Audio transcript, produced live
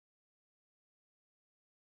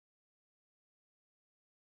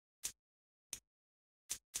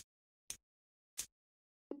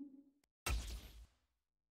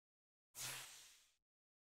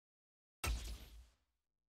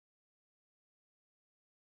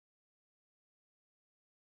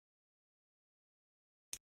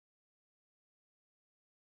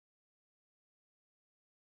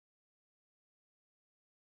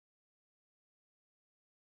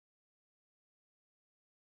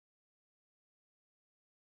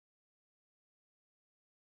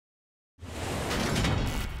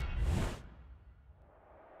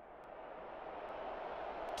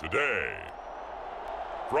Today,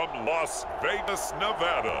 from Las Vegas,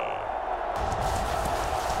 Nevada,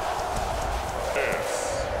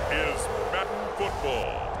 this is Madden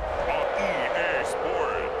Football on EA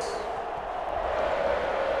Sports.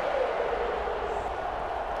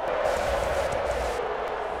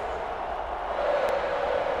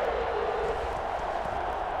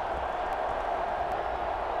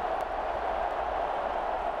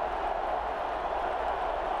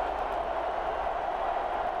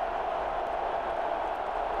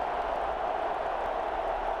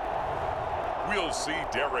 We'll see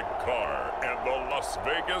Derek Carr and the Las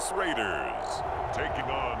Vegas Raiders taking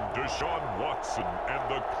on Deshaun Watson and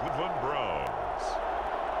the Cleveland Browns.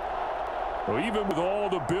 Well, even with all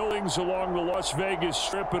the buildings along the Las Vegas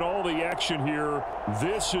Strip and all the action here,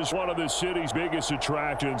 this is one of the city's biggest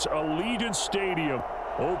attractions. Allegiant Stadium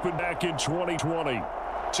opened back in 2020.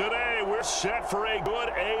 Today, we're set for a good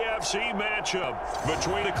AFC matchup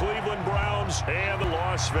between the Cleveland Browns and the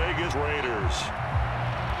Las Vegas Raiders.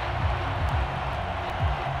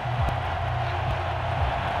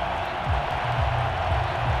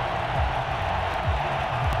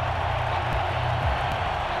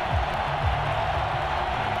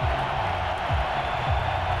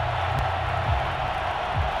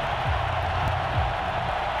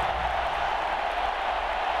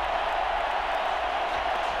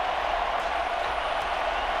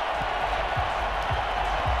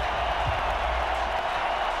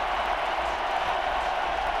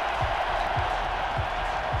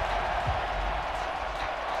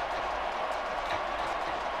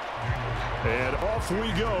 And off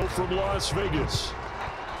we go from Las Vegas.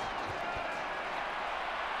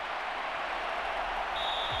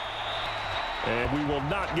 And we will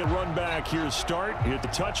not get run back here to start. Hit the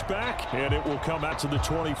touchback, and it will come out to the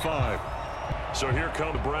 25. So here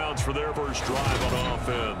come the Browns for their first drive on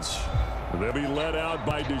offense. They'll be led out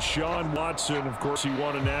by Deshaun Watson. Of course, he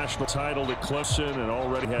won a national title at Clemson and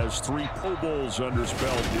already has 3 Pro Bowls under his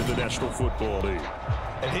belt in the National Football League.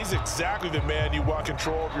 And he's exactly the man you want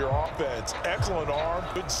control of your offense. Excellent arm,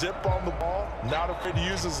 good zip on the ball, not afraid to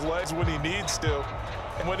use his legs when he needs to.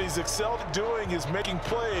 And what he's excelled at doing is making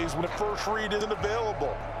plays when the first read isn't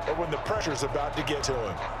available or when the pressure's about to get to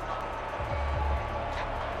him.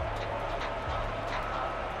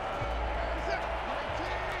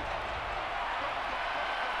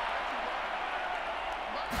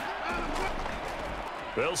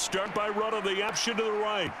 They'll start by running the option to the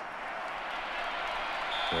right.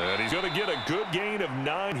 And he's going to get a good gain of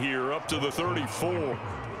 9 here up to the 34.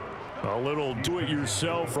 A little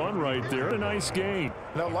do-it-yourself run right there. A nice gain.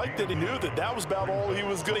 And I like that he knew that that was about all he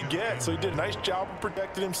was going to get. So he did a nice job of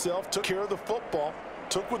protecting himself, took care of the football,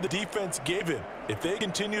 took what the defense gave him. If they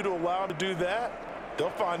continue to allow him to do that, they'll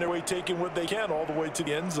find their way taking what they can all the way to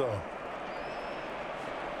the end zone.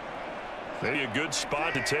 Maybe a good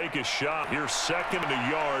spot to take a shot. Here's second and a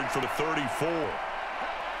yard for the 34.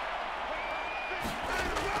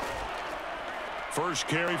 First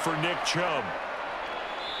carry for Nick Chubb.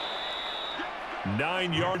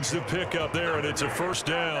 9 yards to pick up there, and it's a first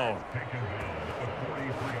down.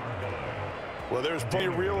 Well, there's plenty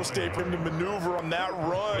of real estate for him to maneuver on that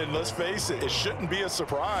run, and let's face it, it shouldn't be a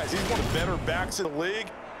surprise. He's one of the better backs in the league.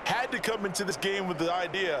 Had to come into this game with the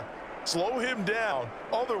idea, slow him down,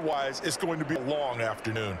 otherwise it's going to be a long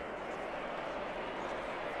afternoon.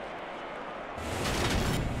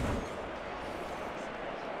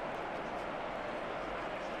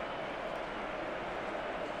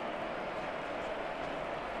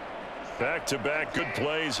 Back-to-back good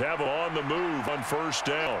plays have him on the move on first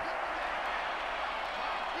down.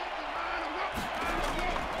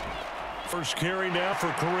 First carry now for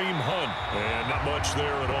Kareem Hunt. And not much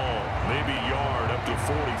there at all. Maybe a yard up to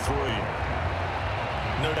 43.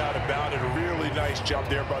 No doubt about it. A really nice job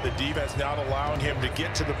there by the defense, not allowing him to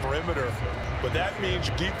get to the perimeter. But that means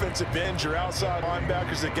your defensive ends, your outside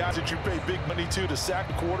linebackers, the guys that you pay big money to sack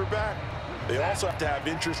the quarterback. They also have to have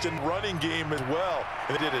interest in the running game as well.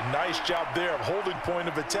 And they did a nice job there of holding point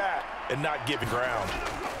of attack and not giving ground.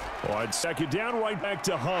 On second down, right back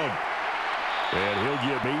to Hunt. And he'll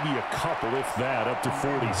get maybe a couple, if that, up to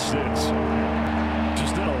 46.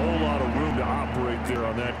 Just not a whole lot of room to operate there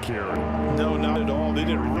on that carry. No, not at all. They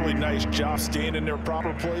did a really nice job staying in their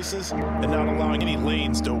proper places and not allowing any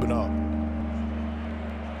lanes to open up.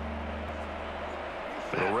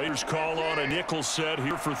 The Raiders call on a nickel set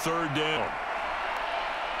here for third down.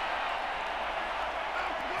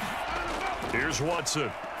 Here's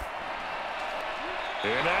Watson.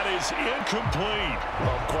 And that is incomplete.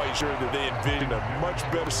 I'm quite sure that they envisioned a much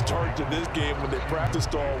better start to this game when they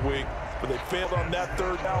practiced all week. but they failed on that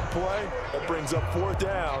third down play. That brings up fourth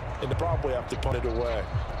down, and they probably have to punt it away.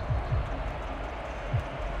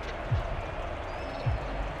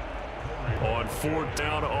 On fourth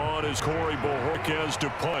down on is Corey Bojorquez to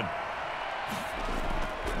punt.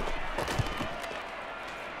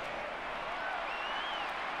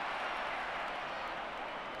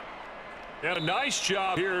 And a nice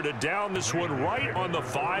job here to down this one right on the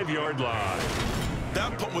 5-yard line.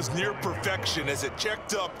 That punt was near perfection as it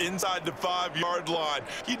checked up inside the 5-yard line.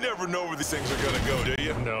 You never know where these things are going to go, do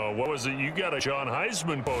you? No, what was it? You got a John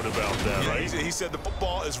Heisman quote about that, right? He said the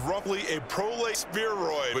football is roughly a prolate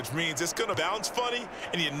spheroid, which means it's going to bounce funny,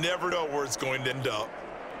 and you never know where it's going to end up.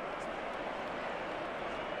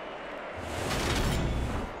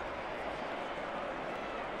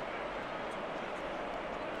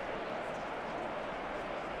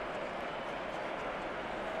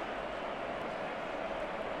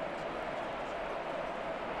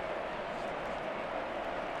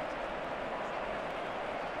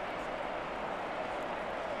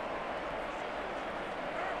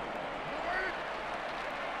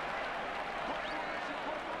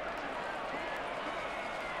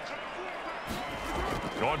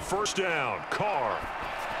 On first down, Carr.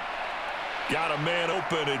 Got a man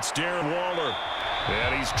open. It's Darren Waller.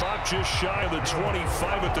 And he's dropped just shy of the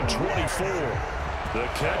 25 at the 24. The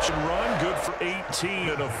catch and run, good for 18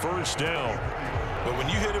 and a first down. But when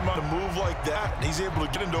you hit him on a move like that, and he's able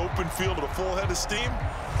to get into open field with a full head of steam,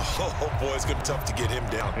 oh boy, it's going to be tough to get him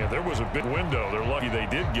down. Yeah, there was a big window. They're lucky they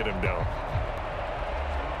did get him down.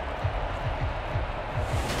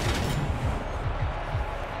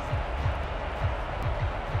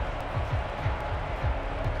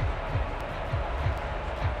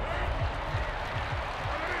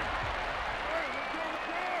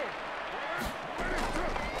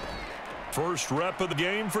 First rep of the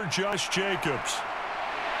game for Josh Jacobs.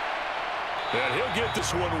 And he'll get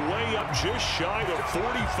this one way up just shy of the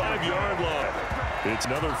 45-yard line. It's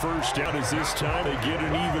another first down as this time they get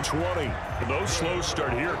an even 20. And those slows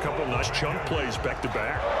start here. A couple nice chunk plays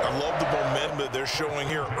back-to-back. I love the momentum that they're showing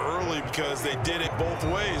here early because they did it both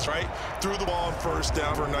ways, right? Threw the ball on first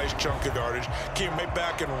down for a nice chunk of yardage. Came right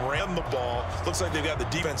back and ran the ball. Looks like they've got the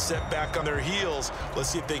defense set back on their heels. Let's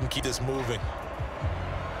see if they can keep this moving.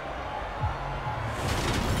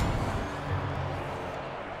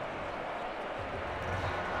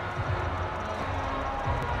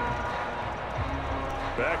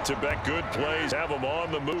 Back-to-back good plays have them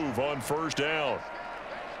on the move on first down.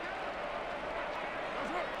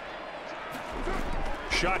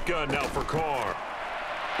 Shotgun now for Carr.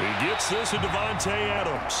 He gets this to Devontae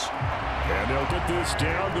Adams. And they'll get this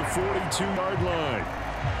down to 42-yard line.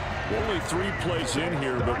 Only 3 plays in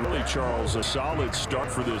here, but really, Charles, a solid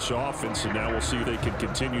start for this offense. And now we'll see if they can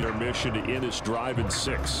continue their mission to end this drive in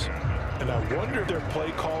 6. And I wonder if their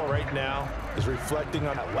play caller right now is reflecting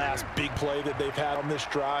on that last big play that they've had on this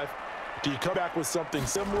drive. Do you come back with something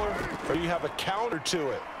similar, or do you have a counter to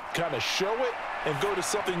it? Kind of show it and go to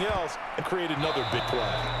something else and create another big play.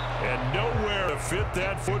 And nowhere to fit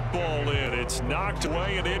that football in. It's knocked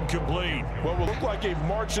away and incomplete. What will look like a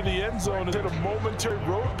march in the end zone has hit a momentary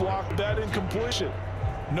roadblock with that incompletion.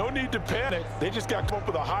 No need to panic. They just got to come up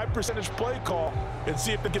with a high percentage play call and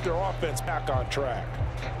see if they get their offense back on track.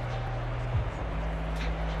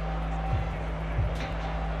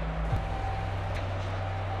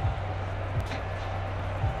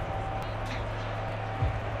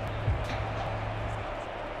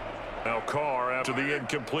 Now Carr, after the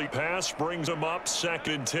incomplete pass, brings him up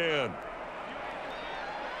 2nd and 10.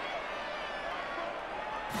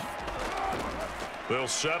 They'll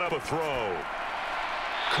set up a throw.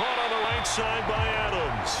 Caught on the right side by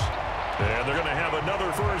Adams. And they're going to have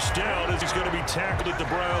another first down as he's going to be tackled at the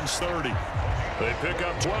Browns 30. They pick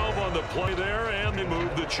up 12 on the play there, and they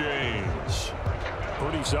move the chains.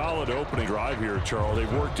 Pretty solid opening drive here, Charles.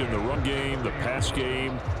 They've worked in the run game, the pass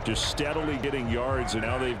game, just steadily getting yards, and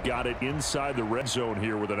now they've got it inside the red zone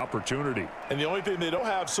here with an opportunity. And the only thing they don't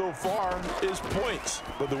have so far is points.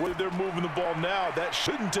 But the way they're moving the ball now, that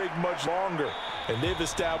shouldn't take much longer. And they've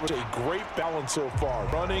established a great balance so far.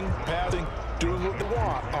 Running, passing, doing what they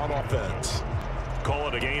want on offense. Call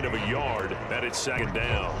it a gain of a yard. That is 2nd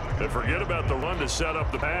down. And forget about the run to set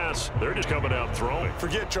up the pass. They're just coming out throwing.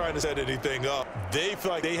 Forget trying to set anything up. They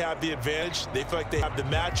feel like they have the advantage. They feel like they have the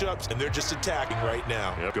matchups, and they're just attacking right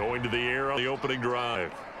now. Yep, going to the air on the opening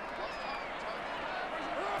drive.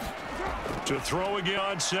 To throw again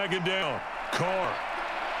on 2nd down. Carr.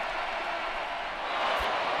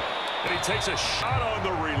 And he takes a shot on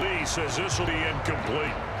the release as this will be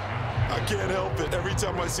incomplete. I can't help it. Every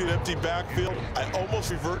time I see an empty backfield, I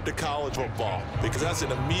almost revert to college football because that's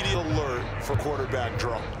an immediate alert for quarterback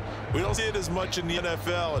draw. We don't see it as much in the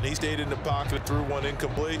NFL, and he stayed in the pocket and threw one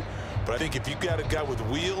incomplete. But I think if you got a guy with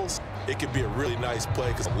wheels, it could be a really nice play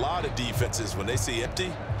because a lot of defenses, when they see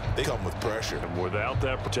empty, they come with pressure. And without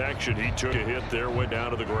that protection, he took a hit there, went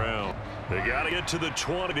down to the ground. They got to get to the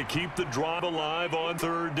 20 to keep the drive alive on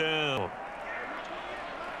third down.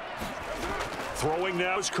 Throwing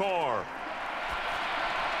now is Carr.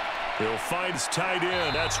 He'll find his tight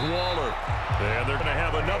end. That's Waller. And they're going to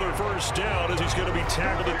have another first down as he's going to be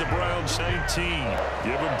tackled at the Browns 19.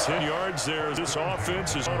 Give him 10 yards there. This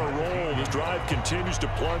offense is on a roll. This drive continues to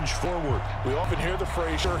plunge forward. We often hear the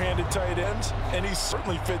phrase sure-handed tight ends, and he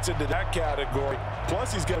certainly fits into that category.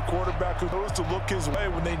 Plus, he's got a quarterback who knows to look his way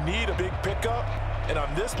when they need a big pickup. And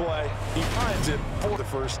on this play, he finds it for the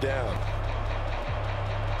first down.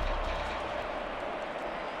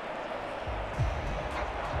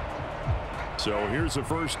 So here's a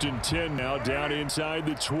 1st and 10 now down inside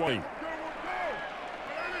the 20.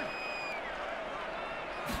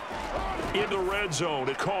 In the red zone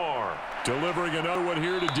at Carr. Delivering another one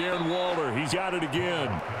here to Darren Waller. He's got it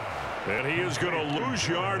again. And he is going to lose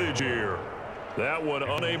yardage here. That one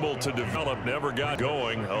unable to develop, never got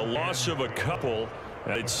going. A loss of a couple.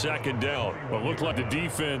 And it's 2nd down. Well, it looked like the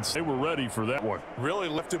defense, they were ready for that one. Really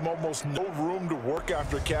left him almost no room to work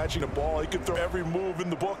after catching the ball. He could throw every move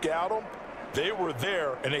in the book at him. They were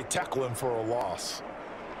there, and they tackle him for a loss.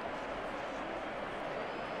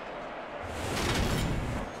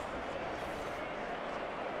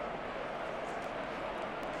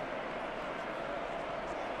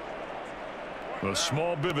 A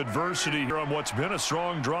small bit of adversity here on what's been a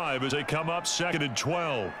strong drive as they come up 2nd and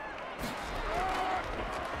 12.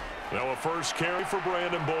 Now a first carry for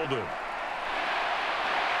Brandon Bolden.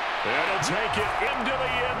 And he'll take it into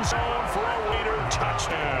the end zone for a Raider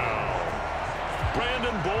touchdown.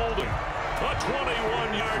 Brandon Bolden, a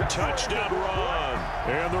 21-yard touchdown run.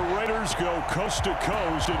 And the Raiders go coast to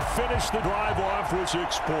coast and finish the drive off with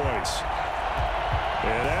 6 points.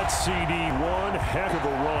 And that CD, one heck of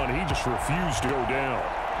a run. He just refused to go down.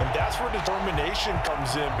 And that's where determination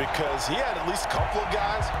comes in because he had at least a couple of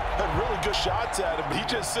guys that had really good shots at him, but he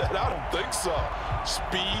just said, I don't think so.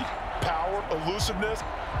 Speed, power, elusiveness,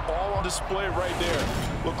 all on display right there.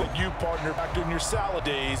 Look like you, partner, back in your salad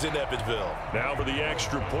days in Evansville. Now for the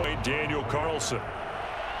extra point, Daniel Carlson.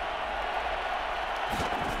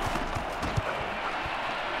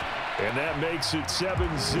 And that makes it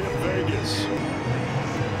 7-zip Vegas.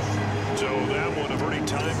 So that one a pretty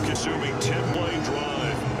time-consuming 10-play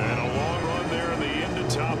drive. And a long run there in the end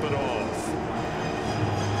to top it off.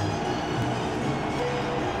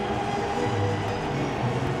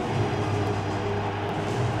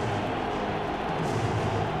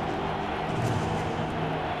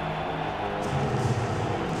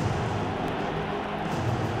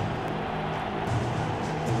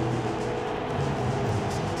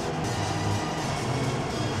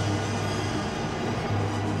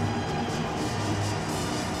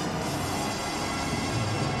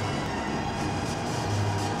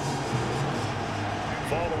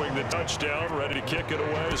 Following the touchdown, ready to kick it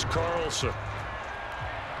away is Carlson.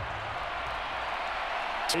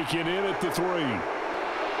 Taken in at the 3.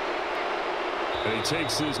 And he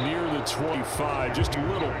takes this near the 25. Just a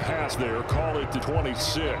little pass there. Call it the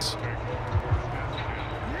 26.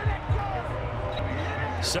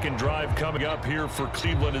 Second drive coming up here for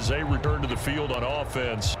Cleveland as they return to the field on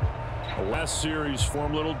offense. The last series for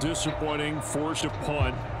them a little disappointing. Forced a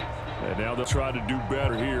punt. And now they'll try to do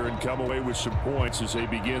better here and come away with some points as they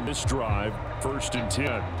begin this drive. 1st and 10.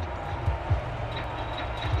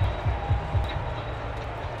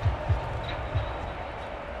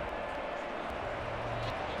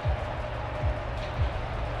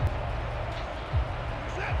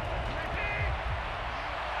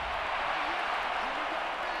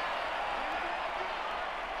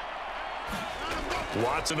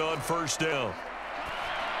 Watson on 1st down.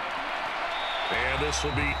 And this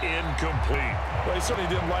will be incomplete. Well, he certainly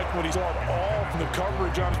didn't like what he saw at all from the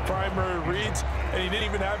coverage on his primary reads, and he didn't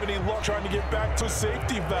even have any luck trying to get back to a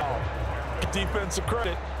safety valve. Defensive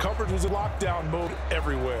credit, coverage was in lockdown mode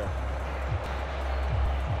everywhere.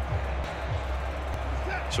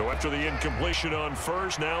 So after the incompletion on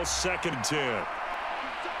 1st, now 2nd and 10.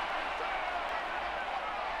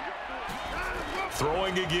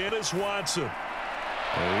 Throwing again is Watson.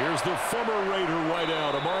 And here's the former Raider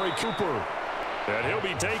wideout, Amari Cooper. And he'll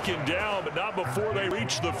be taken down, but not before they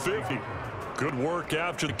reach the 50. Good work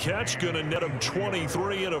after the catch. Going to net him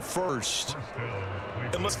 23 and a first.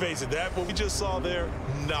 And let's face it, that what we just saw there,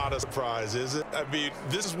 not a surprise, is it? I mean,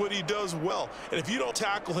 this is what he does well. And if you don't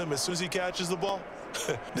tackle him as soon as he catches the ball,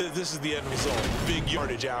 this is the end result. Big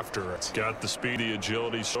yardage after it. Got the speed, the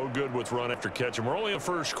agility, so good with run after catch. And we're only in the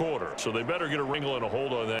first quarter, so they better get a wrinkle and a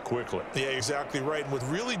hold on that quickly. Yeah, exactly right. And what's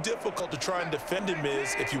really difficult to try and defend him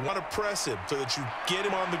is if you want to press him so that you get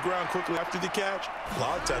him on the ground quickly after the catch, a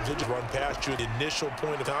lot of times he'll just run past you at the initial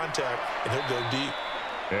point of contact, and he'll go deep.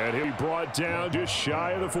 And he'll be brought down just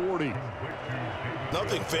shy of the 40.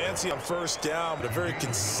 Nothing fancy on first down, but a very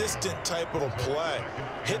consistent type of a play.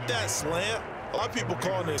 Hit that slant. A lot of people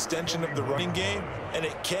call it an extension of the running game, and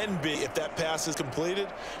it can be if that pass is completed.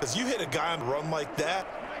 As you hit a guy on a run like that,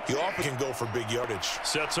 he often can go for big yardage.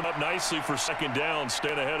 Sets him up nicely for second down,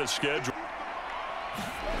 staying ahead of schedule.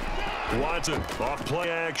 Watson off play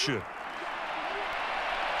action.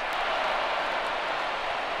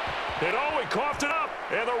 And he coughed it up,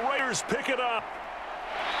 and the Raiders pick it up.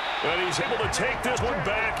 And he's able to take this one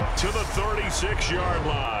back to the 36-yard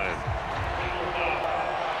line.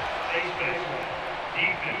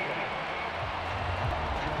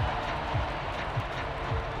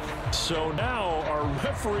 So now our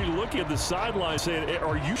referee looking at the sideline saying,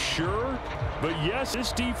 are you sure? But yes,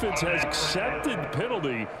 this defense has accepted the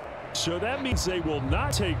penalty. So that means they will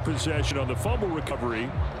not take possession on the fumble recovery.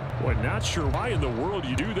 Boy, not sure why in the world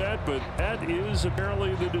you do that, but that is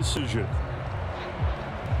apparently the decision.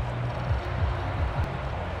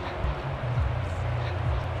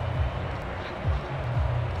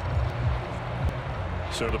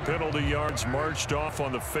 So the penalty yards marched off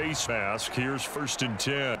on the face mask. Here's 1st and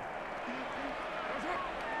 10.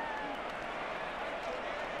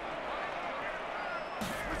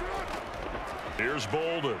 Here's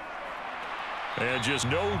Bolden. And just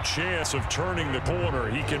no chance of turning the corner.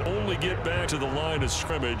 He can only get back to the line of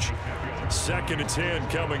scrimmage. 2nd and 10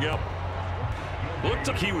 coming up. Looked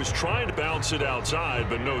like he was trying to bounce it outside,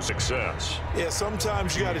 but no success. Yeah,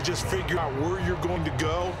 sometimes you got to just figure out where you're going to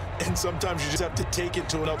go, and sometimes you just have to take it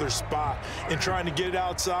to another spot. And trying to get it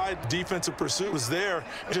outside, defensive pursuit was there.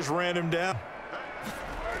 It just ran him down.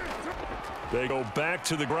 They go back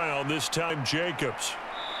to the ground, this time Jacobs.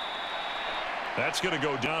 That's going to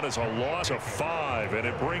go down as a loss of 5, and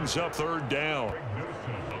it brings up 3rd down.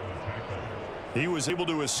 He was able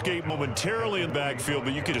to escape momentarily in the backfield,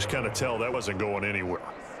 but you could just kind of tell that wasn't going anywhere.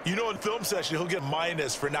 You know, in film session, he'll get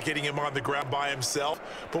minus for not getting him on the ground by himself.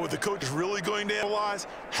 But what the coach is really going to analyze,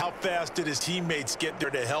 how fast did his teammates get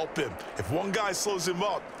there to help him? If one guy slows him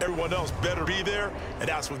up, everyone else better be there, and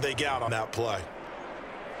that's what they got on that play.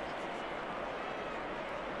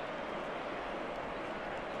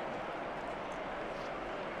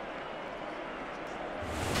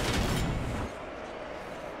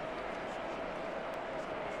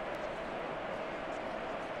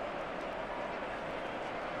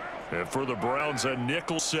 And for the Browns, a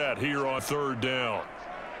nickel set here on 3rd down.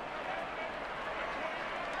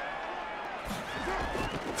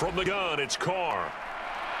 From the gun, it's Carr.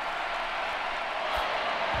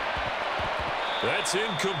 That's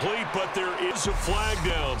incomplete, but there is a flag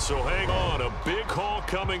down, so hang on. A big call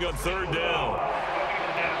coming on 3rd down.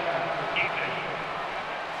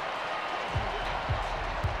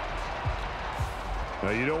 Now,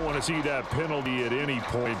 you don't want to see that penalty at any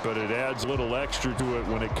point, but it adds a little extra to it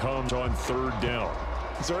when it comes on 3rd down.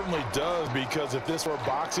 It certainly does, because if this were a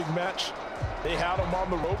boxing match, they had him on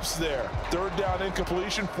the ropes there. 3rd down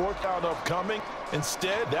incompletion, 4th down upcoming.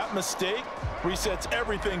 Instead, that mistake resets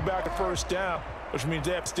everything back to 1st down, which means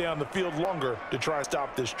they have to stay on the field longer to try to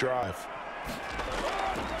stop this drive.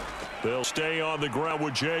 They'll stay on the ground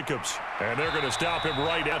with Jacobs, and they're going to stop him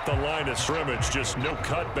right at the line of scrimmage. Just no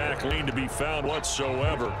cutback lane to be found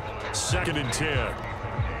whatsoever. 2nd and 10.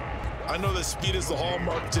 I know that speed is the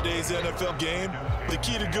hallmark of today's NFL game. The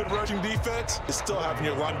key to good rushing defense is still having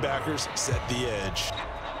your linebackers set the edge.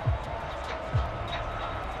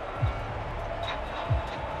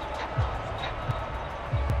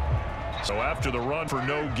 So after the run for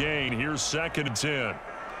no gain, here's 2nd and 10.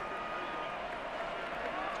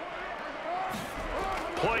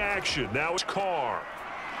 Play action. Now it's Carr.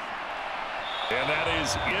 And that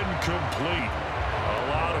is incomplete. A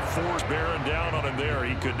lot of force bearing down on him there.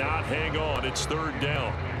 He could not hang on. It's 3rd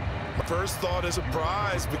down. My first thought is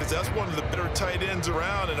surprise, because that's one of the better tight ends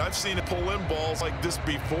around, and I've seen it pull in balls like this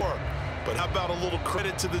before. But how about a little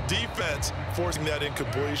credit to the defense forcing that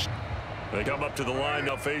incompletion? They come up to the line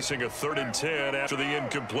now facing a 3rd and 10 after the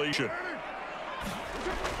incompletion.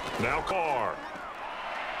 Now Carr.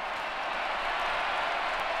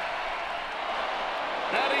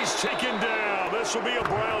 And he he's taken down. This will be a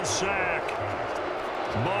Brown sack.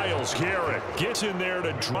 Myles Garrett gets in there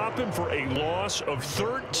to drop him for a loss of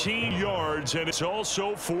 13 yards, and it's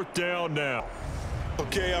also 4th down now.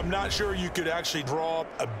 Okay, I'm not sure you could actually draw up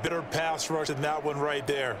a better pass rush than that one right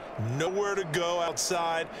there. Nowhere to go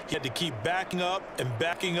outside. He had to keep backing up and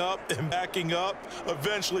backing up and backing up.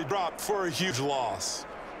 Eventually dropped for a huge loss.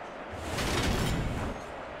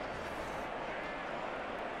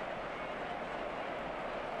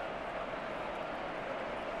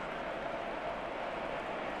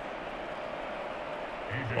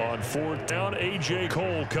 On 4th down, A.J.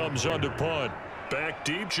 Cole comes on to punt. Back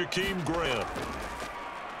deep, Jakeem Grant.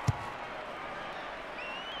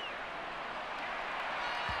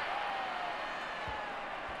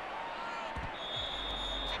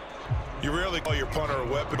 You rarely call your punter a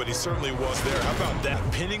weapon, but he certainly was there. How about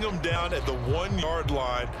that? Pinning him down at the 1-yard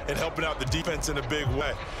line and helping out the defense in a big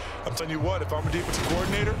way. I'm telling you what, if I'm a defensive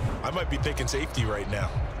coordinator, I might be thinking safety right now.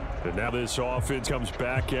 And now this offense comes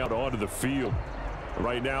back out onto the field.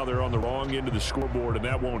 Right now they're on the wrong end of the scoreboard, and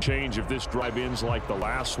that won't change if this drive ends like the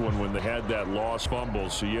last one when they had that lost fumble.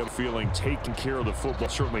 So you have a feeling taking care of the football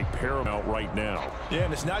certainly paramount right now. Yeah,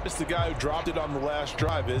 and it's not just the guy who dropped it on the last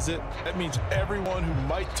drive, is it? That means everyone who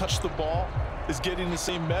might touch the ball is getting the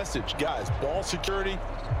same message. Guys, ball security,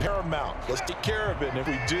 paramount. Let's take care of it, and if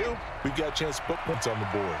we do, we've got a chance to put points on the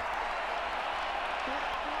board.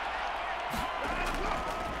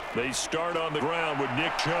 They start on the ground with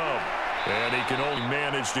Nick Chubb. And he can only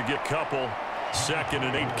manage to get a couple. 2nd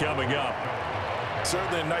and 8 coming up.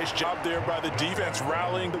 Certainly a nice job there by the defense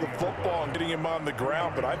rallying to the football and getting him on the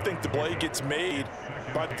ground. But I think the play gets made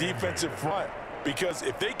by the defensive front. Because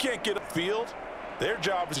if they can't get upfield, their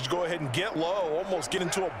job is to go ahead and get low, almost get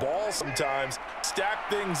into a ball sometimes, stack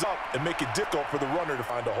things up, and make it difficult for the runner to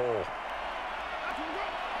find a hole.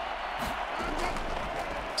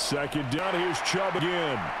 2nd down, here's Chubb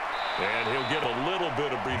again. And he'll get a little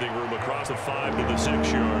bit of breathing room across the 5 to the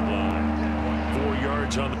 6-yard line. 4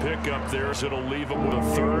 yards on the pickup there, so it'll leave him with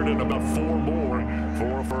a 3rd and about 4 more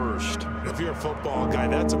for a 1st. If you're a football guy,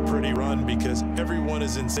 that's a pretty run because everyone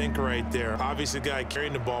is in sync right there. Obviously, the guy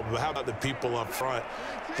carrying the ball, but how about the people up front?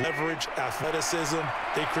 Leverage, athleticism,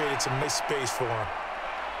 they created some nice space for him.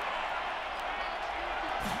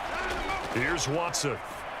 Here's Watson.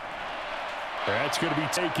 That's going to be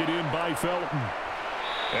taken in by Felton.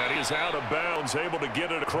 And he's out of bounds, able to get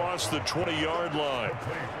it across the 20-yard line.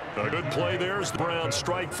 A good play there as the Browns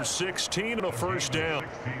strike for 16 and a 1st down.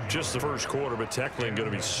 Just the first quarter, but tackling going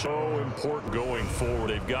to be so important going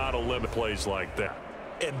forward. They've got to limit plays like that.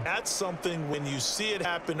 And that's something when you see it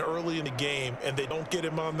happen early in the game and they don't get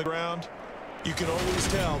him on the ground, you can always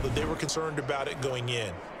tell that they were concerned about it going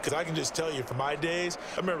in. Because I can just tell you from my days,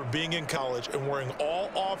 I remember being in college and worrying all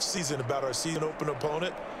off-season about our season open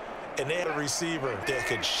opponent. And they had a receiver that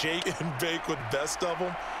could shake and bake with the best of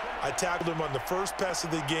them. I tackled him on the first pass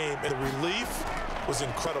of the game, and the relief was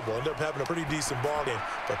incredible. Ended up having a pretty decent ball game.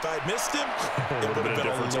 But if I had missed him, it would have been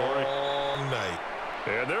a long night.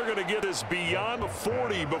 And they're going to get this beyond the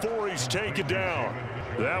 40 before he's taken down.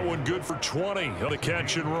 That one good for 20 on the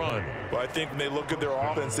catch and run. Well, I think when they look at their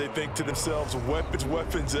offense, they think to themselves, weapons,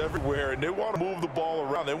 weapons everywhere. And they want to move the ball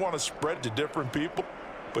around. They want to spread it to different people.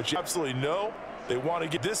 But you absolutely know they want to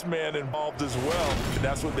get this man involved as well. And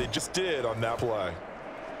that's what they just did on that play.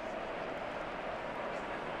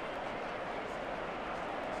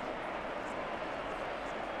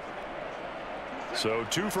 So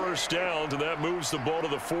 2 first downs, and that moves the ball to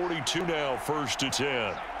the 42 now, 1st and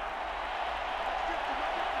 10.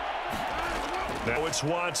 Now it's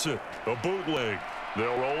Watson, a bootleg.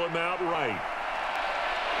 They'll roll him out right.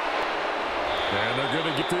 And they're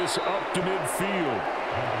going to get this up to midfield.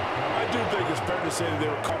 I do think it's fair to say that they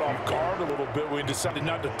were caught off guard a little bit when we decided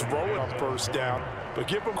not to throw it on 1st down. But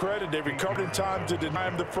give them credit, they recovered in time to deny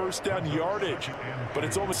him the 1st down yardage. But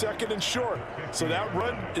it's only 2nd and short, so that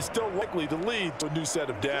run is still likely to lead to a new set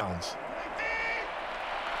of downs.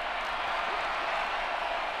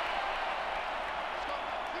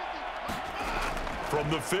 From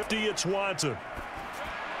the 50, it's Watson.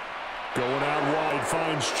 Going out wide,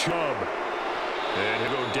 finds Chubb. And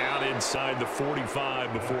he'll go down inside the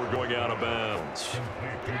 45 before going out of bounds.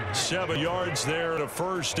 7 yards there and a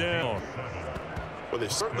 1st down. Well,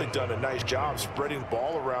 they've certainly done a nice job spreading the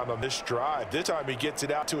ball around on this drive. This time he gets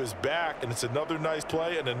it out to his back, and it's another nice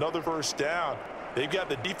play and another 1st down. They've got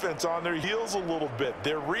the defense on their heels a little bit.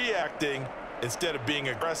 They're reacting instead of being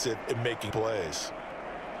aggressive and making plays.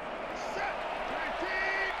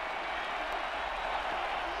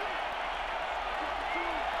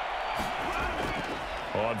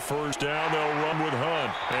 On first down, they'll run with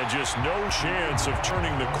Hunt. And just no chance of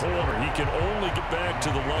turning the corner. He can only get back to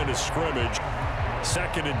the line of scrimmage.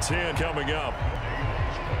 2nd and 10 coming up.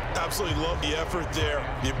 Absolutely love the effort there.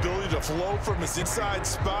 The ability to flow from his inside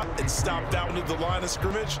spot and stop down to the line of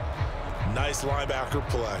scrimmage. Nice linebacker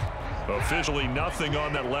play. Officially nothing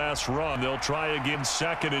on that last run. They'll try again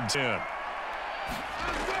 2nd and 10.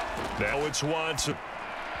 Now it's Watson.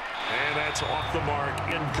 And that's off the mark,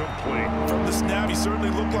 incomplete. From the snap, he certainly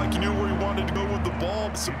looked like he knew where he wanted to go with the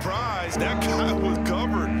ball. Surprise, that guy was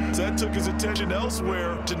covered. So that took his attention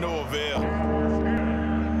elsewhere to no avail.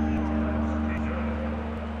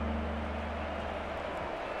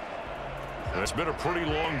 It's been a pretty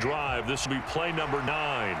long drive. This will be play number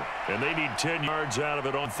 9. And they need 10 yards out of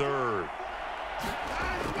it on 3rd.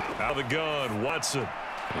 Out of the gun, Watson.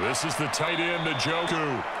 This is the tight end,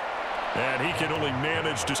 Njoku. And he can only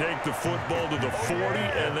manage to take the football to the 40,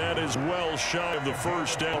 and that is well shy of the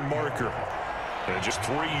first down marker. And just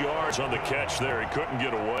 3 yards on the catch there. He couldn't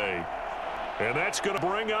get away. And that's going to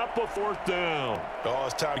bring up a 4th down. Oh,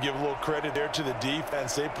 it's time to give a little credit there to the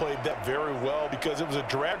defense. They played that very well because it was a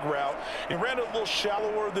drag route. He ran it a little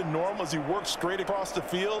shallower than normal as he worked straight across the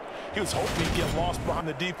field. He was hoping he'd get lost behind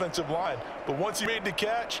the defensive line. But once he made the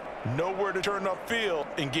catch, nowhere to turn upfield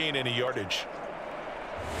and gain any yardage.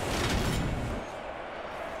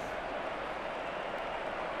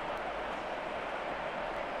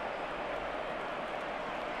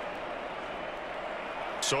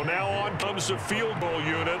 So now on comes the field goal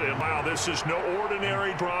unit, and wow, this is no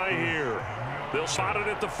ordinary try here. They'll spot it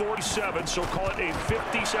at the 47, so call it a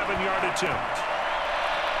 57-yard attempt.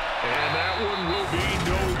 And that one will be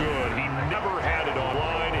no good. He never had it on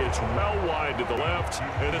line. It's well wide to the left,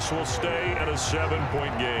 and this will stay at a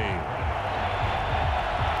 7-point game.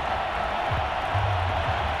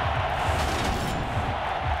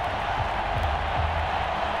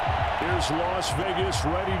 Here's Las Vegas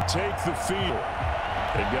ready to take the field.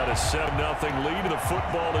 They've got a 7-0 lead in the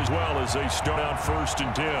football as well as they start out 1st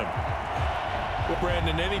and 10. Well,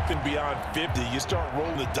 Brandon, anything beyond 50, you start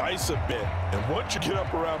rolling the dice a bit. And once you get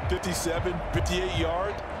up around 57, 58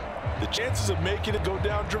 yards, the chances of making it go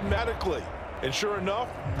down dramatically. And sure enough,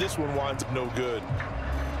 this one winds up no good.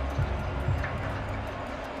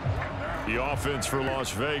 The offense for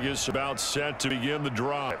Las Vegas about set to begin the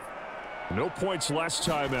drive. No points last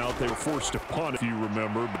time out. They were forced to punt, if you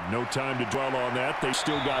remember, but no time to dwell on that. They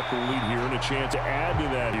still got the lead here and a chance to add to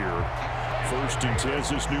that here. 1st and 10 as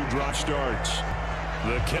this new drive starts.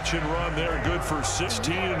 The catch and run there, good for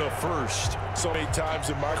 16 and a first. So many times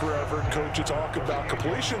in my career, I've heard coaches talk about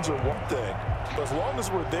completions are one thing, but as long as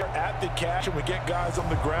we're there at the catch and we get guys on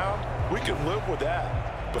the ground, we can live with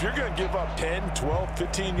that. But if you're going to give up 10, 12,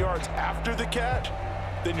 15 yards after the catch,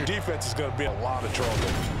 then your defense is going to be in a lot of trouble.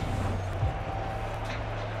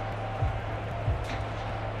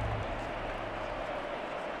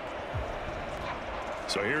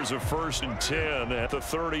 So here's a 1st and 10 at the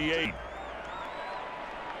 38.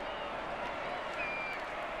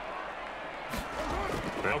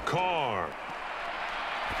 Now Carr.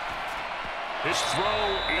 His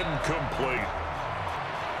throw incomplete.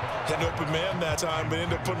 Had an open man that time, but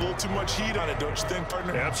ended up putting a little too much heat on it, don't you think,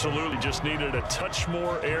 partner? Absolutely. Just needed a touch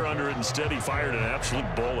more air under it. Instead, he fired an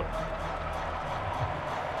absolute bullet.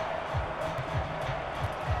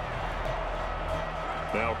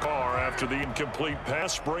 Now Carr, after the incomplete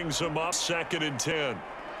pass, brings him up 2nd and 10.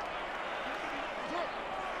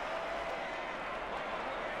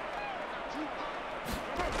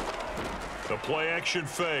 The play-action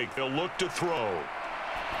fake. They'll look to throw.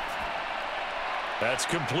 That's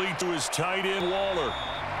complete to his tight end, Waller.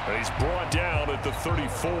 And he's brought down at the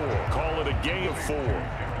 34. Call it a gain of 4.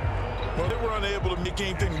 Well, they were unable to make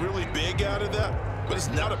anything really big out of that. But it's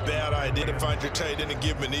not a bad idea to find your tight end and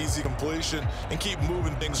give him an easy completion and keep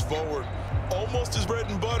moving things forward. Almost as bread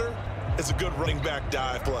and butter as a good running back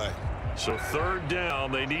dive play. So 3rd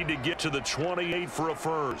down, they need to get to the 28 for a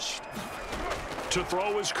first. To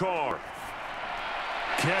throw his Carr.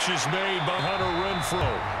 Catch is made by Hunter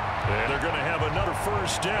Renfrow. And they're going to have another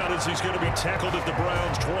 1st down as he's going to be tackled at the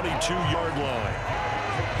Browns' 22-yard line.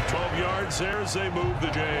 12 yards there as they move the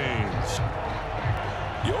chains.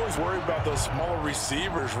 You always worry about those smaller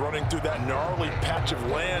receivers running through that gnarly patch of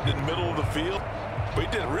land in the middle of the field. But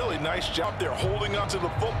he did a really nice job there holding onto the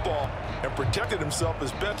football and protected himself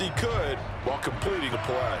as best he could while completing the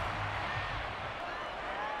play.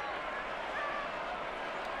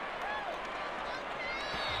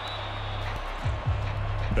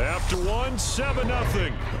 After one,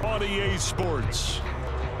 7-0 on EA Sports.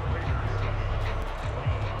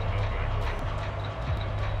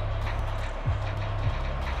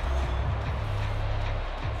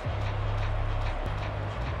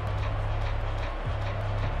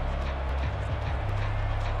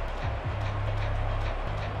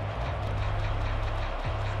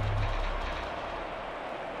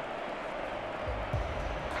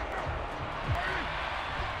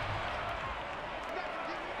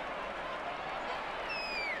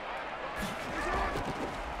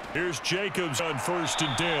 Here's Jacobs on 1st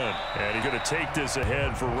and 10. And he's going to take this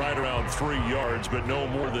ahead for right around 3 yards, but no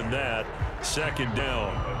more than that. 2nd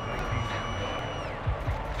down.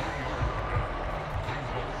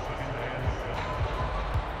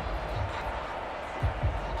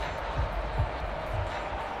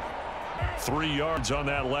 Three yards on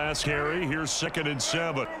that last carry. Here's 2nd and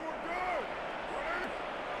 7.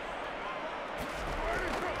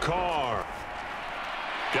 Carr.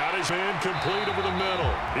 Got his hand complete over the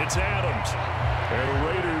middle. It's Adams. And the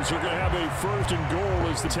Raiders are going to have a 1st and goal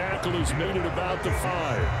as the tackle is made at about the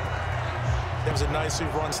 5. That was a nicely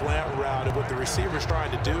run slant route, and what the receiver's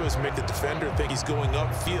trying to do is make the defender think he's going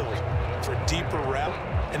upfield for a deeper route,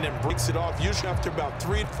 and then breaks it off usually after about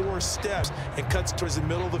 3 to 4 steps and cuts towards the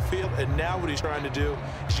middle of the field. And now what he's trying to do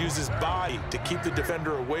is use his body to keep the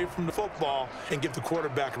defender away from the football and give the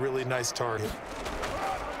quarterback a really nice target.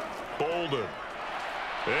 Bolden.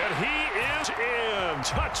 And he is in.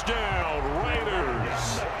 Touchdown,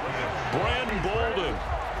 Raiders. Brandon Bolden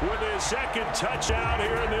with his 2nd touchdown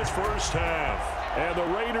here in this 1st half. And the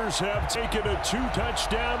Raiders have taken a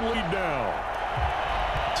 2-touchdown lead now.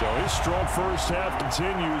 So his strong 1st half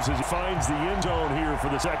continues as he finds the end zone here for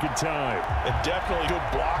the 2nd time. And definitely good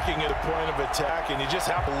blocking at the point of attack, and you just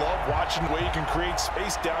have to love watching the way he can create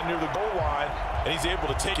space down near the goal line, and he's able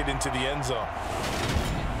to take it into the end zone.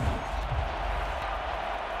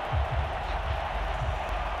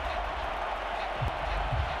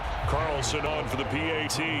 Carlson on for the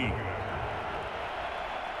PAT.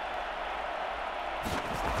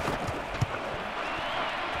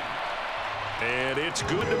 And it's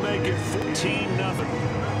good to make it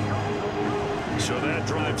 14-0. So that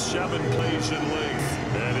drives 7 plays in length.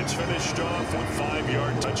 And it's finished off with a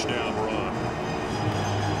 5-yard touchdown run.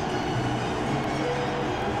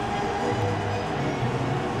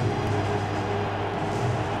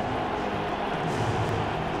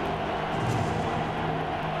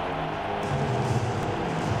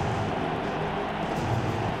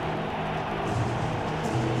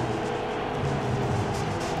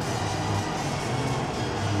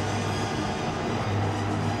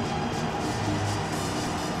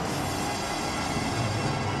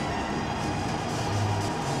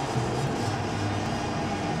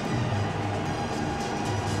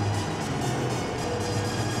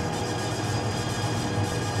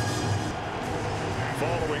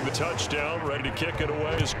 Following the touchdown, ready to kick it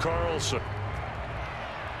away is Carlson.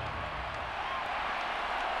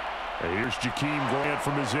 And here's Jakeem Grant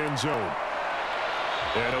from his end zone.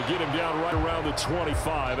 And he'll get him down right around the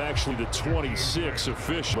 25, actually the 26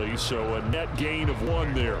 officially, so a net gain of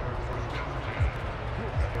 1 there.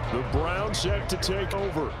 The Browns set to take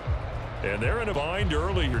over. And they're in a bind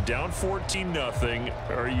early. You're down 14-0.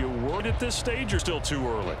 Are you worried at this stage or still too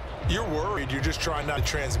early? You're worried. You're just trying not to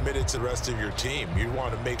transmit it to the rest of your team. You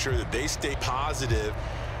want to make sure that they stay positive.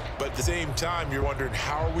 But at the same time, you're wondering,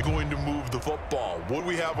 how are we going to move the football? What do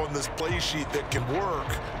we have on this play sheet that can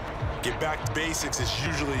work? Get back to basics is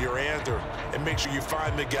usually your answer. And make sure you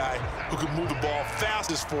find the guy who can move the ball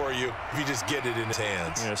fastest for you if you just get it in his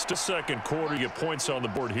hands. Yeah, it's the 2nd quarter. You get points on the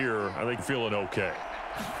board here. I think you're feeling okay.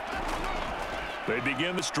 They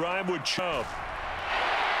begin this drive with Chubb.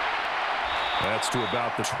 That's to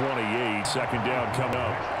about the 28. 2nd down coming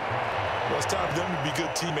up. Well, it's time for them to be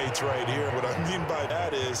good teammates right here. What I mean by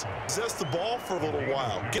that is possess the ball for a little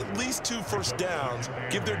while. Get at least 2 first downs.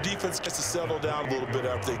 Give their defense just to settle down a little bit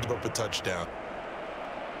after they give up a touchdown.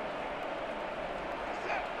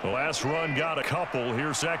 The last run got a couple.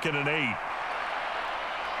 Here's 2nd and 8.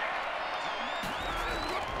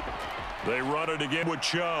 They run it again with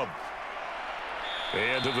Chubb.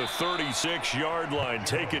 And to the 36-yard line,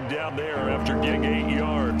 taken down there after getting 8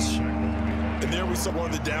 yards. And there we saw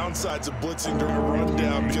one of the downsides of blitzing during a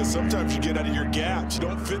rundown, because sometimes you get out of your gaps. You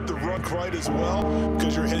don't fit the run quite as well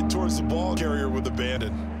because you're headed towards the ball carrier with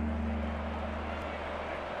abandon.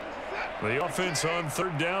 The offense on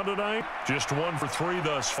 3rd down tonight, just 1 for 3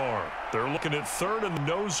 thus far. They're looking at 3rd and the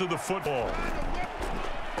nose of the football.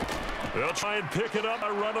 They'll try and pick it up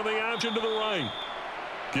by running the option to the right.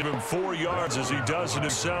 Give him 4 yards as he does it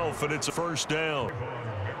himself, and it's a 1st down.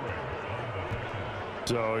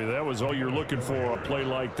 So that was all you're looking for, a play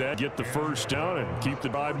like that. Get the 1st down and keep the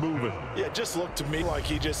drive moving. Yeah, it just looked to me like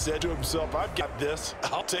he just said to himself, I've got this.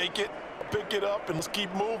 I'll take it, pick it up, and let's keep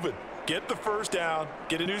moving. Get the 1st down,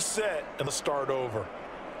 get a new set, and let's start over.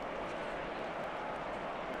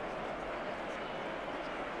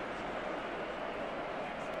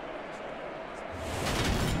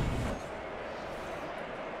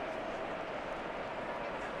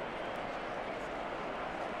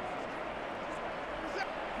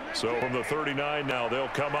 So from the 39 now, they'll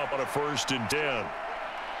come up on a 1st and 10.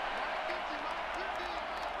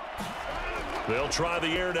 They'll try the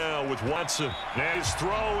air now with Watson. And his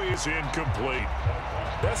throw is incomplete.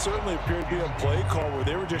 That certainly appeared to be a play call where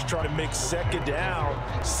they were just trying to make second down,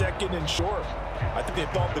 second and short. I think they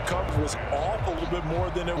thought the coverage was off a little bit more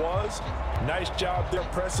than it was. Nice job there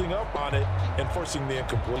pressing up on it and forcing the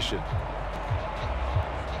incompletion.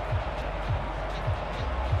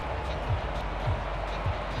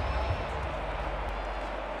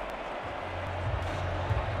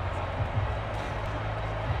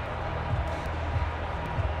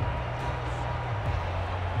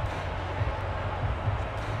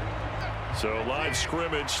 So live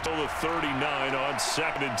scrimmage, still a 39 on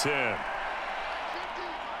 2nd and 10.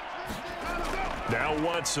 Now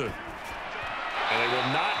Watson. And they will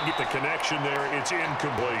not get the connection there. It's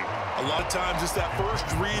incomplete. A lot of times it's that first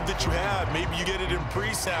read that you have. Maybe you get it in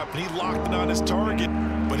pre-snap, and he locked it on his target,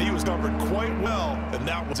 but he was covered quite well, and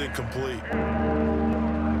that was incomplete.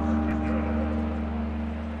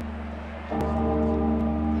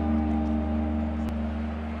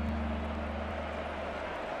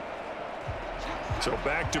 So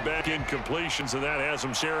back-to-back incompletions, and that has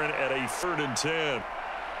him staring at a 3rd and 10.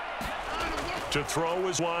 To throw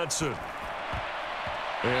is Watson.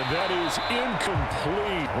 And that is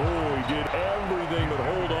incomplete. Oh, he did everything but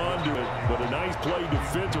hold on to it. But a nice play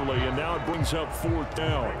defensively, and now it brings up 4th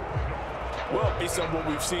down. Well, based on what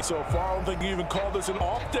we've seen so far, I don't think you even call this an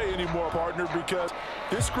off day anymore, partner, because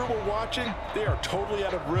this group we're watching, they are totally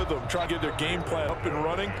out of rhythm, trying to get their game plan up and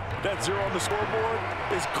running. That 0 on the scoreboard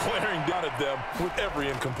is glaring down at them with every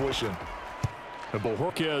incompletion. And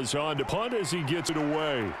Bojorquez on to punt as he gets it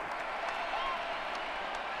away.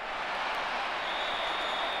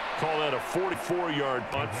 Call that a 44-yard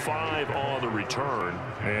punt, 5 on the return.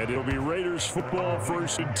 And it'll be Raiders football,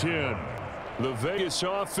 1st and 10. The Vegas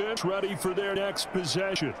offense ready for their next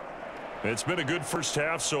possession. It's been a good first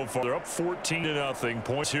half so far. They're up 14-0.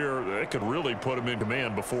 Points here, that could really put them in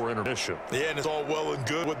command before intermission. Yeah, and it's all well and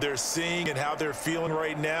good what they're seeing and how they're feeling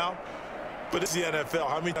right now. But it's the NFL.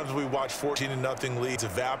 How many times have we watched 14-0 leads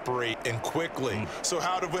evaporate and quickly? So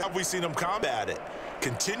how have we seen them combat it?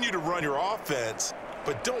 Continue to run your offense,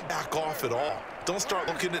 but don't back off at all. Don't start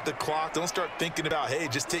looking at the clock. Don't start thinking about, hey,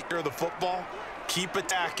 just take care of the football. Keep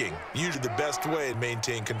attacking. Usually the best way to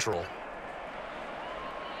maintain control.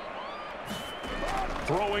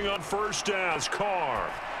 Throwing on 1st down is Carr.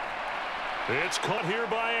 It's caught here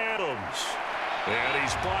by Adams. And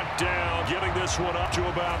he's blocked down, getting this one up to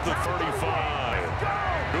about the 35.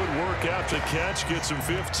 Good work after the catch, gets him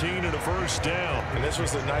 15 and a 1st down. And this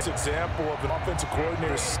was a nice example of an offensive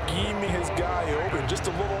coordinator scheming his guy open, just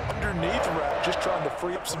a little underneath route, just trying to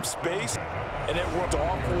free up some space, and it worked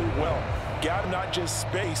awfully well. Got not just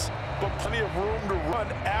space, but plenty of room to run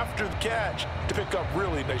after the catch to pick up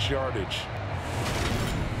really nice yardage.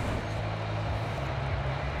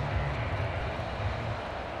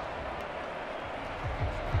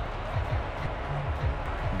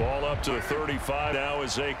 Ball up to the 35 now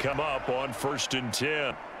as they come up on 1st and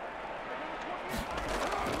 10.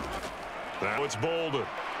 Now it's Bolden.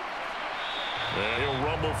 And he'll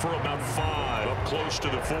rumble for about 5, up close to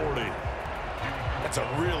the 40. That's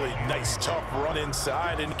a really nice, tough run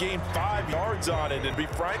inside and gain 5 yards on it. And to be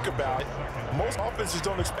frank about it, most offenses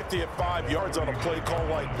don't expect to get 5 yards on a play call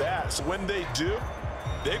like that. So when they do,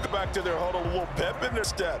 they go back to their huddle, a little pep in their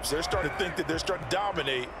steps. They're starting to think that they're starting to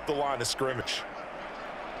dominate the line of scrimmage.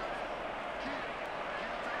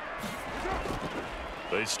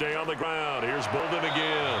 They stay on the ground. Here's Bolden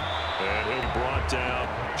again. And he'll be brought down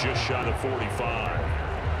just shy of 45.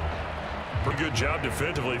 Pretty good job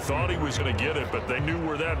defensively. Thought he was going to get it, but they knew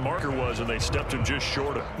where that marker was, and they stepped him just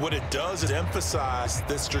short of. What it does is emphasize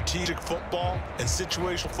that strategic football and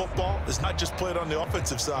situational football is not just played on the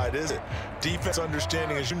offensive side, is it? Defense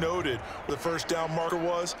understanding, as you noted, where the 1st down marker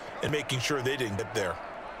was and making sure they didn't get there.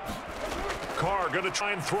 Carr going to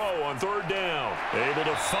try and throw on 3rd down. Able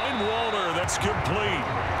to find Walner. That's complete.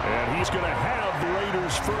 And he's going to have the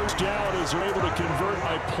Raiders 1st down as they're able to convert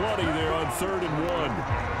by plenty there on 3rd and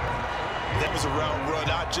 1. That was a route run,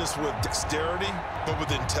 not just with dexterity, but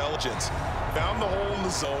with intelligence. Found the hole in the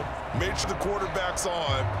zone, made sure the quarterback's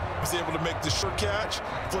on, was able to make the short catch,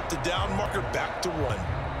 flip the down marker back to 1.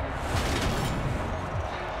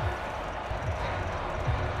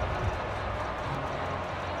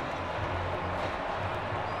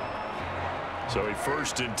 So a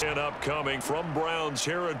 1st and 10 upcoming from Browns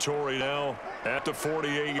territory now at the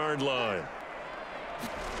 48-yard line.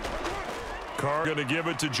 Carr going to give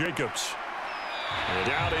it to Jacobs. And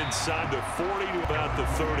down inside the 40 to about the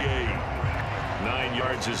 38. 9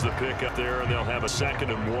 yards is the pick up there, and they'll have a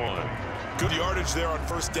 2nd and 1. Good yardage there on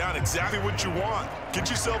first down. Exactly what you want. Get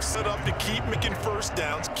yourself set up to keep making first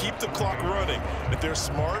downs, keep the clock running. If they're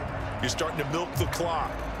smart, you're starting to milk the clock.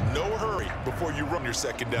 No hurry before you run your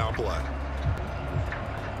second down play.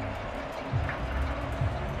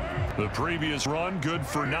 The previous run, good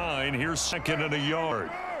for 9. Here's second and a yard.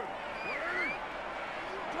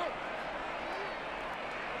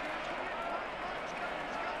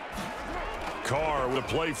 Carr with a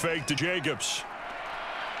play fake to Jacobs.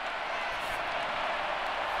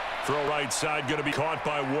 Throw right side, going to be caught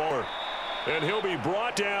by Waller. And he'll be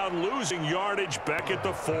brought down, losing yardage back at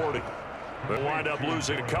the 40. They'll wind up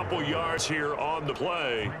losing a couple yards here on the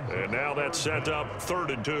play. And now that's set up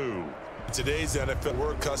 3rd and 2. Today's NFL,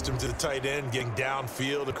 we're accustomed to the tight end getting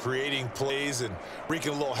downfield and creating plays and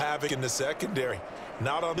wreaking a little havoc in the secondary.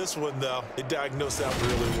 Not on this one, though. They diagnosed that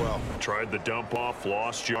really well. Tried the dump off,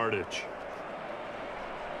 lost yardage.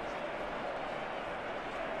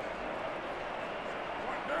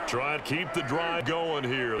 Try and keep the drive going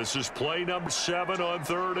here. This is play number 7 on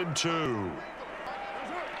 3rd and 2.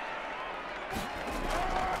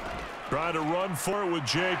 Trying to run for it with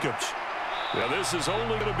Jacobs. Now this is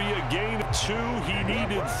only going to be a gain of 2. He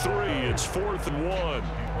needed 3. It's 4th and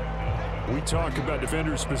 1. We talk about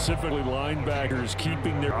defenders, specifically linebackers,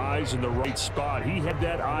 keeping their eyes in the right spot. He had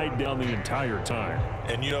that eye down the entire time.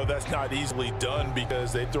 And you know that's not easily done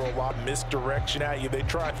because they throw a lot of misdirection at you. They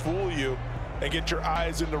try to fool you and get your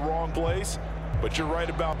eyes in the wrong place. But you're right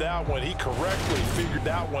about that one. He correctly figured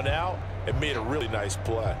that one out and made a really nice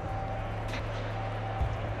play.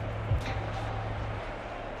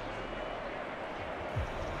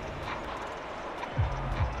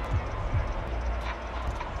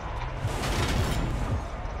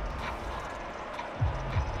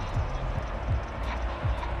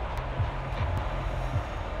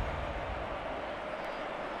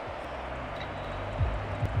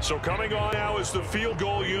 So coming on now is the field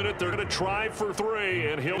goal unit. They're going to try for 3,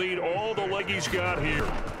 and he'll need all the leg he's got here.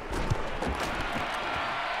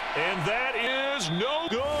 And that is no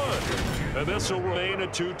good. And this will remain a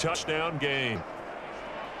 2-touchdown game.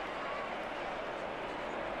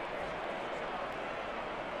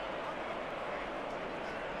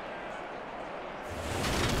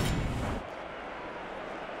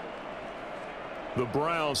 The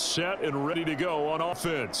Browns set and ready to go on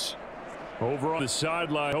offense. Over on the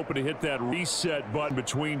sideline, hoping to hit that reset button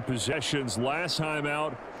between possessions. Last time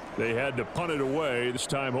out, they had to punt it away. This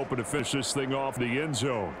time, hoping to finish this thing off in the end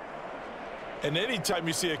zone. And anytime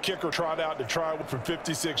you see a kicker trot out to try one from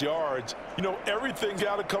 56 yards, you know everything's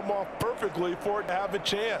got to come off perfectly for it to have a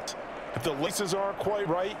chance. If the laces aren't quite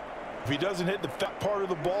right, if he doesn't hit the fat part of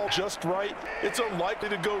the ball just right, it's unlikely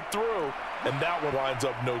to go through, and that one winds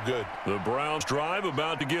up no good. The Browns drive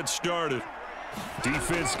about to get started.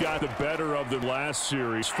 Defense got the better of the last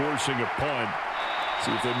series, forcing a punt.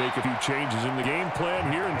 See if they make a few changes in the game plan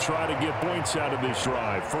here and try to get points out of this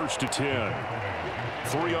drive. 1st and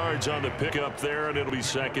 10. 3 yards on the pickup there, and it'll be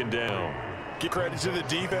 2nd down. Give credit to the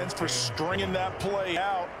defense for stringing that play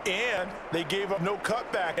out, and they gave up no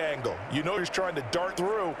cutback angle. You know he's trying to dart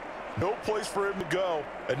through. No place for him to go.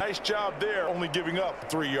 A nice job there, only giving up a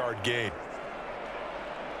 3-yard gain.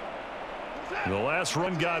 The last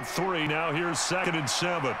run got 3. Now here's 2nd and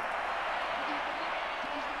 7.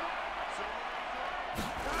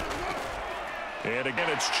 And again,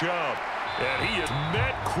 it's Chubb. And he is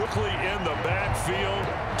met quickly in the backfield.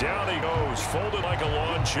 Down he goes, folded like a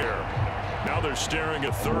lawn chair. Now they're staring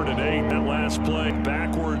at 3rd and 8. That last play,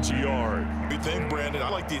 backwards a yard. Good thing, Brandon. I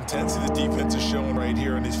like the intensity the defense is showing right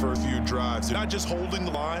here in these first few drives. They're not just holding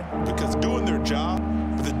the line because doing their job,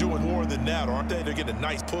 but they're doing more than that, aren't they? They're getting a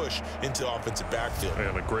nice push into the offensive backfield.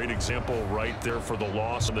 And a great example right there for the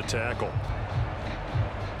loss of the tackle.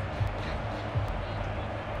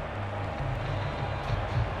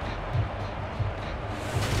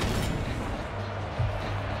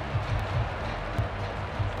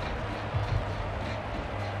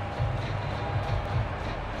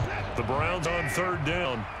 The Browns on 3rd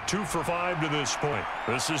down, 2 for 5 to this point.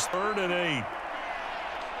 This is 3rd and 8.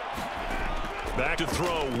 Back to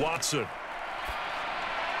throw, Watson.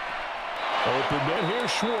 Open man here,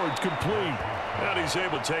 Schwartz complete. And he's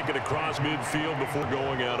able to take it across midfield before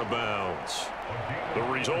going out of bounds. The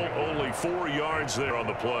result, only 4 yards there on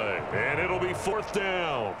the play. And it'll be 4th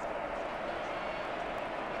down.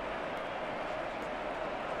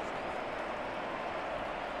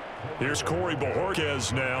 Here's Corey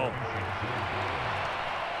Bojorquez now.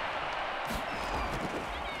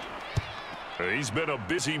 He's been a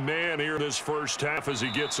busy man here this first half as he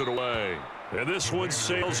gets it away. And this one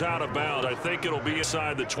sails out of bounds. I think it'll be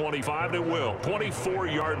inside the 25, and it will.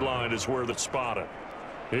 24-yard line is where they spot it.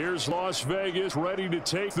 Here's Las Vegas ready to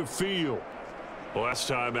take the field. Last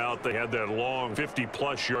time out, they had that long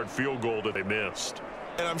 50-plus yard field goal that they missed.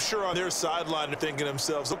 And I'm sure on their sideline they're thinking to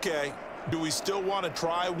themselves, okay, do we still want to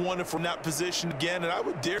try one from that position again? And I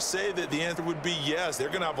would dare say that the answer would be yes. They're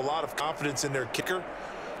going to have a lot of confidence in their kicker.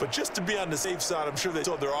 But just to be on the safe side, I'm sure they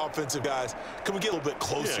told their offensive guys, can we get a little bit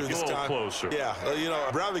closer this time? Yeah, a little closer. Yeah, you know,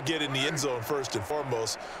 I'd rather get in the end zone first and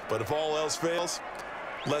foremost. But if all else fails,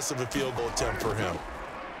 less of a field goal attempt for him.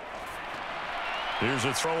 Here's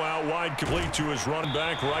a throw out wide, complete to his running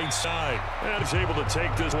back right side. And he's able to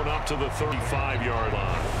take this one up to the 35-yard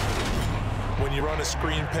line. When you run a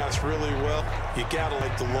screen pass really well, you gotta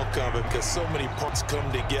like the look of it because so many parts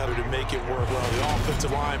come together to make it work well. The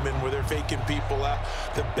offensive linemen where they're faking people out,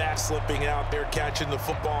 the back slipping out there, catching the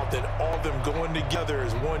football, then all of them going together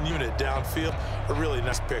as one unit downfield. A really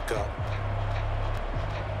nice pickup.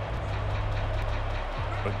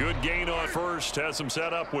 A good gain on first has him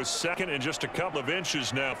set up with second and just a couple of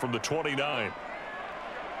inches now from the 29.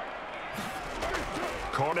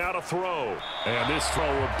 Carr out to throw. And this throw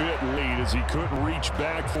a bit late as he couldn't reach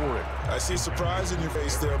back for it. I see surprise in your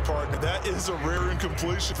face there, partner. That is a rare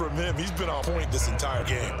incompletion from him. He's been on point this entire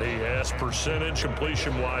game. He has percentage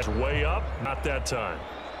completion-wise way up. Not that time.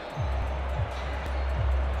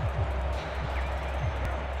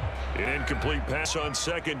 An incomplete pass on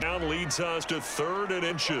second down leads us to 3rd and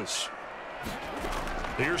inches.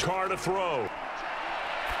 Here's Carr to throw.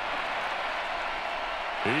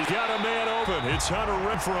 He's got a man open. It's Hunter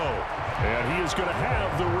Renfrow. And he is going to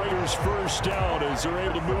have the Raiders first down as they're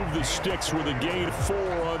able to move the sticks with a gain of 4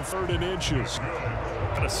 on 3rd and inches.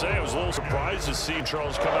 I gotta say, I was a little surprised to see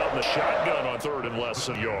Charles come out in the shotgun on 3rd and less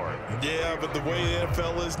than a yard. Yeah, but the way the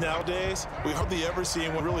NFL is nowadays, we hardly ever see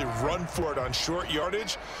anyone really run for it on short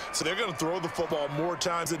yardage. So they're going to throw the football more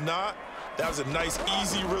times than not. That was a nice,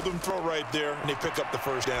 easy rhythm throw right there, and they pick up the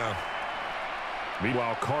first down.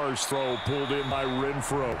 Meanwhile, Carr's throw pulled in by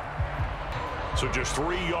Renfrow. So just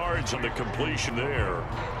 3 yards on the completion there,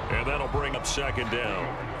 and that'll bring up 2nd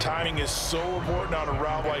down. Timing is so important on a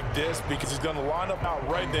route like this because he's going to line up out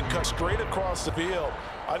right, then cut straight across the field.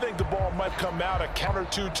 I think the ball might come out a count or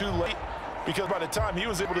two too late because by the time he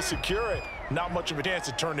was able to secure it, not much of a chance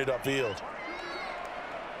to turn it upfield.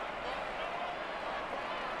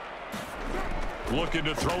 Looking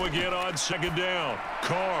to throw again on 2nd down.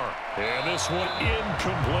 Carr, and this one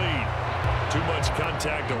incomplete. Too much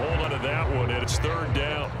contact to hold on to that one, and it's 3rd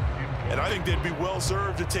down. And I think they'd be well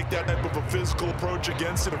served to take that type of a physical approach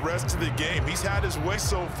against it the rest of the game. He's had his way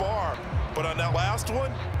so far, but on that last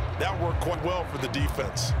one, that worked quite well for the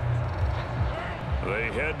defense.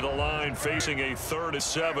 They head to the line facing a 3rd and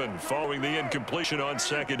 7 following the incompletion on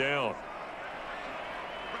 2nd down.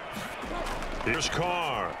 Here's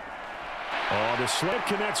Carr. Oh, the slant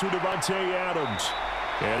connects with Davante Adams.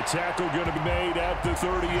 And a tackle going to be made at the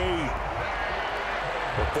 38.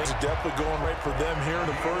 Well, things are definitely going right for them here in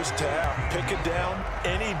the first half. Pick it down,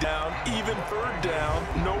 any down, even 3rd down,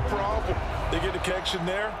 no problem. They get a connection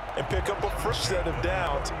there and pick up a fresh set of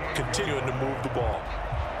downs, continuing to move the ball.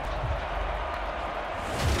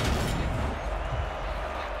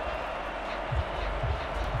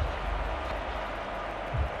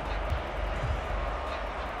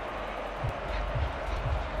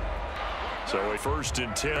 So a 1st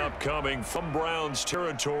and 10 upcoming from Browns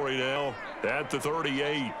territory now at the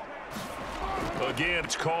 38. Again,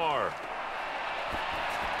 it's Carr.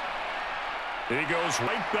 He goes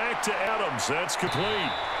right back to Adams. That's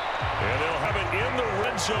complete. And they'll have it in the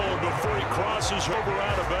red zone before he crosses over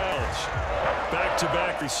out of bounds.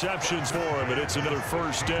 Back-to-back receptions for him, and it's another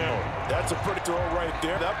 1st down. That's a pretty throw right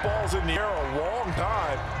there. That ball's in the air a long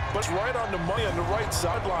time, but it's right on the money on the right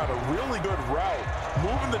sideline. A really good route.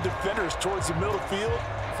 Moving the defenders towards the middle of the field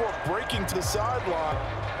before breaking to the sideline.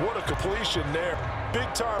 What a completion there.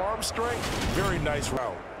 Big-time arm strength. Very nice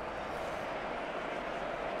route.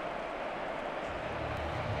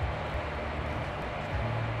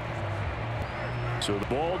 So the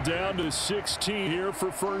ball down to 16 here for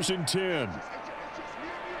 1st and 10.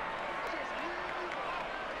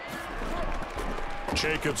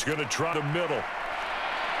 Jacobs going to try the middle.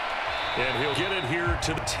 And he'll get it here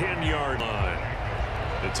to the 10-yard line.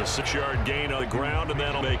 It's a 6-yard gain on the ground, and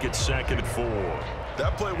that'll make it 2nd and 4.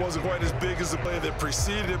 That play wasn't quite as big as the play that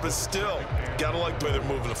preceded it, but still, got to like the way they're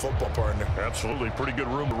moving the football, partner. Absolutely. Pretty good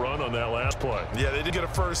room to run on that last play. Yeah, they did get a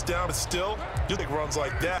 1st down, but still, you think runs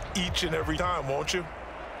like that each and every time, won't you?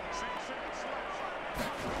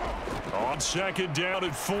 On 2nd down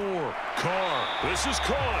and 4. Carr. This is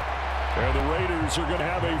caught. And the Raiders are going to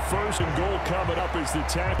have a 1st and goal coming up as the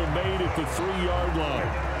tackle made at the 3-yard line.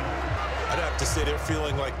 I'd have to say they're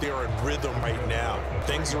feeling like they're in rhythm right now.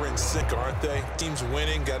 Things things are in sync, aren't they? Team's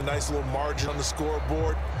winning, got a nice little margin on the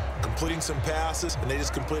scoreboard, completing some passes, and they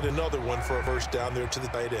just completed another one for a first down there to the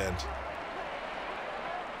tight end.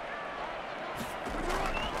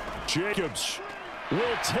 Jacobs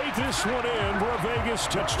will take this one in for a Vegas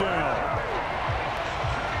touchdown.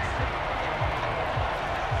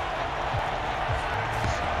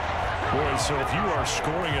 Boy, so if you are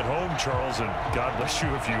scoring at home, Charles, and God bless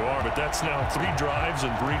you if you are, but that's now 3 drives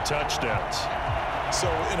and 3 touchdowns. So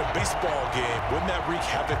in a baseball game, wouldn't that wreak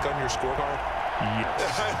havoc on your scorecard?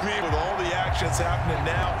 Yes. I mean, with all the actions happening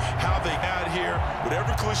now, how they got here,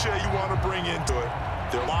 whatever cliche you want to bring into it,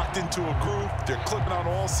 they're locked into a groove, they're clicking on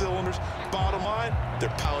all cylinders. Bottom line, they're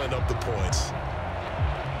piling up the points.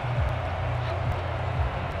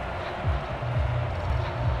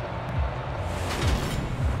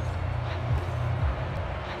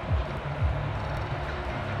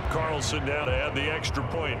 Carlson down to add the extra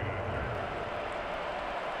point.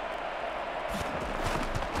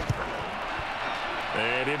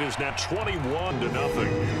 And it is now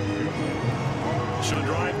 21-0. So the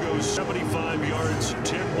drive goes 75 yards,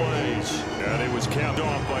 10 plays. And it was capped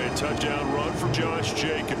off by a touchdown run for Josh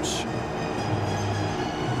Jacobs.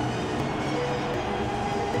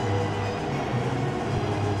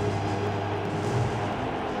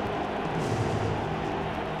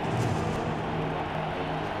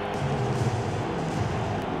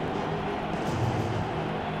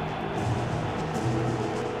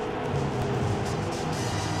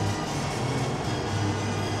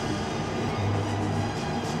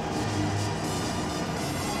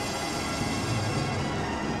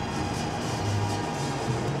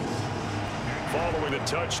 Following the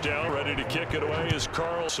touchdown, ready to kick it away is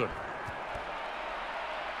Carlson.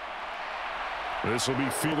 This will be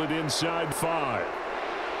fielded inside 5.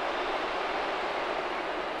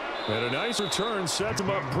 And a nice return sets him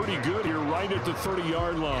up pretty good here right at the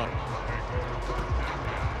 30-yard line.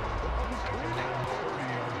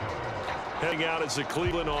 Heading out as the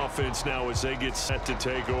Cleveland offense now as they get set to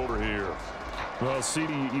take over here. Well,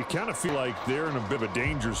 CD, you kind of feel like they're in a bit of a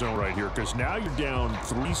danger zone right here because now you're down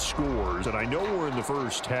 3 scores. And I know we're in the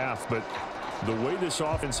first half, but the way this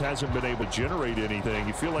offense hasn't been able to generate anything,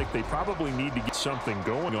 you feel like they probably need to get something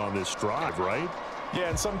going on this drive, right? Yeah,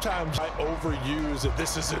 and sometimes I overuse that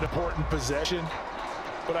this is an important possession.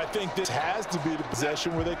 But I think this has to be the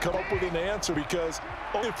possession where they come up with an answer because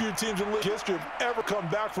only a few teams in league history have ever come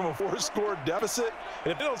back from a 4-score deficit.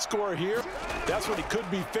 And if they don't score here, that's what he could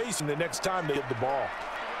be facing the next time they get the ball.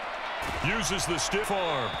 Uses the stiff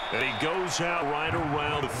arm, and he goes out right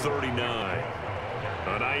around the 39.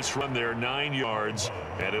 A nice run there, 9 yards,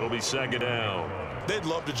 and it'll be 2nd down. They'd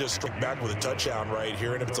love to just strike back with a touchdown right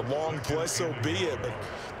here, and if it's a long play, so be it. But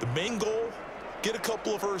the main goal, get a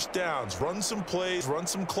couple of first downs, run some plays, run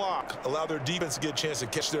some clock, allow their defense to get a chance to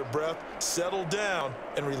catch their breath, settle down,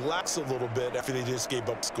 and relax a little bit after they just gave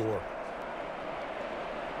up the score.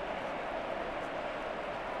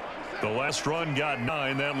 The last run got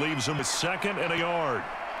 9. That leaves him a 2nd and a yard.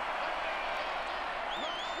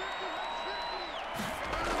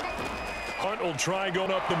 Hunt will try going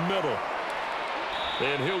up the middle.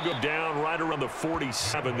 And he'll go down right around the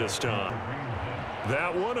 47 this time.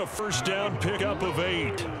 That one, a first down pickup of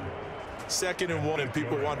 8. 2nd and 1, and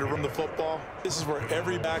people want to run the football. This is where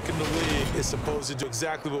every back in the league is supposed to do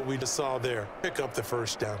exactly what we just saw there. Pick up the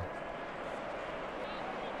first down.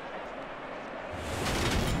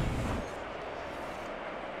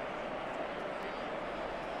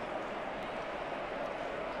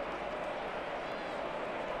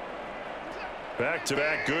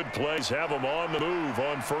 Back-to-back good plays have them on the move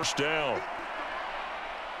on first down.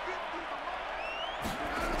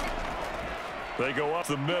 They go up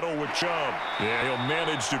the middle with Chubb. Yeah, he'll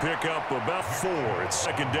manage to pick up about 4. It's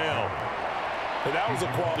 2nd down. And that was a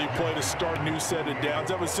quality play to start a new set of downs.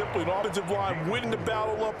 That was simply an offensive line winning the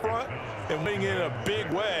battle up front and winning in a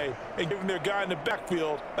big way and giving their guy in the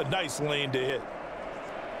backfield a nice lane to hit.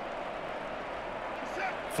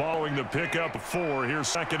 Following the pickup of 4, here's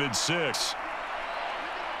 2nd and 6.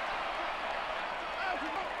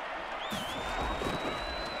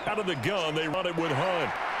 Out of the gun, they run it with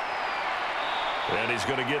Hunt. And he's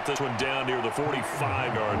going to get this one down near the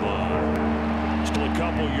 45-yard line. Still a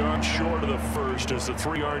couple yards short of the first as the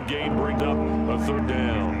 3-yard gain brings up a 3rd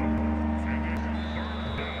down.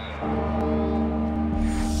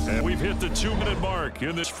 And we've hit the 2-minute mark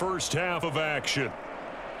in this first half of action.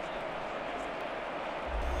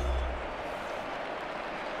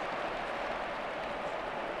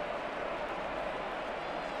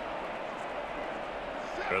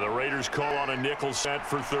 And the Raiders call on a nickel set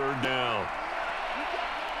for 3rd down.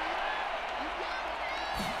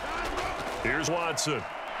 Here's Watson.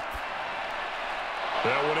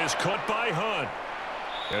 That one is caught by Hunt.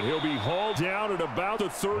 And he'll be hauled down at about the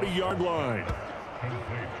 30-yard line.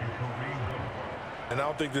 And I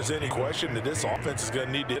don't think there's any question that this offense is going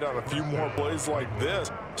to need to hit on a few more plays like this.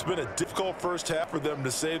 It's been a difficult first half for them,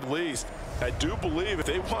 to say the least. I do believe if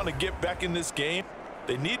they want to get back in this game,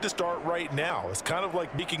 they need to start right now. It's kind of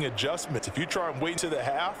like making adjustments. If you try and wait to the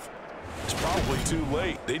half, it's probably too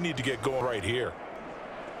late. They need to get going right here.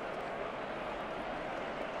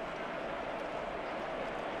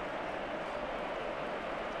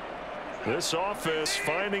 This offense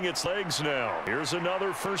finding its legs now. Here's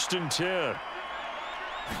another 1st and 10.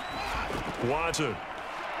 Watson.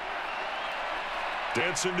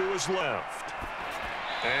 Dancing to his left.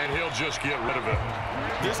 And he'll just get rid of it.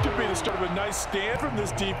 This could be the start of a nice stand from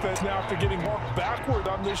this defense now after getting walked backward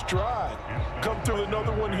on this drive. Come through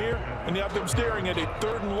another one here, and you have them staring at a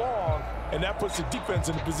 3rd and long, and that puts the defense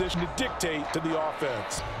in a position to dictate to the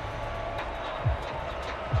offense.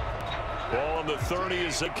 Ball on the 30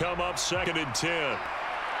 as they come up 2nd and 10.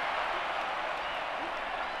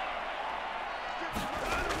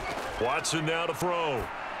 Watson now to throw.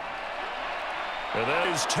 And that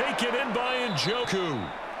is taken in by Njoku.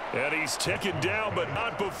 And he's taken down, but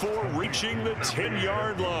not before reaching the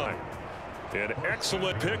 10-yard line. An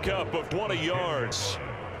excellent pickup of 20 yards.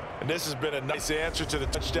 And this has been a nice answer to the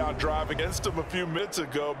touchdown drive against them a few minutes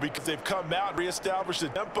ago because they've come out and reestablished the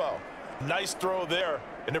tempo. Nice throw there,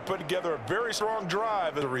 and they're putting together a very strong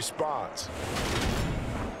drive as a response.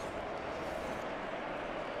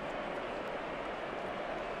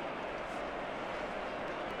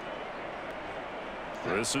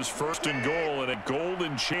 This is 1st and goal, and a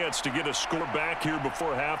golden chance to get a score back here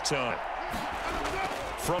before halftime.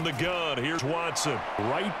 From the gun, here's Watson.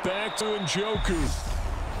 Right back to Njoku.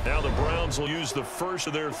 Now the Browns will use the first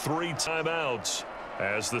of their 3 timeouts,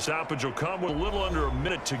 as the stoppage will come with a little under a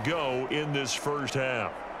minute to go in this first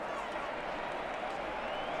half.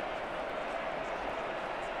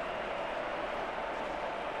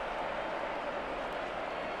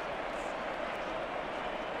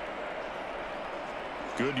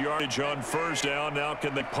 Good yardage on 1st down. Now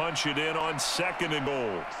can they punch it in on 2nd and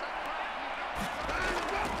goal?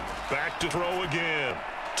 Back to throw again.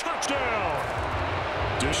 Touchdown!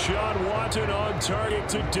 Deshaun Watson on target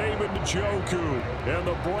to David Njoku. And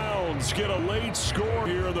the Browns get a late score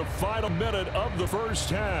here in the final minute of the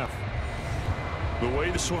first half. The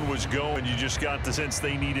way this one was going, you just got the sense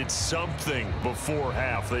they needed something before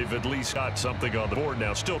half. They've at least got something on the board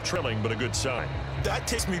now. Still trailing, but a good sign. That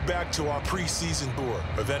takes me back to our preseason tour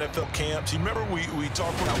of NFL camps. You remember we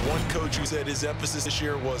talked about one coach who said his emphasis this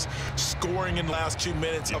year was scoring in the last 2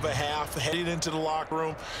 minutes of a half, heading into the locker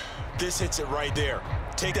room. This hits it right there.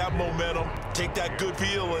 Take that momentum, take that good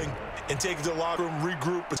feeling, and take it to the locker room,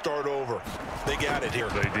 regroup, and start over. They got it here.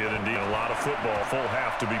 They did indeed. A lot of football, full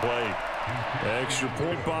half to be played. Extra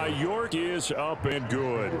point by York is up and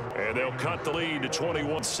good. And they'll cut the lead to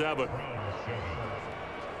 21-7.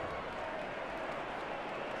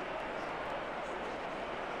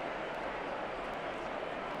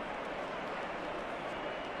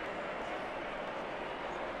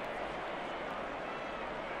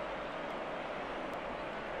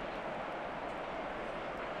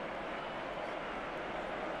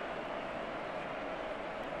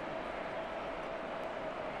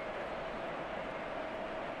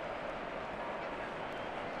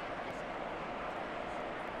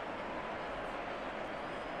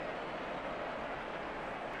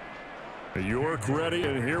 York ready,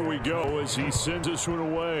 and here we go as he sends this one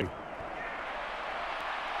away.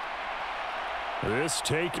 This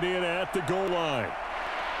taken in at the goal line.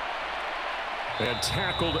 And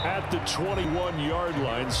tackled at the 21-yard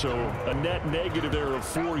line, so a net negative there of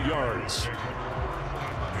 4 yards.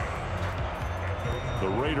 The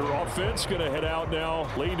Raider offense going to head out now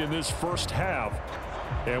late in this first half.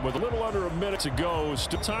 And with a little under a minute to go,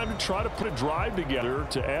 still time to try to put a drive together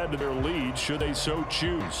to add to their lead should they so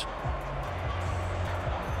choose.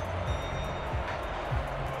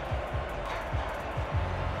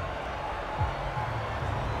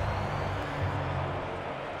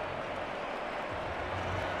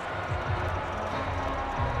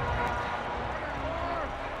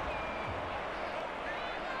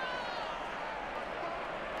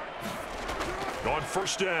 On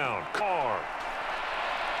 1st down, Carr.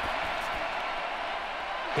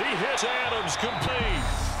 He hits Adams complete.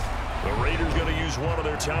 The Raiders going to use one of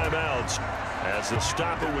their timeouts as they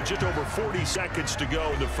stop it with just over 40 seconds to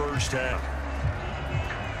go in the first half.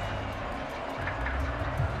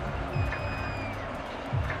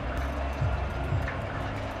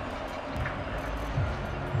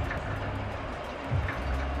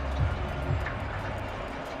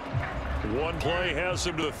 One play has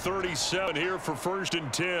him to the 37 here for 1st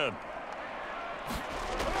and 10.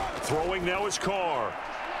 Throwing now is Carr.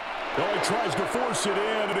 Oh, he tries to force it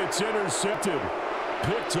in, and it's intercepted.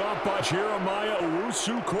 Picked up by Jeremiah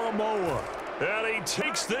Owusu-Koramoah. And he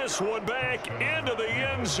takes this one back into the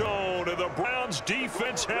end zone, and the Browns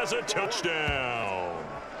defense has a touchdown.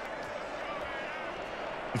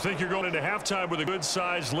 You think you're going into halftime with a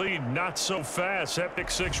good-sized lead? Not so fast. That pick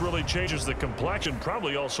six really changes the complexion,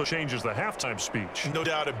 probably also changes the halftime speech. No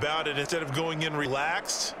doubt about it. Instead of going in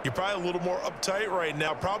relaxed, you're probably a little more uptight right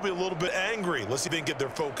now, probably a little bit angry. Let's see if they can get their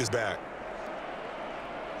focus back.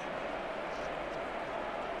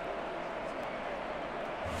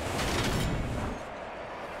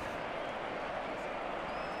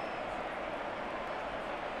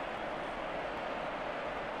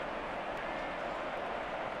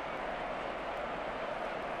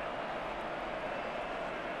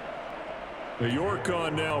 York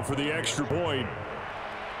on now for the extra point.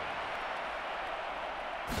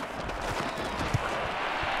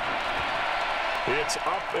 It's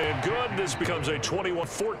up and good. This becomes a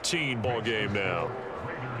 21-14 ball game now.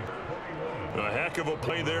 A heck of a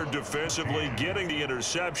play there defensively, getting the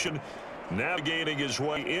interception, navigating his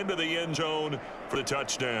way into the end zone for the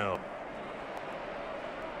touchdown.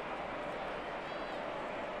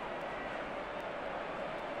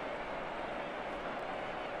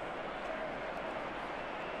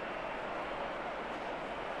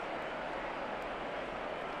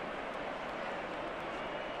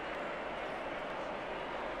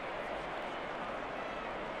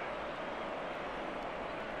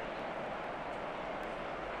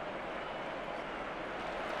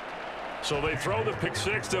 So they throw the pick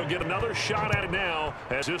six. They'll get another shot at it now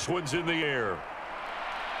as this one's in the air.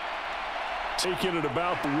 Taking it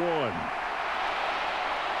about the 1.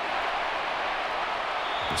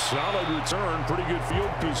 A solid return, pretty good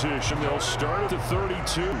field position. They'll start at the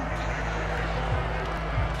 32.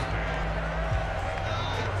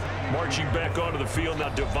 Marching back onto the field now,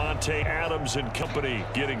 Devontae Adams and company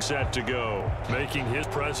getting set to go. Making his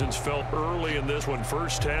presence felt early in this one.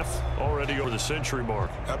 First half already over the century mark.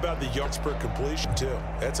 How about the yards per completion, too?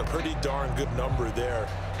 That's a pretty darn good number there.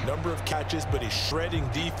 Number of catches, but he's shredding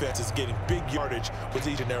defense, is getting big yardage with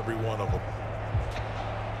each and every one of them.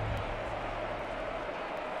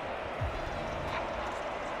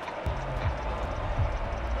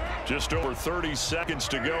 Just over 30 seconds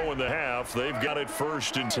to go in the half. They've got it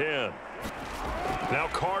 1st and 10. Now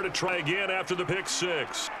Carr to try again after the pick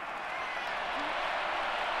six.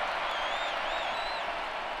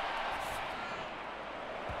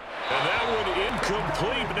 And that one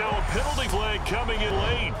incomplete. Now a penalty flag coming in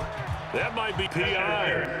late. That might be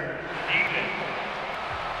PI.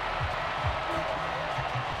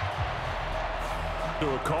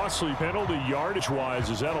 To a costly penalty yardage-wise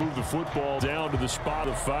as that'll move the football down to the spot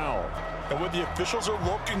of foul. And what the officials are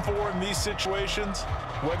looking for in these situations,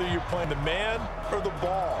 whether you're playing the man or the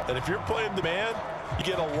ball. And if you're playing the man, you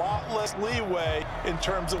get a lot less leeway in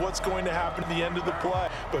terms of what's going to happen at the end of the play.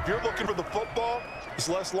 But if you're looking for the football, it's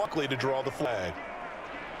less likely to draw the flag.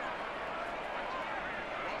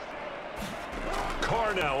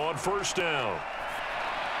 Carr now on 1st down.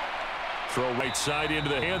 Throw right side into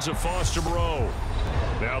the hands of Foster Moreau.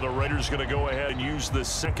 Now the Raiders going to go ahead and use the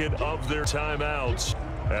second of their timeouts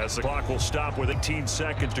as the clock will stop with 18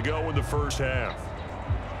 seconds to go in the first half.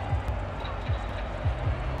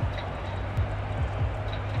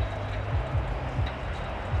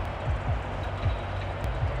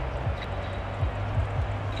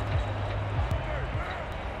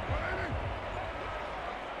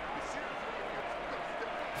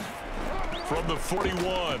 From the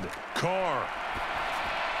 41, Carr.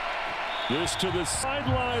 This to the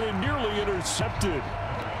sideline and nearly intercepted.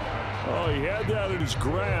 Oh, he had that in his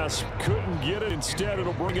grasp. Couldn't get it. Instead,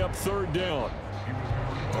 it'll bring up 3rd down.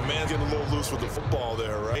 Oh, man, getting a little loose with the football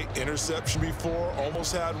there, right? Interception before,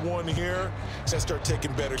 almost had one here. He's got to start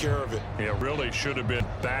taking better care of it. Yeah, really should have been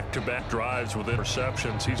back-to-back drives with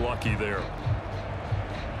interceptions. He's lucky there.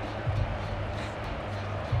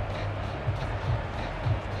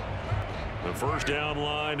 The 1st down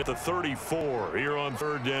line at the 34 here on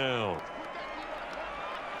 3rd down.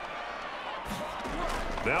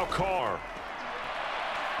 Now Carr.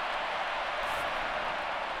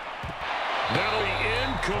 That'll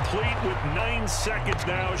be incomplete with 9 seconds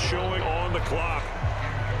now showing on the clock.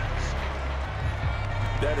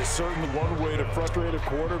 That is certainly one way to frustrate a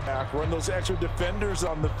quarterback. Run those extra defenders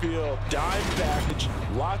on the field. Dime package,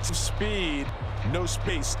 lots of speed, no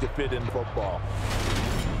space to fit in football.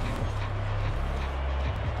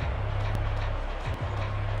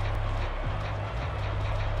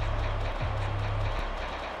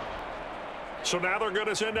 So now they're going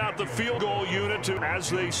to send out the field goal unit to, as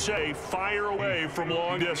they say, fire away from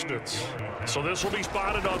long distance. So this will be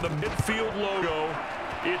spotted on the midfield logo.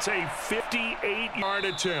 It's a 58-yard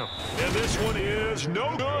attempt. And this one is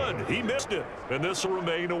no good. He missed it. And this will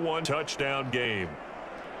remain a one-touchdown game.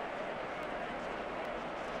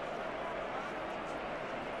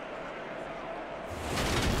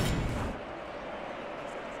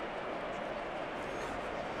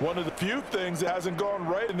 One of the few things that hasn't gone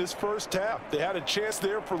right in this first half. They had a chance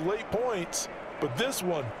there for late points, but this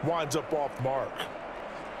one winds up off mark.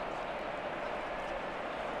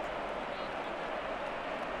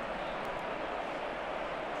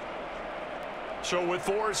 So with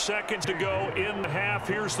 4 seconds to go in the half,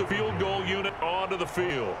 here's the field goal unit onto the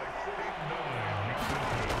field.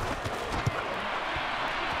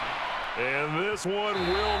 And this one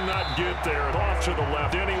will not get there. Off to the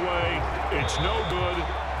left anyway. It's no good.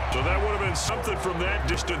 So that would have been something from that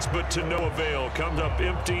distance, but to no avail. Comes up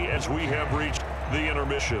empty as we have reached the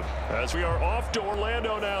intermission. As we are off to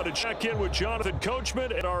Orlando now to check in with Jonathan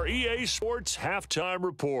Coachman and our EA Sports Halftime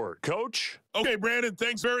Report. Coach? Okay, Brandon,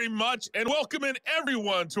 thanks very much. And welcome in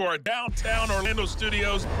everyone to our downtown Orlando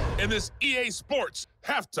studios in this EA Sports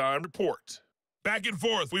Halftime Report. Back and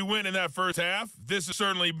forth, we win in that first half. This has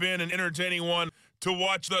certainly been an entertaining one to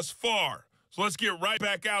watch thus far. So let's get right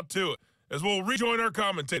back out to it as we'll rejoin our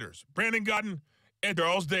commentators, Brandon Godden and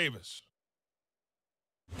Charles Davis.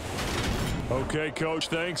 Okay, Coach,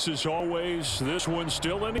 thanks as always. This one's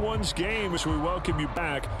still anyone's game as we welcome you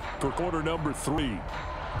back for quarter number 3.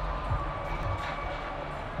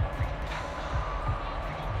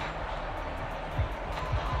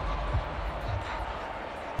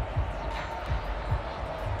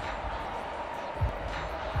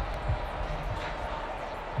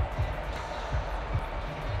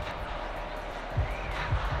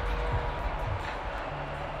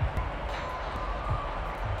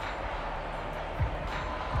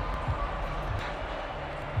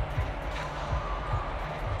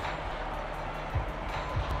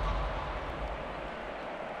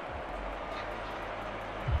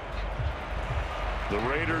 The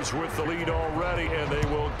Raiders with the lead already, and they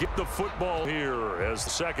will get the football here as the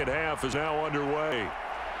second half is now underway.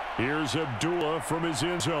 Here's Abdullah from his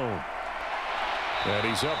end zone. And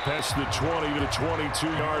he's up past the 20 to the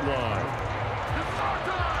 22-yard line.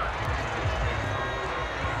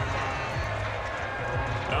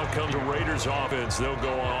 Now comes the Raiders offense. They'll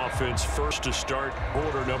go on offense first to start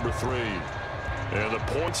quarter number 3. And the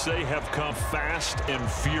points, they have come fast and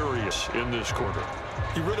furious in this quarter.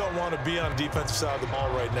 You really don't want to be on the defensive side of the ball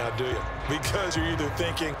right now, do you? Because you're either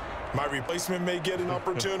thinking, my replacement may get an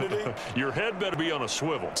opportunity. Your head better be on a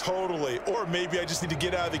swivel. Totally. Or maybe I just need to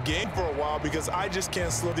get out of the game for a while because I just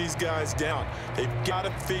can't slow these guys down. They've got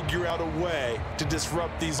to figure out a way to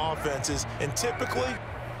disrupt these offenses. And typically,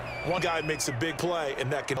 one guy makes a big play,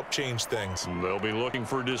 and that can help change things. They'll be looking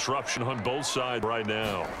for disruption on both sides right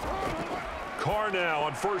now. Carr now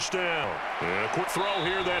on first down. And a quick throw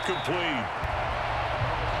here, that complete.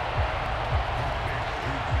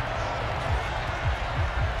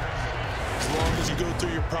 As long as you go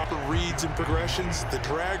through your proper reads and progressions, the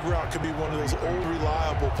drag route can be one of those old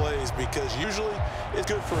reliable plays because usually it's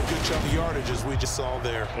good for a good chunk of yardage as we just saw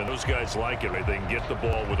there. And those guys like it. They can get the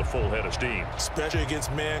ball with a full head of steam. Especially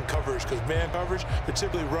against man coverage because man coverage, they're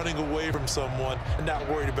typically running away from someone and not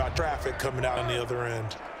worried about traffic coming out on the other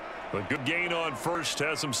end. A good gain on first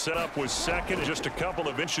has him set up with second and just a couple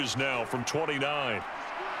of inches now from 29.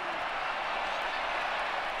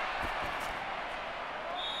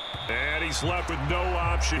 And he's left with no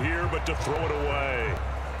option here but to throw it away.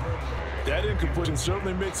 That incompletion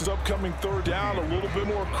certainly makes his upcoming third down a little bit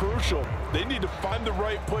more crucial. They need to find the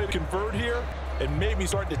right play to convert here and maybe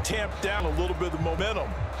start to tamp down a little bit of the momentum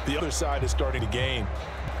the other side is starting to gain.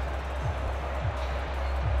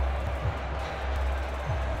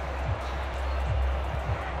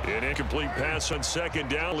 An incomplete pass on second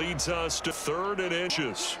down leads us to 3rd and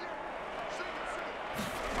inches.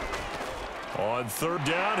 On 3rd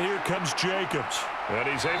down, here comes Jacobs. And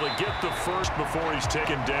he's able to get the first before he's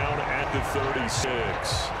taken down at the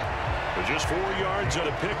 36. But just 4 yards on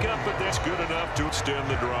a pickup, but that's good enough to extend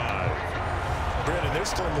the drive. Brandon, they're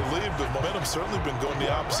still in the lead, but momentum's certainly been going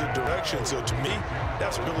the opposite direction. So to me,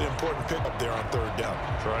 that's a really important pickup there on 3rd down.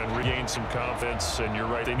 Try and regain some confidence, and you're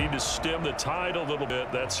right. They need to stem the tide a little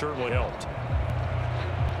bit. That certainly helped.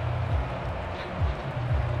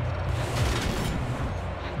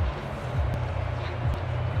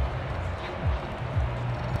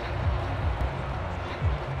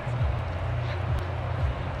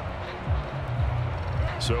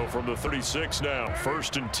 So from the 36 now,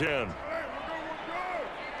 1st and 10.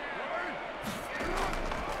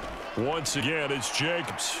 Once again, it's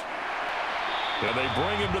Jacobs. And they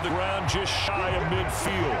bring him to the ground just shy of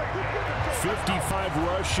midfield. 55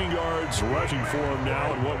 rushing yards rushing for him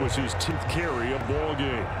now, and what was his 10th carry of the ball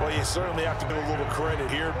game. Well, you certainly have to give a little credit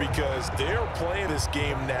here because they're playing this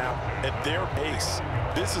game now at their pace.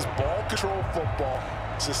 This is ball control football,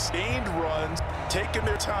 sustained runs, taking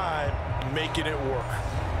their time, making it work.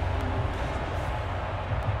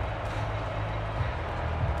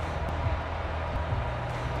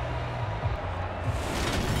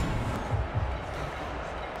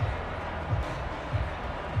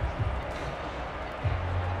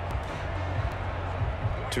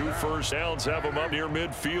 Two first downs have him up near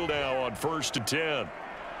midfield now on 1st and 10.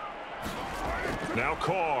 Now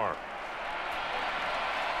Carr.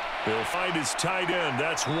 He'll find his tight end.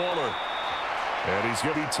 That's Waller. And he's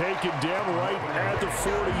going to be taken down right at the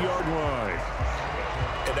 40-yard line.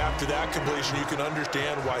 And after that completion, you can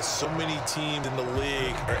understand why so many teams in the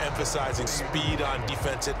league are emphasizing speed on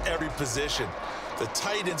defense at every position. The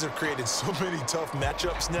tight ends have created so many tough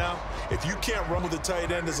matchups now. If you can't run with the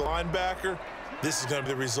tight end as a linebacker, this is going to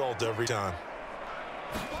be the result every time.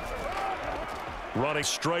 Running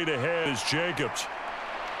straight ahead is Jacobs.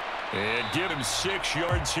 And give him 6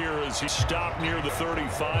 yards here as he stopped near the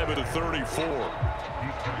 35 at the 34.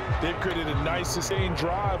 They've created a nice sustained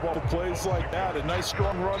drive off of plays like that. A nice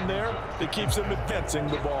strong run there that keeps them advancing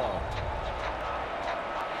the ball.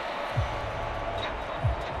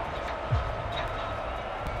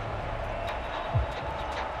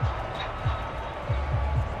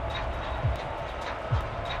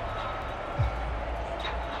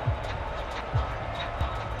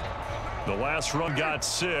 The last run got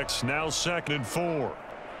 6, now 2nd and 4.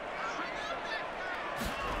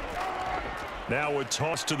 Now a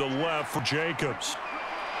toss to the left for Jacobs.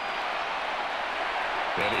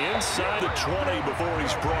 And inside the 20 before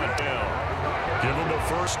he's brought down. Give him a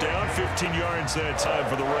first down, 15 yards that time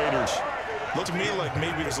for the Raiders. Looks to me like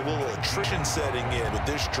maybe there's a little attrition setting in with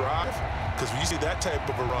this drive, because when you see that type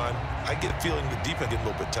of a run, I get a feeling the defense getting a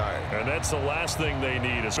little bit tired. And that's the last thing they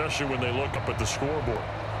need, especially when they look up at the scoreboard.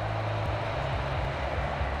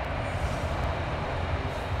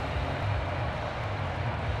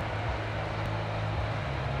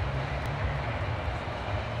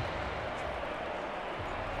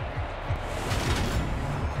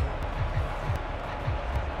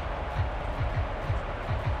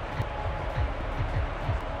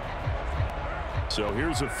 So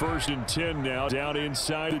here's a 1st and 10 now, down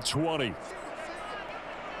inside the 20.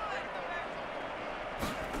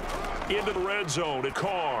 Into the red zone at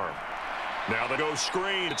Carr. Now they go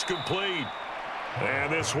screen. It's complete.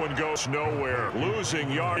 And this one goes nowhere.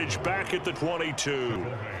 Losing yardage back at the 22.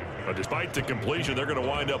 But despite the completion, they're going to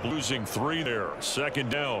wind up losing 3 there. 2nd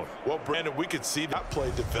down. Well, Brandon, we could see that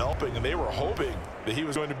play developing, and they were hoping that he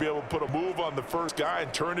was going to be able to put a move on the first guy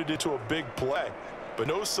and turn it into a big play. But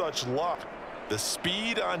no such luck. The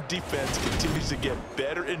speed on defense continues to get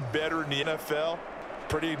better and better in the NFL.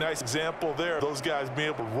 Pretty nice example there. Those guys being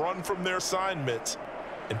able to run from their assignments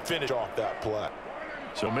and finish off that play.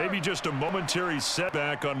 So maybe just a momentary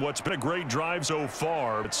setback on what's been a great drive so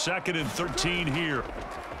far. But 2nd and 13 here.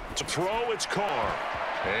 To throw, it's Carr.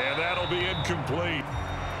 And that'll be incomplete.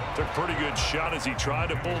 Took a pretty good shot as he tried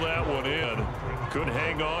to pull that one in. Couldn't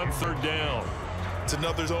hang on, 3rd down. It's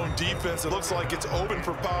another zone defense. It looks like it's open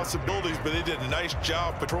for possibilities, but they did a nice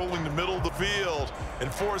job patrolling the middle of the field and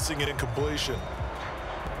forcing an incompletion.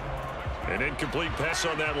 An incomplete pass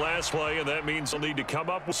on that last play, and that means they'll need to come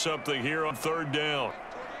up with something here on 3rd down.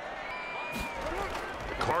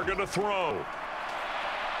 Carr going to throw.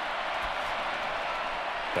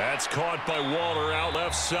 That's caught by Waller out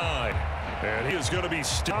left side. And he is going to be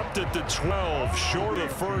stopped at the 12, short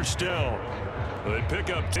of 1st down. They pick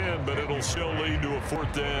up 10, but it'll still lead to a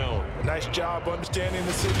 4th down. Nice job understanding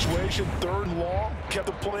the situation. 3rd and long, kept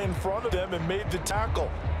the play in front of them and made the tackle.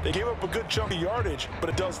 They gave up a good chunk of yardage, but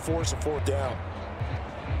it does force a 4th down.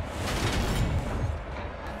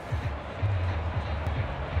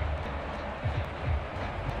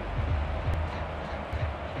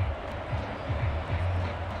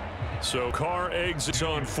 So Carr exits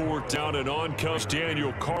on 4th down, and on comes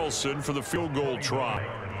Daniel Carlson for the field goal try.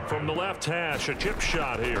 From the left hash, a chip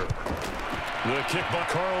shot here. The kick by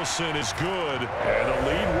Carlson is good, and the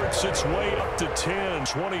lead works its way up to 10,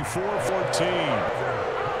 24-14.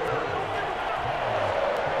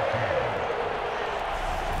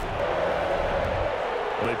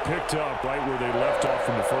 They picked up right where they left off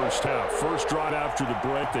in the first half. First drive after the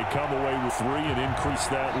break, they come away with 3 and increase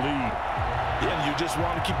that lead. Yeah, and you just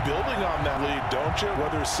want to keep building on that lead, don't you?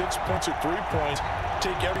 Whether it's 6 points or 3 points,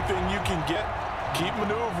 take everything you can get, keep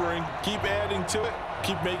maneuvering, keep adding to it,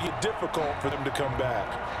 keep making it difficult for them to come back.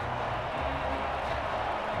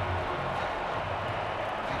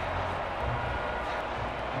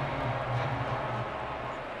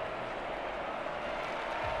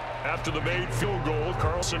 After the made field goal,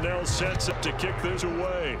 Carlson now sets up to kick this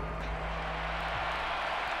away.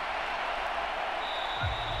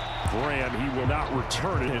 Graham, he will not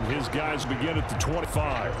return it, and his guys begin at the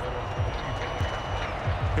 25.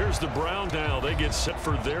 Here's the Browns now. They get set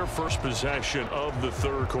for their first possession of the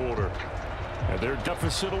third quarter. And their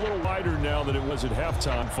deficit a little wider now than it was at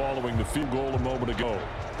halftime following the field goal a moment ago.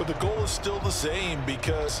 But the goal is still the same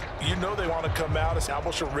because you know they want to come out,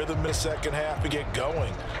 establish a rhythm in the second half, and get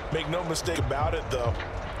going. Make no mistake about it, though.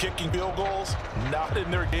 Kicking field goals, not in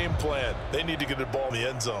their game plan. They need to get the ball in the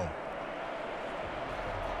end zone.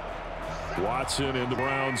 Watson and the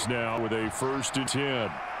Browns now with a 1st and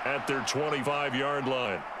 10 at their 25-yard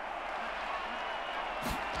line.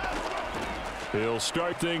 He'll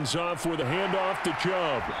start things off with a handoff to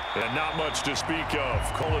Chubb. And not much to speak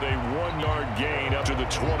of. Call it a 1-yard gain up to the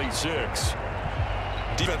 26.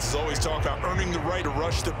 Defenses always talk about earning the right to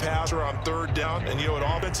rush the passer on 3rd down. And you know what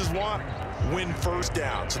offenses want? Win 1st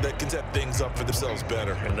down so they can set things up for themselves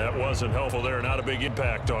better. And that wasn't helpful there. Not a big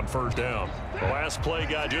impact on 1st down. The last play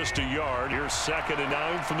got just a yard. Here's 2nd and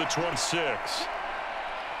 9 from the 26.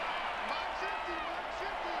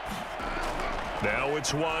 Now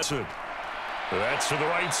it's Watson. That's to the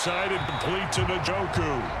right side and complete to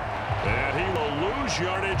Njoku. And he will lose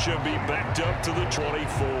yardage and be backed up to the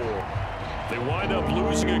 24. They wind up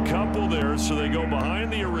losing a couple there, so they go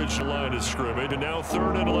behind the original line of scrimmage. And now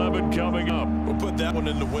 3rd and 11 coming up. We'll put that one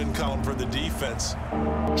in the win column for the defense.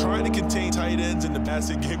 Trying to contain tight ends in the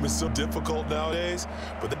passing game is so difficult nowadays,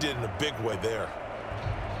 but they did it in a big way there.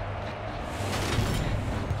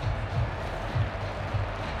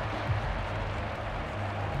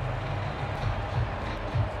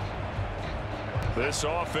 This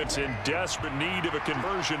offense in desperate need of a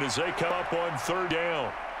conversion as they come up on 3rd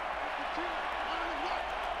down.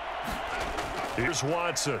 Here's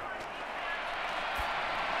Watson.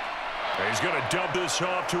 He's going to dump this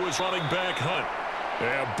off to his running back, Hunt.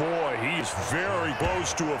 Yeah, boy, he's very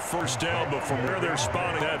close to a 1st down, but from where they're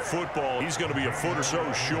spotting that football, he's going to be a foot or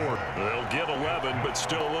so short. They'll get 11, but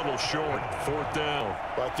still a little short. 4th down.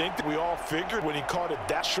 Well, I think that we all figured when he caught it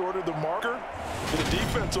that short of the marker, the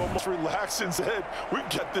defense almost relaxed and said, we've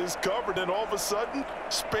got this covered, and all of a sudden,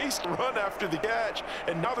 space to run after the catch,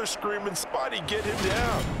 and now they're screaming, Spotty, get him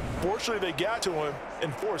down. Fortunately, they got to him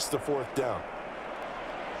and forced the 4th down.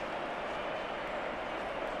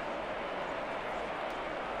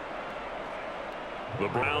 The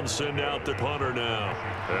Browns send out the punter now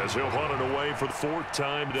as he'll punt it away for the 4th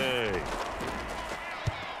time today.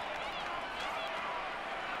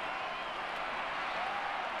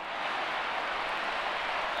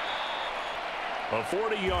 A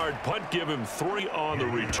 40-yard punt, give him 3 on the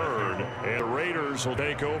return, and the Raiders will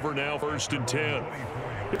take over now 1st and 10.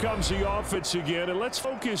 Here comes the offense again, and let's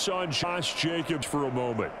focus on Josh Jacobs for a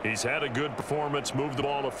moment. He's had a good performance, moved the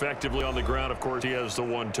ball effectively on the ground. Of course, he has the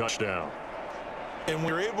 1 touchdown. And when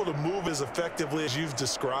you're able to move as effectively as you've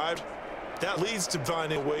described, that leads to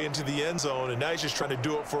finding a way into the end zone, and now he's just trying to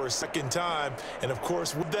do it for a 2nd time. And, of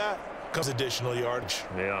course, with that comes additional yardage.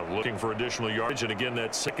 Yeah, looking for additional yardage, and again,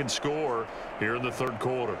 that 2nd score here in the 3rd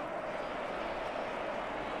quarter.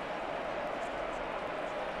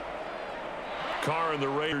 Carr and the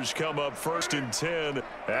Raiders come up 1st and 10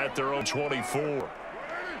 at their own 24.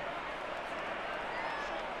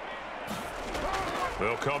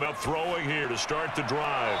 They'll come out throwing here to start the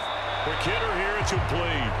drive. Quick hitter here, it's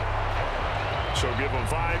complete. So give them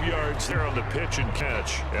 5 yards there on the pitch and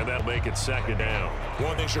catch, and that'll make it 2nd down.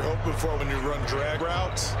 One thing you're hoping for when you run drag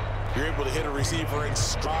routes, you're able to hit a receiver in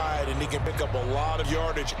stride, and he can pick up a lot of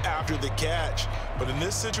yardage after the catch. But in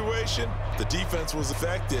this situation, the defense was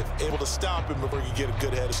effective, able to stop him before you get a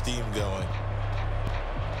good head of steam going.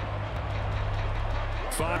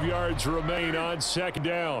 5 yards remain on 2nd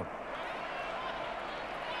down.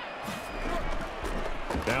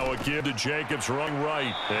 Now a give to Jacobs, run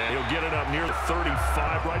right. And he'll get it up near the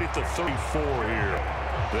 35, right at the 34 here.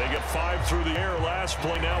 They get 5 through the air last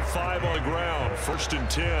play, now 5 on the ground. 1st and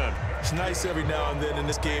 10. It's nice every now and then in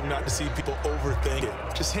this game not to see people overthink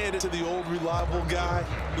it. Just hand it to the old reliable guy,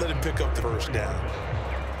 let him pick up the 1st down.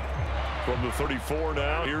 From the 34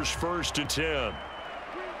 now, here's 1st and 10.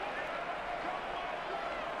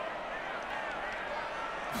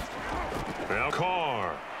 Now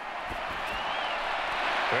Carr.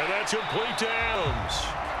 And that's complete to Adams.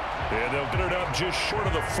 And they'll get it up just short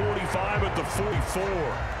of the 45 at the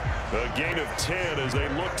 44. A gain of 10 as they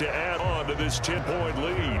look to add on to this 10-point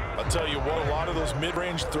lead. I'll tell you what, a lot of those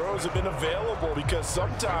mid-range throws have been available because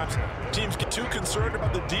sometimes teams get too concerned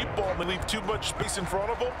about the deep ball and they leave too much space in front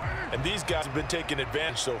of them, and these guys have been taking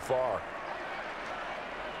advantage so far.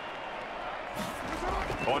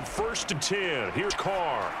 On 1st and 10, here's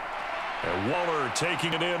Carr. And Waller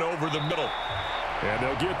taking it in over the middle. And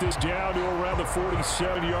they'll get this down to around the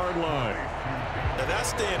 47-yard line. Now that's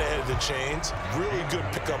staying ahead of the chains. Really good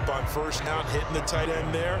pickup on first down, hitting the tight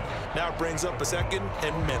end there. Now it brings up a second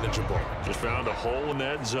and manageable. Just found a hole in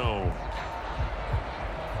that zone.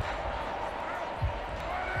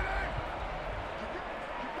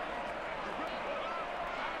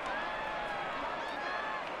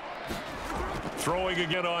 Throwing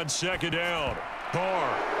again on 2nd down.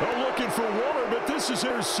 Carr looking for Waller, but this is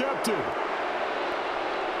intercepted.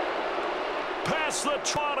 Past the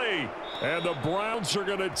 20. And the Browns are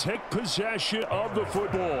going to take possession of the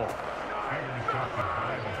football.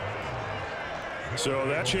 So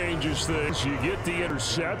that changes things. You get the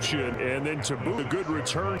interception, and then to boot, a good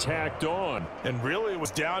return tacked on. And really, it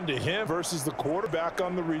was down to him versus the quarterback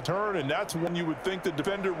on the return, and that's when you would think the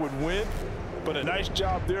defender would win. But a nice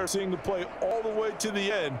job there seeing the play all the way to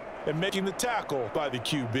the end and making the tackle by the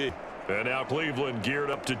QB. And now Cleveland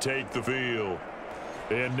geared up to take the field.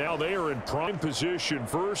 And now they are in prime position,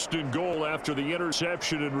 1st and goal after the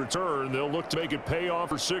interception and return. They'll look to make it pay off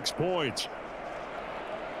for 6 points.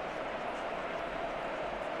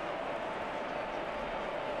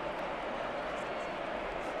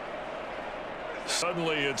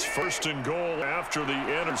 Suddenly it's 1st and goal after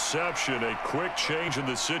the interception. A quick change in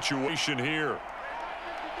the situation here.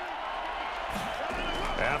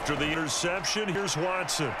 After the interception, here's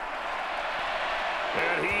Watson.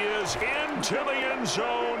 And he is into the end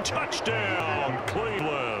zone. Touchdown,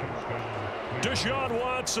 Cleveland. Deshaun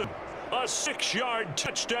Watson, a 6-yard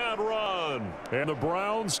touchdown run. And the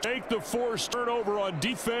Browns take the forced turnover on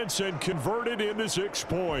defense and convert it into 6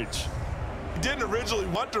 points. He didn't originally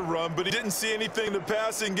want to run, but he didn't see anything in the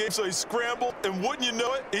passing game, so he scrambled, and wouldn't you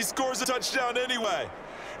know it, he scores a touchdown anyway.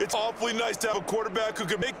 It's awfully nice to have a quarterback who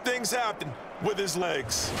can make things happen with his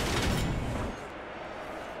legs.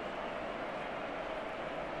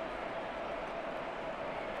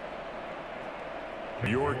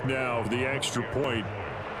 York now the extra point.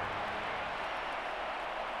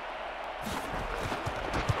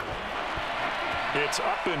 It's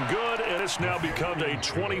up and good, and it's now become a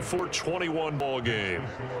 24-21 ball game.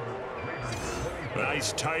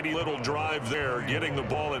 Nice, tidy little drive there, getting the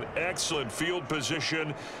ball in excellent field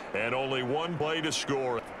position, and only one play to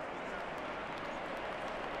score.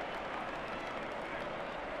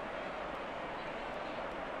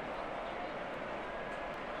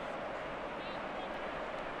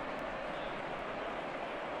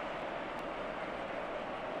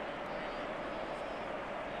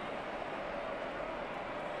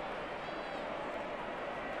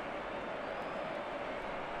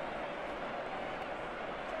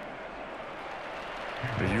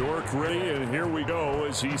 York ready, and here we go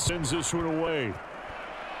as he sends this one away.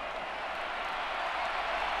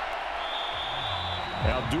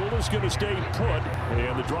 Abdullah's going to stay put,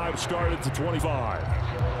 and the drive started at the 25.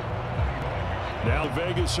 Now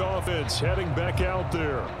Vegas offense heading back out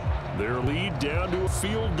there. Their lead down to a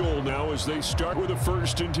field goal now as they start with a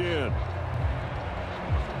 1st and 10.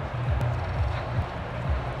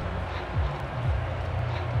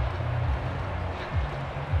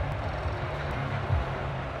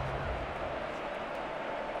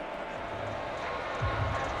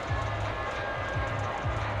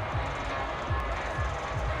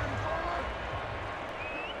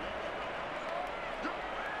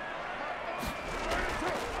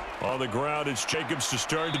 On the ground, it's Jacobs to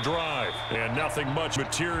start the drive. And nothing much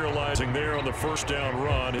materializing there on the 1st down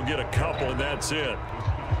run. He'll get a couple, and that's it.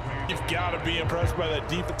 You've got to be impressed by that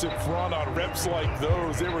defensive front on reps like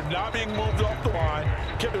those. They were not being moved off the line,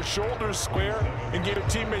 kept their shoulders square, and gave their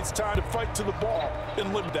teammates time to fight to the ball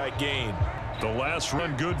and limit that gain. The last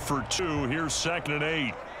run good for 2. Here's 2nd and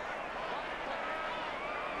 8.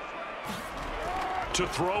 To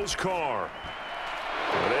throws Carr.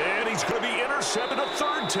 And he's going to be intercepted a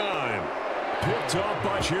 3rd time. Picked up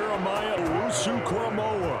by Jeremiah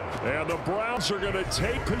Owusu-Koramoah. And the Browns are going to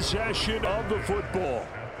take possession of the football.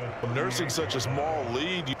 Well, nursing such a small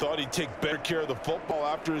lead, you thought he'd take better care of the football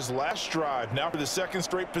after his last drive. Now for the 2nd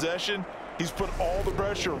straight possession, he's put all the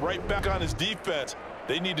pressure right back on his defense.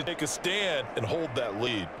 They need to take a stand and hold that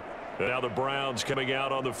lead. Now the Browns coming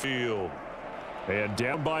out on the field. And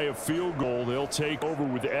down by a field goal, they'll take over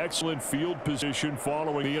with excellent field position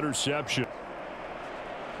following the interception.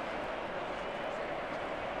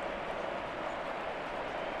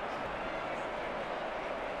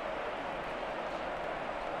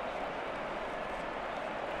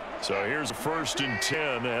 So here's a 1st and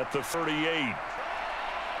 10 at the 38.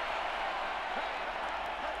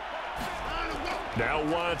 Now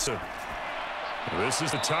Watson. This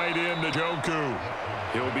is the tight end, Njoku.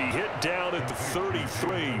 He'll be hit down at the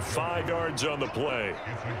 33, 5 yards on the play.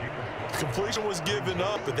 Completion was given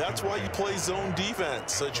up, but that's why you play zone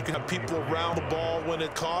defense, so that you can have people around the ball when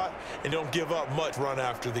it's caught and don't give up much run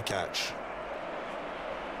after the catch.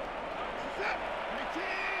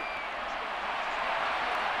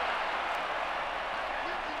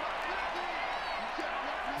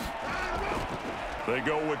 They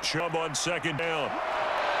go with Chubb on 2nd down.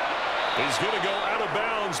 He's going to go out of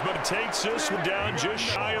bounds, but it takes this one down just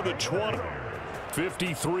shy of the 20.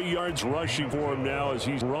 53 yards rushing for him now as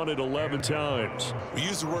he's run it 11 times. We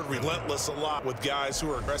use the word relentless a lot with guys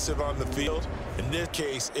who are aggressive on the field. In this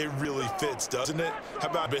case, it really fits, doesn't it? How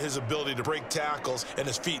about his ability to break tackles and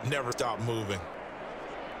his feet never stop moving?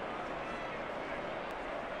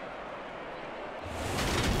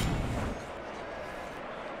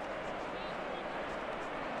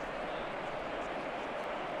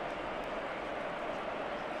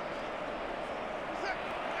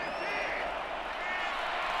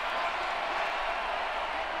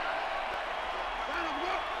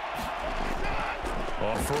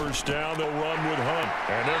 On 1st down, they'll run with Hunt.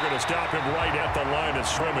 And they're going to stop him right at the line of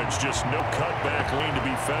scrimmage. Just no cutback lane to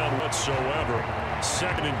be found whatsoever.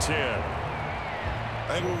 2nd and 10.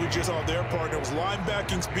 I think what we just saw there, partner, was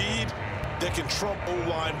linebacking speed that can trump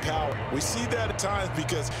O-line power. We see that at times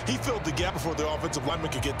because he filled the gap before the offensive lineman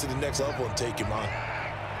could get to the next level and take him on.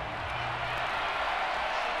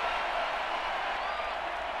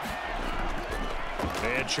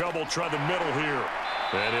 And Chubb will try the middle here.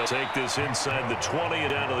 And he'll take this inside the 20 and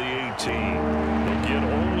down to the 18. He'll get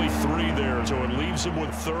only 3 there, so it leaves him with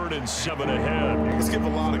 3rd and 7 ahead. Let's give a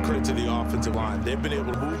lot of credit to the offensive line. They've been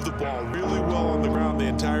able to move the ball really well on the ground the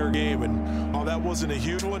entire game. And while that wasn't a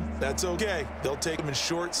huge one, that's okay. They'll take them in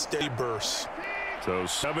short, steady bursts. So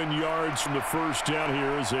 7 yards from the 1st down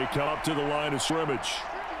here as they come up to the line of scrimmage.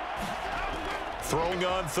 Throwing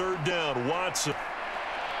on 3rd down, Watson.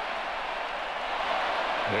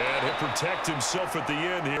 And he'll protect himself at the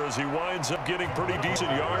end here as he winds up getting pretty decent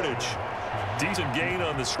yardage. Decent gain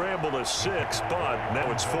on the scramble to 6, but now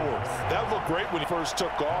it's 4th. That looked great when he first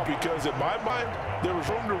took off because in my mind, there was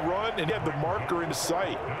room to run and he had the marker in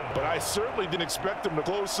sight. But I certainly didn't expect him to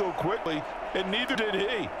close so quickly, and neither did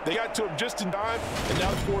he. They got to him just in time, and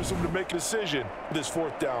now it's forced him to make a decision with this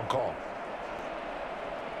 4th down call.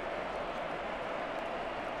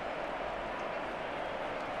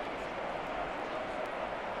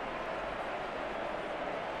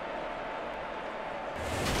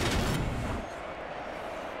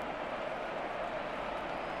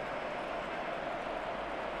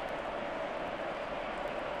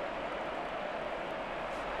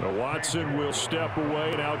 Now Watson will step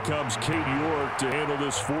away, and out comes Cade York to handle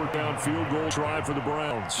this 4th down field goal try for the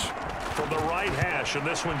Browns. From the right hash, and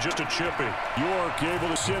this one just a chippy. York able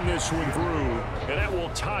to send this one through, and that will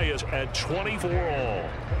tie us at 24 all.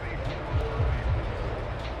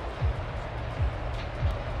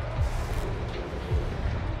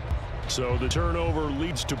 So the turnover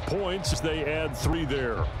leads to points as they add 3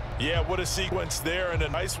 there. Yeah, what a sequence there, and a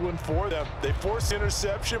nice one for them. They forced the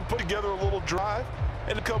interception, put together a little drive,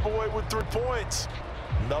 and come away with 3 points.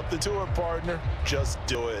 Nothing to it, partner. Just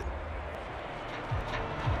do it.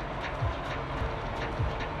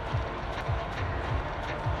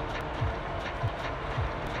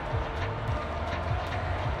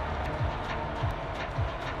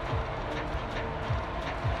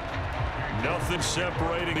 Nothing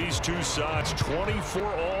separating these two sides. 24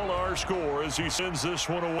 all our score as he sends this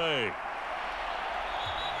one away.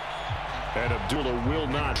 And Abdullah will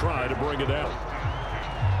not try to bring it out.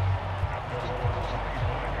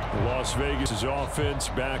 Las Vegas' offense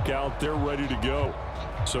back out there ready to go.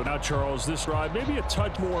 So now, Charles, this drive maybe a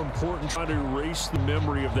touch more important, trying to erase the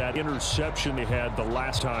memory of that interception they had the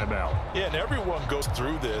last time out. Yeah, and everyone goes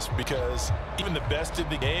through this because even the best in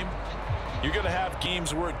the game, you're going to have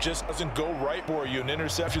games where it just doesn't go right for you and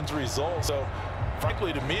interceptions result. So,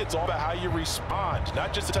 frankly, to me, it's all about how you respond,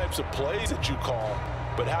 not just the types of plays that you call,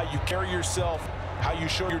 but how you carry yourself, how you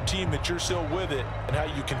show your team that you're still with it, and how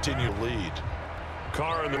you continue to lead.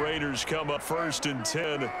 Carr and the Raiders come up 1st and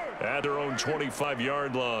 10 at their own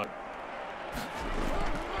 25-yard line.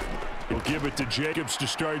 He'll give it to Jacobs to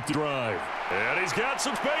start the drive. And he's got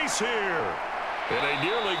some space here. And they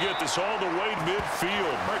nearly get this all the way to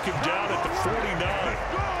midfield. Mark him down at the 49.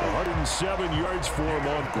 107 yards for him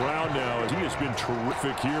on ground now, as he has been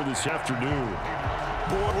terrific here this afternoon.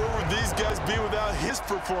 Boy, where would these guys be without his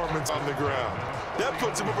performance on the ground? That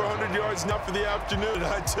puts him over 100 yards now for the afternoon, and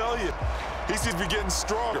I tell you, he seems to be getting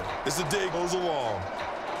stronger as the day goes along.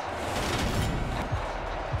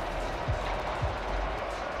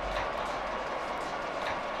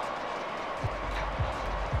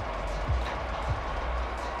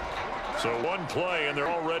 So one play, and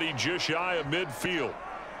they're already just shy of midfield.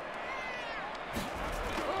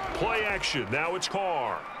 Play action. Now it's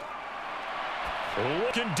Carr.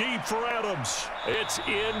 Looking deep for Adams. It's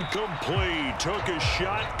incomplete. Took a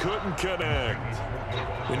shot, couldn't connect.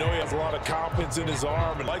 We know he has a lot of confidence in his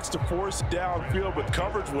arm and likes to force it downfield, but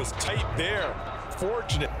coverage was tight there.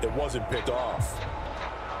 Fortunate it wasn't picked off.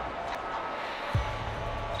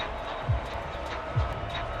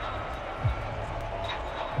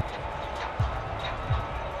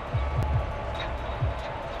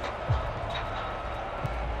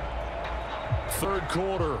 Third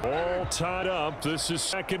quarter, all tied up. This is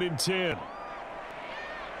 2nd and 10.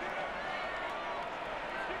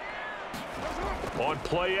 On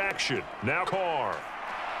play action, now Carr.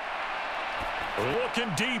 Looking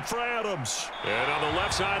deep for Adams. And on the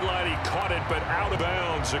left sideline, he caught it, but out of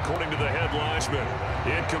bounds, according to the head linesman.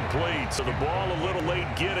 Incomplete, so the ball a little late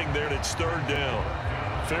getting there, and it's 3rd down.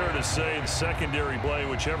 Fair to say in secondary play,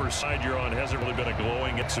 whichever side you're on, hasn't really been a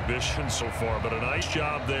glowing exhibition so far, but a nice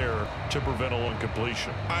job there to prevent a long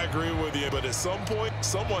completion. I agree with you, but at some point,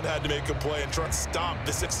 someone had to make a play and try to stop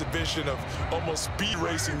this exhibition of almost speed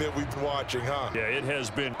racing that we've been watching, huh? Yeah, it has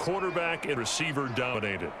been quarterback and receiver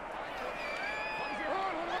dominated.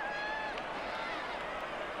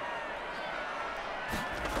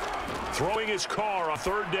 Throwing his car on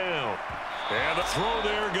 3rd down. And the throw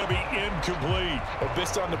there going to be incomplete. Well,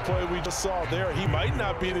 based on the play we just saw there, he might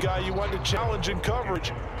not be the guy you want to challenge in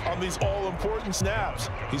coverage on these all-important snaps.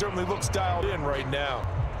 He certainly looks dialed in right now.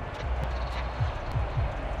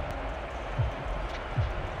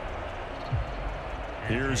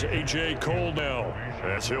 Here's A.J. Cole now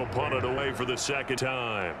as he'll punt it away for the 2nd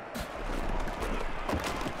time.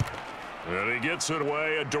 And he gets it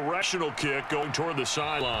away, a directional kick going toward the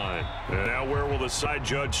sideline. And now where will the side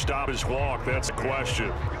judge stop his walk? That's the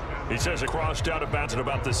question. He says it crossed out of bounds at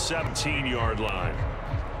about the 17-yard line.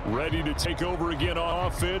 Ready to take over again on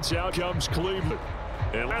offense. Out comes Cleveland.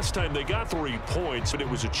 And last time they got 3 points, but it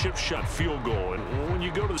was a chip shot field goal. And when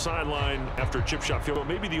you go to the sideline after a chip shot field goal,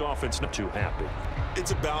 maybe the offense not too happy.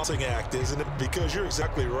 It's a balancing act, isn't it? Because you're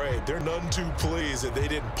exactly right. They're none too pleased that they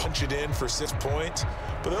didn't punch it in for 6 points.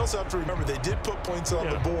 But they also have to remember they did put points on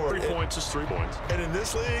the board. 3 points is 3 points. And in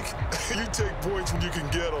this league, you take points when you can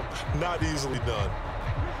get them. Not easily done.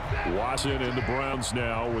 Watson and the Browns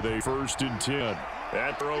now with a 1st and 10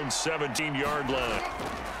 at their own 17-yard line.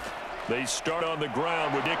 They start on the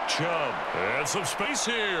ground with Nick Chubb. And some space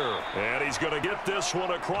here. And he's going to get this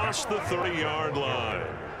one across the 30-yard line.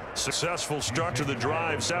 Successful start to the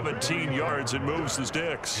drive, 17 yards, and moves the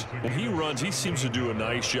sticks. When he runs, he seems to do a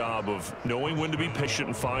nice job of knowing when to be patient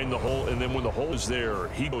and find the hole, and then when the hole is there,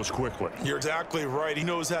 he goes quickly. You're exactly right. He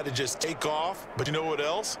knows how to just take off, but you know what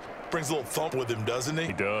else? Brings a little thump with him, doesn't he?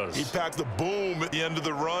 He does. He packs the boom at the end of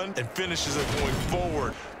the run and finishes it going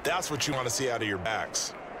forward. That's what you want to see out of your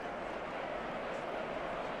backs.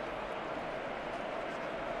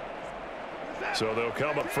 So they'll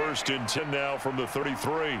come up 1st and 10 now from the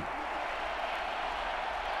 33.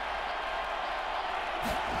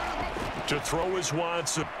 To throw is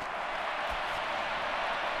Watson.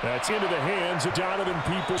 That's into the hands of Donovan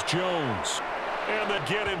Peoples-Jones. And they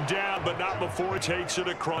get him down, but not before he takes it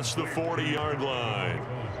across the 40-yard line.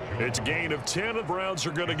 It's a gain of 10, and the Browns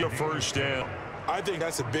are going to get 1st down. I think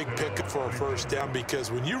that's a big pickup for a 1st down because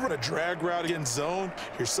when you run a drag route against zone,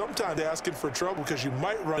 you're sometimes asking for trouble because you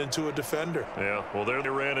might run into a defender. Yeah, well, there they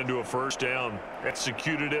ran into a 1st down,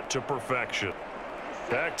 executed it to perfection.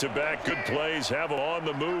 Back-to-back good plays have them on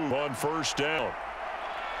the move on 1st down.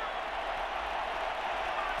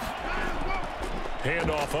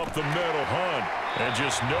 Handoff up the middle, Hunt. And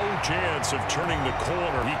just no chance of turning the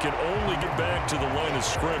corner. He can only get back to the line of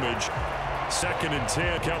scrimmage. 2nd and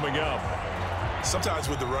 10 coming up. Sometimes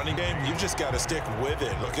with the running game, you just got to stick with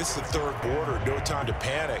it. Look, it's the 3rd quarter, no time to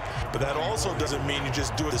panic. But that also doesn't mean you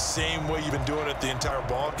just do it the same way you've been doing it the entire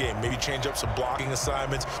ball game. Maybe change up some blocking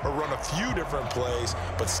assignments or run a few different plays,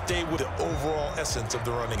 but stay with the overall essence of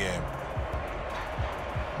the running game.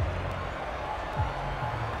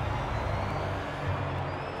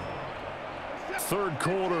 Third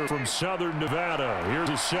quarter from Southern Nevada. Here's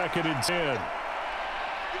a 2nd and 10.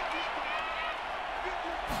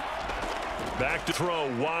 Back to throw,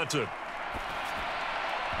 Watson.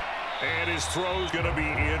 And his throw's going to be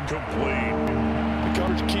incomplete.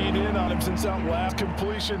 coverage keyed in on him since that last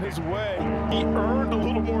completion his way. He earned a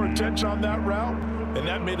little more attention on that route, and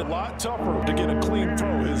that made it a lot tougher to get a clean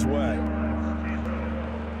throw his way.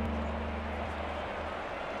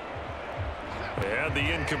 And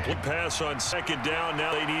the incomplete pass on second down.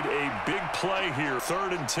 Now they need a big play here.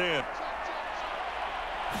 3rd and 10.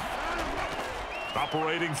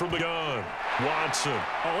 Operating from the gun. Watson.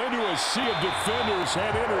 Oh, into a sea of defenders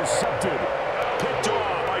and intercepted. Picked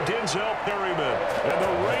off by Denzel Perryman. And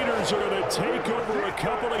the Raiders are going to take over a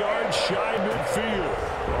couple of yards shy midfield.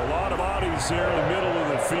 A lot of bodies there in the middle of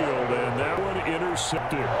the field, and that one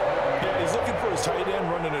intercepted. Yeah, he's looking for his tight end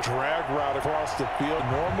running a drag route across the field.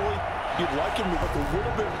 Normally, you'd like him to look a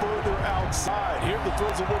little bit further outside. Here, the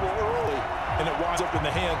throw's a little early, and it winds up in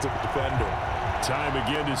the hands of the defender. Time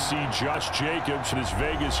again to see Josh Jacobs and his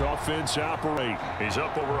Vegas offense operate. He's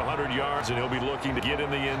up over 100 yards, and he'll be looking to get in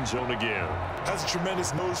the end zone again. Has a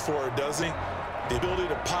tremendous nose for it, doesn't he? The ability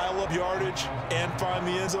to pile up yardage and find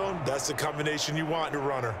the end zone, that's the combination you want in a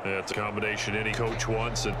runner. That's a combination any coach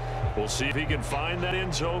wants, and we'll see if he can find that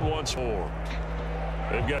end zone once more.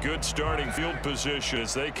 They've got good starting field position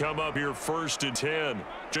as they come up here 1st and 10,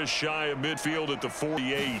 just shy of midfield at the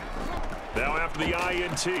 48. Now after the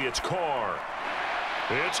INT, it's Carr.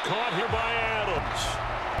 It's caught here by Adams.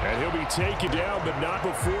 And he'll be taken down, but not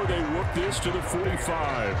before they work this to the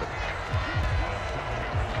 45.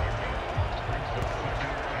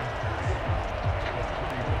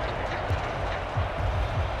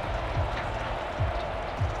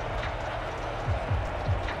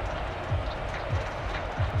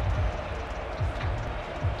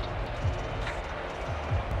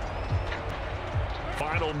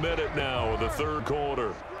 Final minute now of the 3rd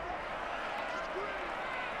quarter.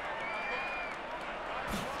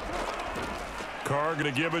 Carr going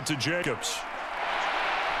to give it to Jacobs.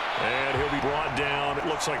 And he'll be brought down, it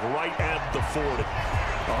looks like right at the 40.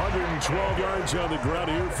 112 yards on the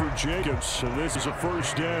ground here for Jacobs, and this is a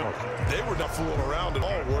 1st down. They were not fooling around at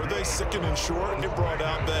all, were they? 2nd and short, they brought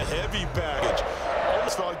out the heavy package.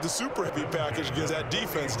 Almost felt like the super heavy package against that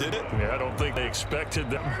defense, did it? Yeah, I don't think they expected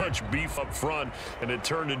that much beef up front, and it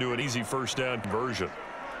turned into an easy 1st down conversion.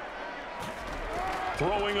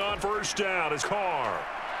 Throwing on 1st down is Carr.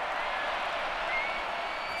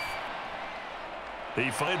 He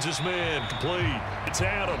finds his man complete. It's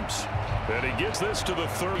Adams. And he gets this to the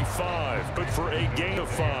 35, but for a gain of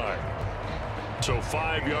 5. So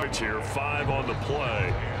 5 yards here, 5 on the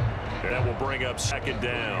play. And that will bring up 2nd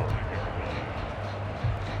down.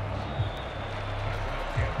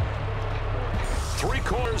 Three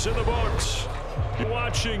quarters in the books. You're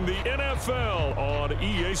watching the NFL on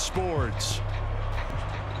EA Sports.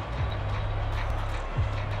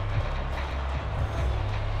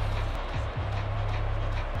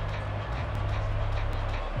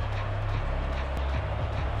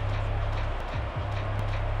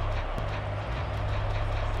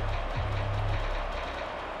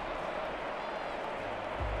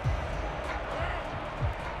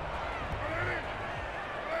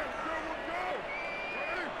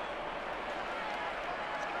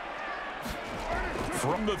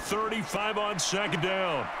 From the 35 on 2nd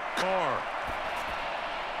down, Carr.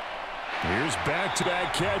 Here's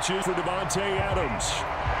back-to-back catches for Davante Adams.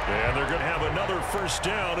 And they're going to have another 1st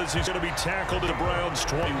down as he's going to be tackled at the Browns'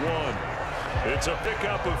 21. It's a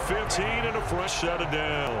pickup of 15 and a fresh set of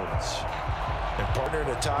downs. And partner in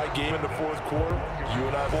a tie game in the 4th quarter, you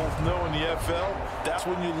and I both know in the NFL, that's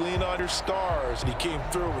when you lean on your stars. And he came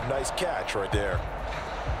through with a nice catch right there.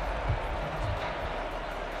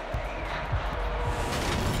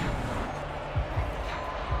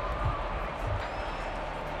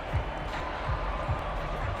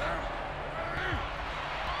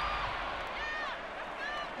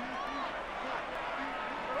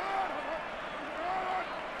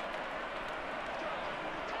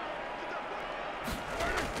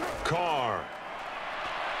 Carr.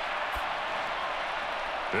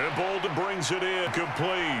 And Bolden brings it in,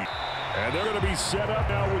 complete. And they're going to be set up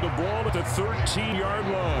now with the ball at the 13-yard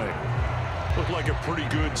line. Looked like a pretty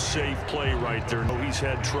good, safe play right there. No, he's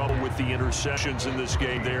had trouble with the interceptions in this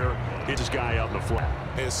game there. Hits his guy out in the flat.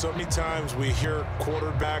 And so many times we hear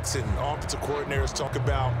quarterbacks and offensive coordinators talk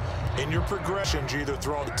about in your progressions, you're either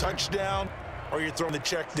throwing the touchdown or you're throwing the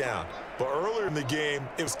check down. But earlier in the game,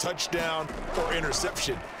 it was touchdown or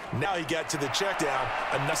interception. Now he got to the check down,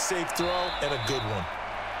 a nice safe throw and a good one.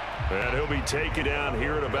 And he'll be taken down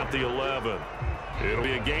here at about the 11. It'll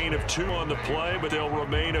be a gain of 2 on the play, but they'll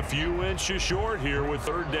remain a few inches short here with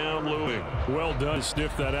 3rd down looming. Well done to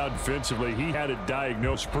sniff that out defensively. He had it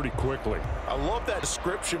diagnosed pretty quickly. I love that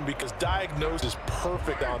description because diagnosis is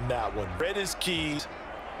perfect on that one. Read his keys,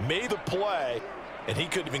 made the play, and he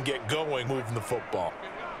couldn't even get going moving the football.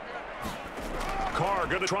 Carr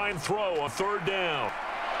going to try and throw on third down.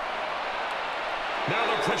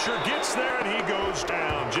 Now the pressure gets there, and he goes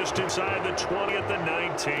down just inside the 20 at the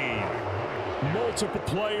 19. Multiple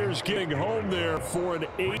players getting home there for an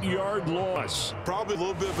 8-yard loss. Probably a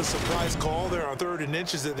little bit of a surprise call there on 3rd and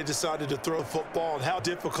inches that they decided to throw the football. And how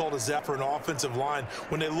difficult is that for an offensive line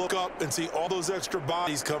when they look up and see all those extra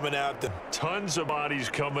bodies coming at them? Tons of bodies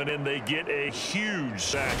coming in. They get a huge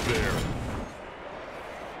sack there.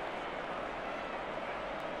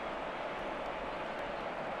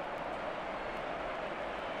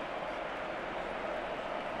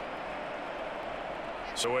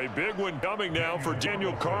 So a big one coming now for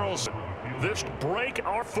Daniel Carlson. This break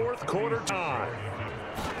our 4th quarter tie.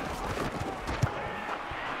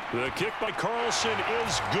 The kick by Carlson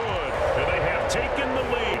is good, and they have taken the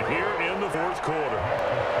lead here in the 4th quarter.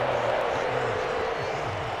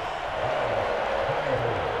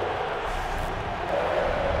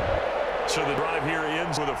 So the drive here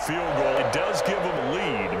ends with a field goal. It does give them a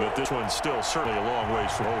lead, but this one's still certainly a long ways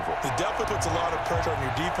from over. It definitely puts a lot of pressure on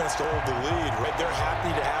your defense to hold the lead, right? They're happy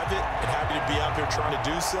to have it and happy to be out there trying to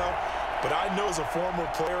do so. But I know as a former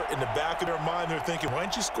player, in the back of their mind, they're thinking, why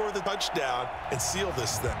don't you score the touchdown and seal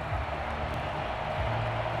this thing?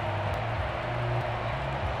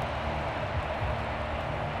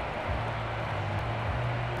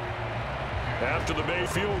 After the May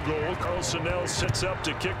field goal, Carlson now sets up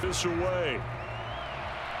to kick this away.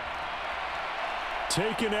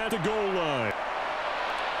 Taken at the goal line.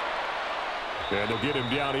 And they'll get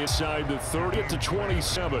him down inside the 30 at the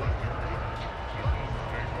 27.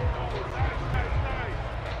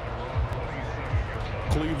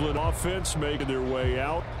 Cleveland offense making their way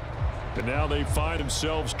out. And now they find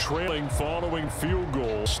themselves trailing following field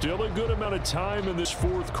goal. Still a good amount of time in this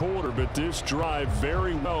 4th quarter, but this drive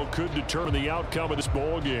very well could determine the outcome of this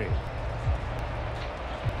ball game.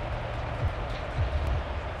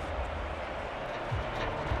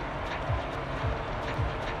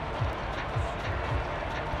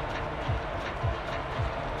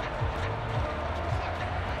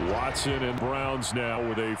 Watson and Browns now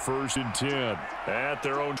with a 1st and 10 at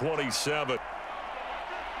their own 27.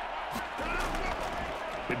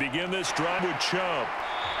 They begin this drive with Chubb,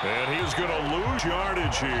 and he's going to lose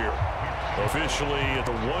yardage here. Officially at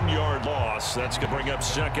the 1-yard loss. That's going to bring up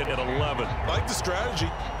 2nd and 11. Like the strategy,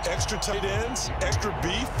 extra tight ends, extra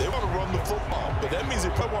beef. They want to run the football, but that means they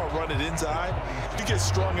probably want to run it inside. If you get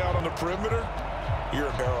strung out on the perimeter, you're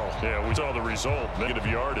a barrel. Yeah, we saw the result, negative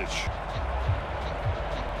yardage.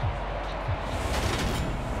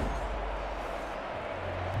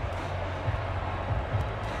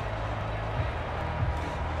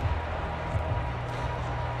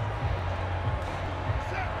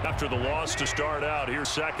 After the loss to start out, here's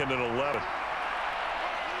 2nd and 11.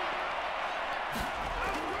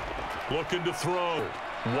 Looking to throw.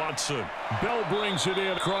 Watson. Bell brings it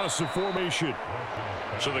in across the formation.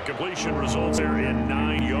 So the completion results there in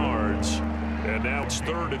 9 yards. And now it's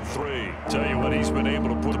 3rd and 3. Tell you what, he's been able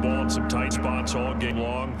to put the ball in some tight spots all game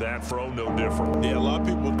long. That throw, no different. Yeah, a lot of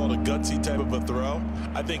people would call it a gutsy type of a throw.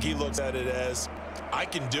 I think he looks at it as, I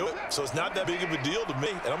can do it, so it's not that big of a deal to me,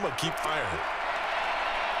 and I'm going to keep firing.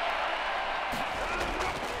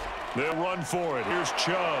 They'll run for it. Here's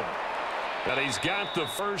Chubb. And he's got the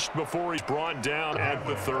first before he's brought down at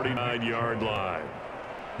the 39-yard line.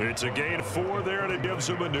 It's a gain of 4 there, and it gives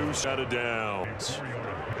him a new set of downs.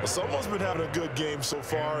 Well, someone's been having a good game so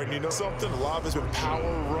far, and you know something? A lot of it's been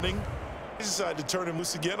power running. They decided to turn him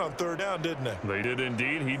loose again on 3rd down, didn't they? They did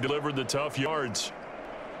indeed. He delivered the tough yards.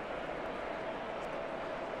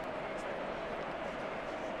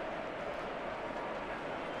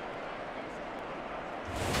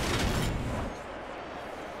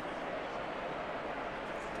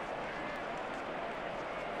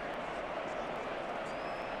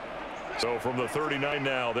 So from the 39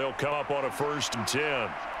 now, they'll come up on a 1st and 10.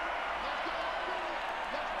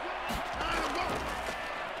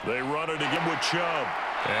 They run it again with Chubb.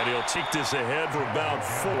 And he'll take this ahead for about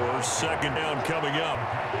 4. 2nd down coming up.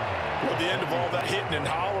 Well, at the end of all that hitting and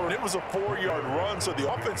hollering, it was a 4-yard run, so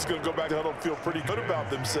the offense is going to go back to huddle and feel pretty good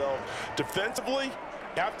about themselves. Defensively,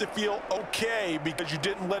 you have to feel okay because you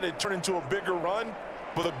didn't let it turn into a bigger run.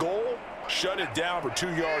 But the goal, shut it down for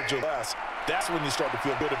 2 yards or less. That's when you start to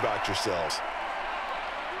feel good about yourselves.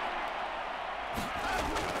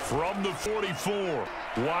 From the 44,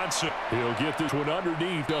 Watson. He'll get this one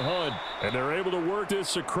underneath to Hunt. And they're able to work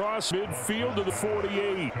this across midfield to the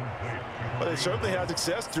 48. Well, they certainly had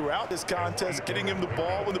success throughout this contest, getting him the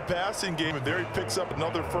ball in the passing game. And there he picks up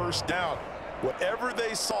another 1st down. Whatever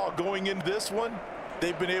they saw going into this one,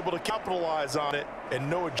 they've been able to capitalize on it, and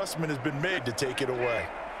no adjustment has been made to take it away.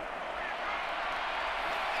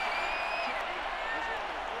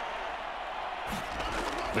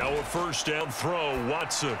 Now a first down throw,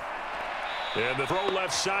 Watson. And the throw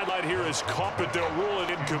left sideline here is caught, but they'll rule it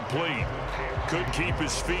incomplete. Couldn't keep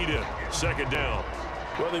his feet in. Second down.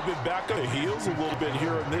 Well, they've been back on the heels a little bit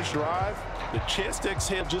here on this drive. The chance to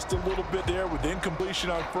exhale just a little bit there with incompletion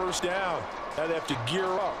on first down. Now they have to gear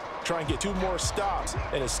up, try and get 2 more stops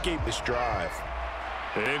and escape this drive.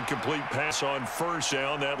 An incomplete pass on first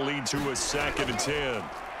down. That leads to a 2nd and 10.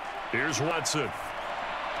 Here's Watson.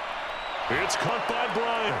 It's caught by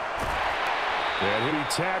Bryant. And he'll be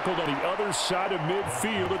tackled on the other side of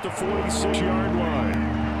midfield at the 46-yard line.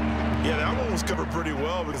 Yeah, that one was covered pretty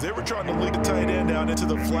well because they were trying to lead the tight end down into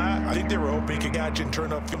the flat. I think they were hoping he could catch and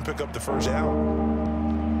turn up and pick up the first down.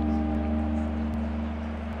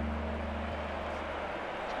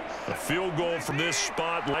 A field goal from this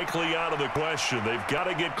spot likely out of the question. They've got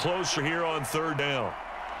to get closer here on 3rd down.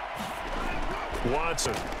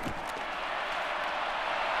 Watson.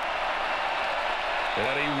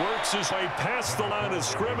 And he works his way past the line of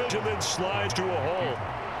scrimmage and then slides to a hole.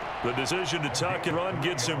 The decision to tuck and run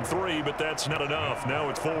gets him 3, but that's not enough. Now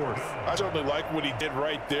it's 4th. I certainly like what he did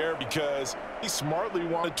right there because he smartly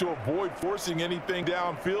wanted to avoid forcing anything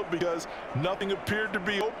downfield because nothing appeared to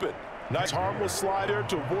be open. Nice harmless slide there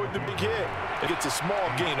to avoid the big hit. It gets a small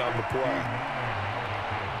gain on the play.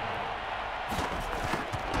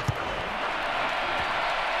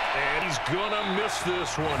 He's gonna miss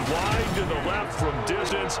this one. Wide to the left from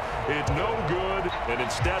distance. It's no good. And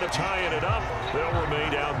instead of tying it up, they'll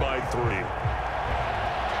remain down by 3.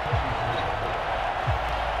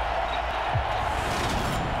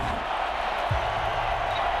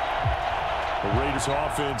 The Raiders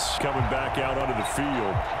offense coming back out onto the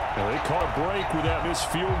field. Now they caught a break with that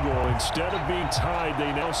missed field goal. Instead of being tied,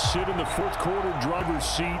 they now sit in the 4th quarter driver's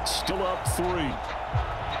seat, still up 3.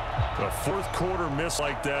 A 4th quarter miss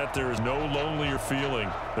like that, there is no lonelier feeling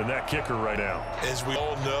than that kicker right now. As we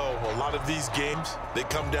all know, a lot of these games, they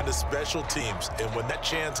come down to special teams. And when that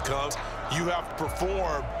chance comes, you have to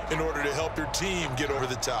perform in order to help your team get over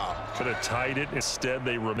the top. Could have tied it. Instead,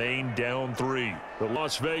 they remain down 3. The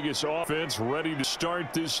Las Vegas offense ready to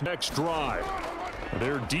start this next drive.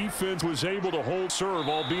 Their defense was able to hold serve,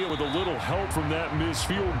 albeit with a little help from that missed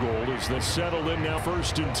field goal as they settle in now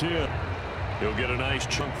 1st and 10. He'll get a nice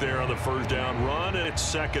chunk there on the first down run, and it's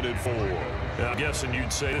 2nd and 4. Now, I'm guessing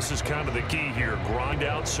you'd say this is kind of the key here. Grind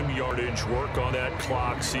out some yardage, work on that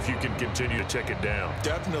clock, see if you can continue to tick it down.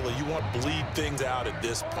 Definitely. You want to bleed things out at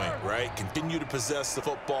this point, right? Continue to possess the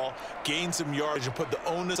football, gain some yardage, and put the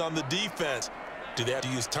onus on the defense. Do they have to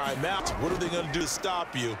use timeouts? What are they going to do to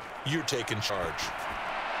stop you? You're taking charge.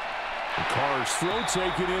 The Carr's throw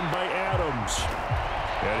taken in by Adams.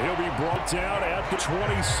 And he'll be brought down at the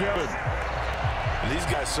 27. And these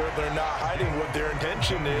guys certainly are not hiding what their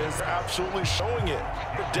intention is. They're absolutely showing it.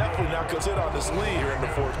 They're definitely not going to sit on this lead here in the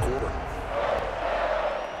 4th quarter.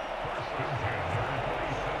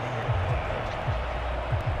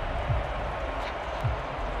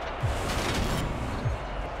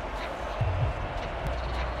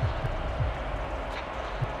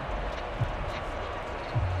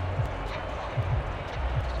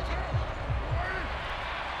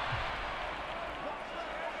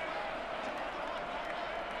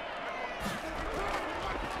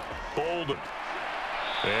 Bolden.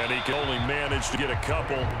 And he can only manage to get a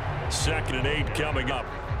couple. 2nd and 8 coming up.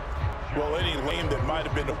 Well, any lane that might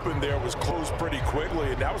have been open there was closed pretty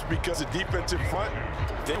quickly, and that was because the defensive front,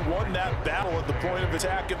 they won that battle at the point of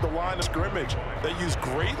attack at the line of scrimmage. They used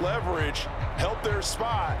great leverage, helped their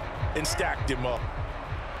spot, and stacked him up.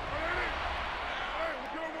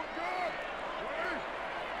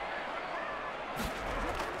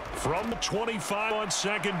 From the 25 on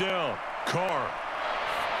 2nd down, Carr.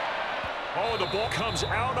 Oh, the ball comes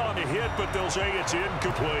out on the hit, but they'll say it's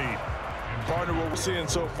incomplete. Partner, what we're seeing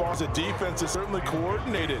so far is the defense is certainly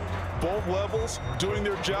coordinated. Both levels doing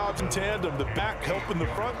their jobs in tandem. The back helping the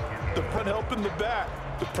front helping the back.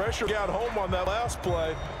 The pressure got home on that last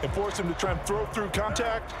play and forced him to try and throw through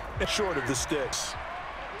contact and short of the sticks.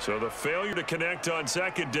 So the failure to connect on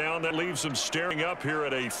 2nd down, that leaves them staring up here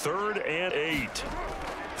at a 3rd and 8.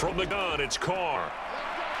 From the gun, it's Carr.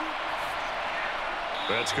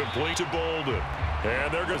 That's complete to Bolden.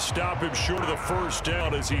 And they're going to stop him short of the first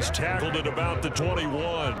down as he's tackled at about the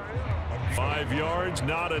 21. 5 yards,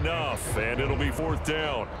 not enough, and it'll be 4th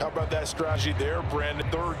down. How about that strategy there, Brandon?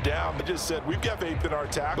 3rd down. They just said, we've got faith in our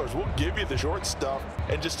tacklers. We'll give you the short stuff,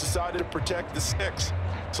 and just decided to protect the sticks.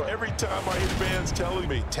 So every time I hear fans telling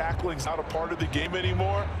me tackling's not a part of the game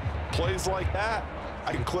anymore, plays like that,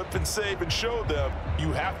 I can clip and save and show them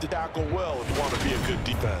you have to tackle well if you want to be a good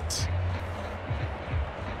defense.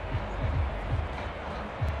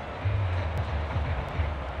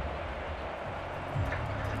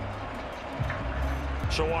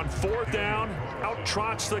 So on 4th down, out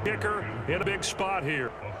trots the kicker in a big spot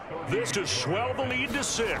here. This to swell the lead to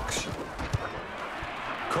 6.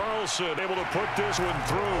 Carlson able to put this one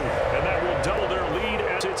through, and that will double their lead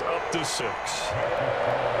as it's up to 6.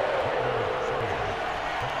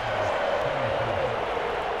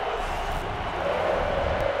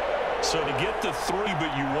 So to get to 3,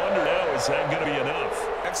 but you wonder now, is that going to be enough?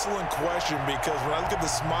 Excellent question, because when I look at the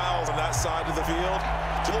smiles on that side of the field,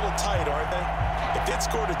 it's a little tight, aren't they? If they'd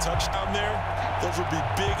scored a touchdown there, those would be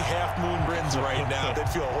big half-moon grins right now. They'd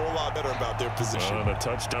feel a whole lot better about their position. And a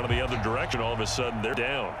touchdown in the other direction, all of a sudden they're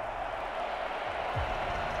down.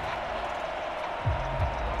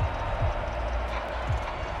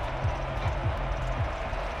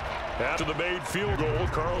 After the made field goal,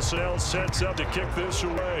 Carlson sets up to kick this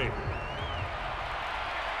away.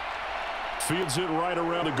 Fields it right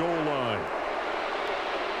around the goal line.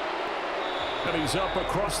 And he's up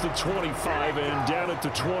across the 25 and down at the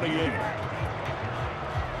 28.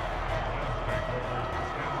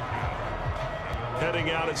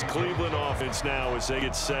 Heading out is Cleveland offense now as they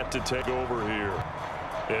get set to take over here.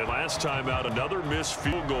 And last time out, another missed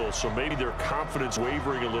field goal, so maybe their confidence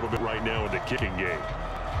wavering a little bit right now in the kicking game.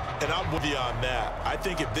 And I'm with you on that. I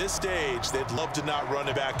think at this stage, they'd love to not run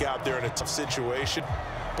it back out there in a tough situation.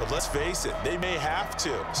 But let's face it, they may have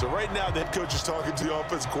to. So right now, the head coach is talking to the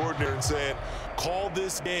offense coordinator and saying, call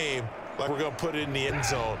this game like we're going to put it in the end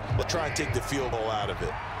zone. Let's try and take the field goal out of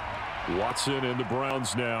it. Watson and the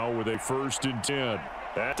Browns now with a 1st and 10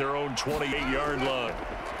 at their own 28-yard line.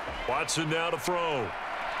 Watson now to throw.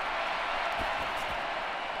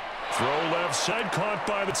 Throw left side, caught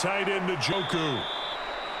by the tight end, Njoku.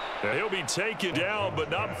 And he'll be taken down, but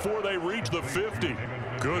not before they reach the 50.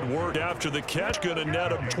 Good work after the catch, going to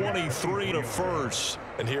net him 23 to 1st.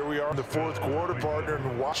 And here we are in the 4th quarter, partner,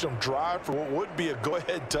 and watch them drive for what would be a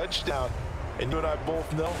go-ahead touchdown. And you and I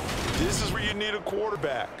both know this is where you need a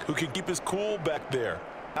quarterback who can keep his cool back there.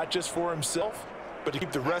 Not just for himself, but to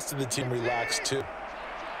keep the rest of the team relaxed too.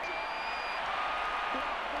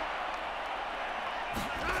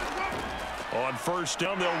 On 1st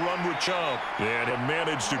down, they'll run with Chubb. And have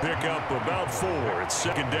managed to pick up about 4. It's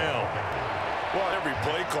 2nd down. Well, every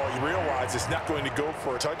play call, you realize it's not going to go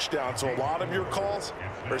for a touchdown. So a lot of your calls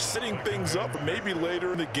are setting things up, but maybe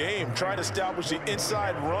later in the game, trying to establish the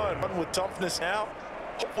inside run with toughness now.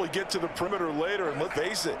 Hopefully get to the perimeter later, and let's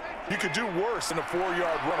face it, you could do worse than a 4-yard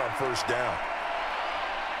run on 1st down.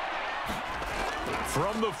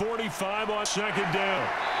 From the 45 on 2nd down,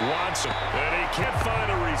 Watson, and he can't find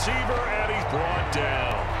a receiver, and he's brought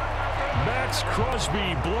down. Max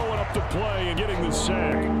Crosby blowing up the play and getting the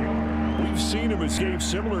sack. We've seen him escape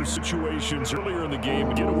similar situations earlier in the game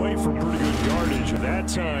and get away from pretty good yardage. That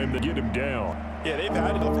time, they get him down. Yeah, they've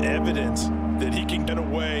had enough evidence that he can get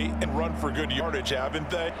away and run for good yardage, haven't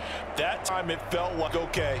they? That time it felt like,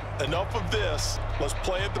 okay, enough of this. Let's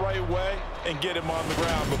play it the right way and get him on the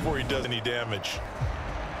ground before he does any damage.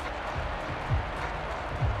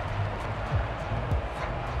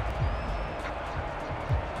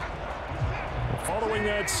 Following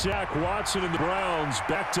that sack, Watson and the Browns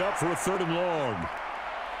backed up for a 3rd and long.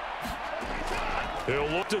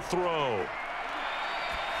 He'll look to throw.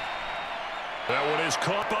 That one is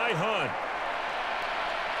caught by Hunt.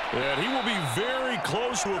 And he will be very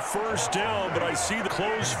close to a 1st down, but I see the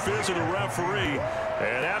close fist of the referee,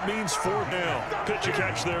 and that means 4th down. Pitch and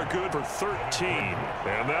catch there, good for 13.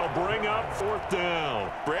 And that'll bring up 4th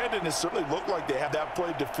down. Brandon, has certainly looked like they had that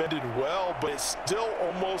play defended well, but it still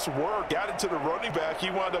almost worked. Got it to the running back. He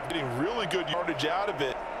wound up getting really good yardage out of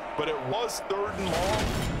it, but it was 3rd and long,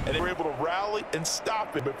 and they were able to rally and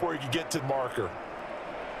stop it before he could get to the marker.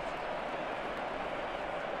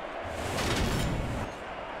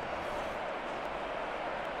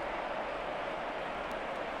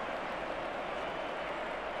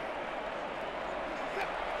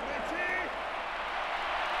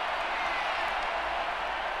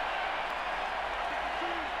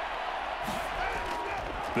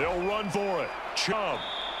 They'll run for it. Chubb.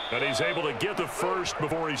 And he's able to get the 1st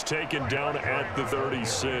before he's taken down at the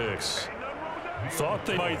 36. Thought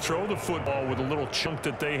they might throw the football with a little chunk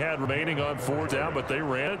that they had remaining on 4th down, but they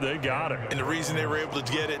ran it. They got it. And the reason they were able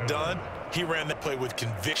to get it done, he ran that play with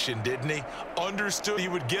conviction, didn't he? Understood he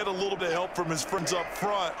would get a little bit of help from his friends up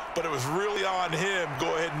front, but it was really on him.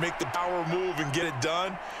 Go ahead and make the power move and get it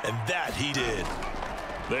done, and that he did.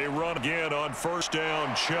 They run again on first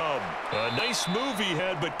down, Chubb. A nice move he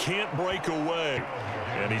had, but can't break away.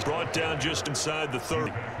 And he's brought down just inside the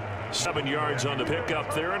 30. 7 yards on the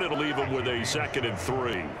pickup there, and it'll leave him with a 2nd and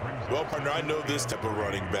 3. Well, partner, I know this type of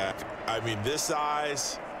running back. I mean, this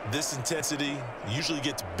size, this intensity usually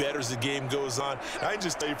gets better as the game goes on. I can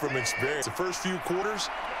just tell you from experience, the first few quarters,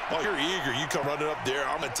 oh, you're eager. You come running up there,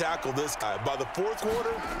 I'm going to tackle this guy. By the 4th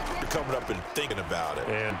quarter, you're coming up and thinking about it.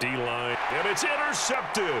 And D-line, and it's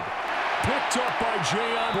intercepted. Picked up by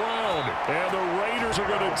Jayon Brown. And the Raiders are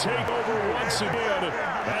going to take over once again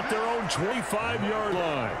at their own 25-yard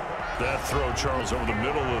line. That throw, Charles, over the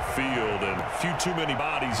middle of the field, and a few too many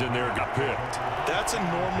bodies in there got picked. That's a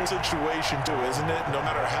normal situation, too, isn't it? No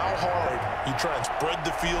matter how hard you try and spread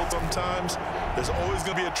the field sometimes, there's always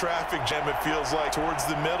going to be a traffic jam, it feels like, towards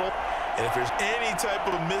the middle. And if there's any type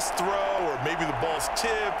of a missed throw, or maybe the ball's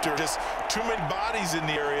tipped, or just too many bodies in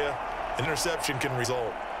the area, an interception can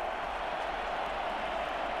result.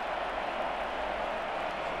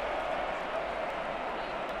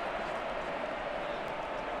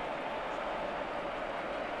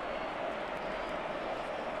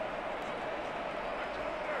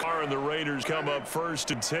 And the Raiders come up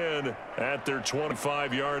 1st and 10 at their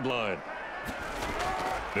 25-yard line.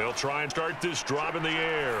 They'll try and start this drive in the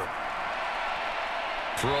air.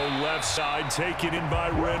 Throw left side, taken in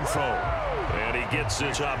by Renfro. And he gets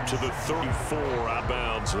this up to the 34, out of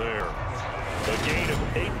bounds there. A gain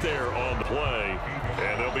of 8 there on the play.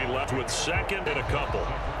 And they'll be left with 2nd and a couple.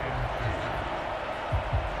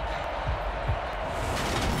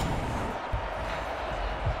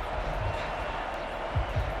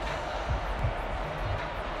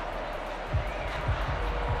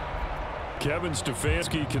 Kevin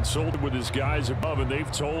Stefanski consulted with his guys above, and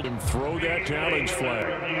they've told him throw that challenge flag.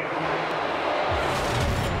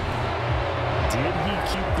 Did he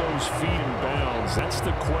keep those feet in bounds? That's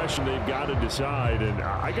the question they've got to decide. And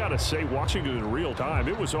I got to say, watching it in real time,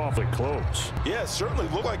 it was awfully close. Yeah, it certainly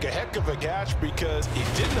looked like a heck of a catch because he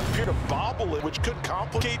didn't appear to bobble it, which could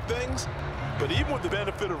complicate things. But even with the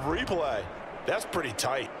benefit of replay, that's pretty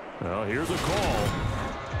tight. Well, here's the call.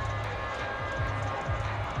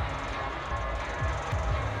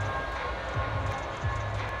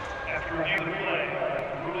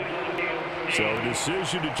 So the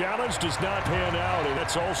decision to challenge does not pan out, and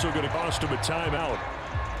that's also going to cost him a timeout.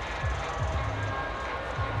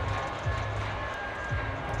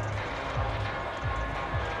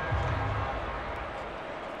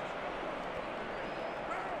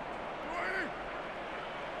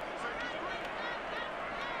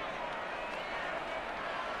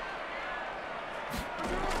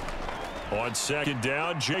 On 2nd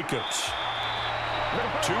down, Jacobs.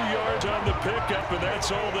 2 yards on the pickup, and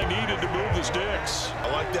that's all they needed to move the sticks.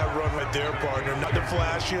 I like that run right there, partner. Not the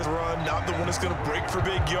flashiest run, not the one that's going to break for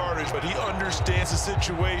big yardage, but he understands the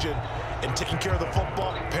situation, and taking care of the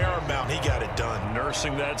football, paramount. He got it done.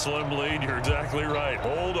 Nursing that slim lead, you're exactly right.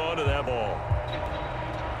 Hold on to that ball.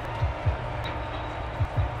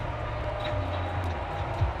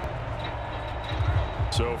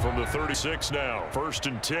 So from the 36 now, 1st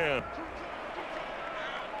and 10.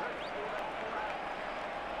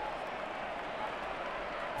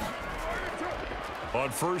 On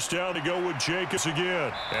 1st down to go with Jacobs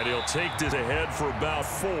again. And he'll take this ahead for about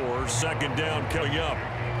 4. 2nd down coming up.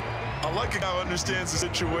 I like a guy who understands the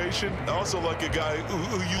situation. I also like a guy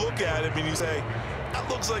who you look at him and you say, that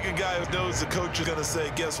looks like a guy who knows the coach is going to say,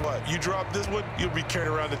 guess what? You drop this one, you'll be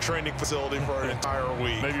carrying around the training facility for an entire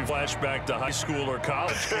week. Maybe flashback to high school or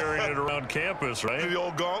college, carrying it around campus, right? The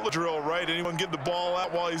old gauntlet drill, right? Anyone get the ball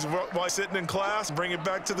out while he's sitting in class and bring it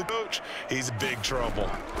back to the coach? He's in big trouble.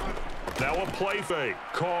 Now a play fake.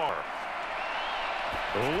 Carr.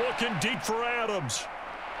 Looking deep for Adams.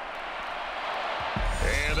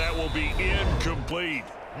 And that will be incomplete.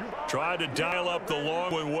 Tried to dial up the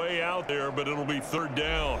long one way out there, but it'll be 3rd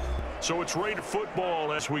down. So it's Raider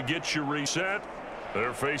football as we get you reset.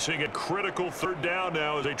 They're facing a critical 3rd down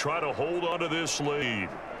now as they try to hold on to this lead.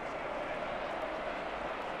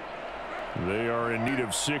 They are in need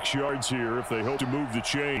of 6 yards here if they hope to move the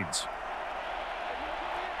chains.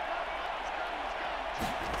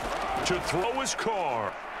 To throw his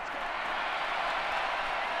Carr.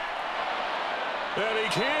 And he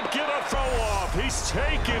can't get a throw off. He's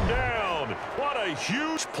taken down. What a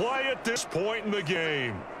huge play at this point in the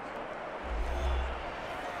game.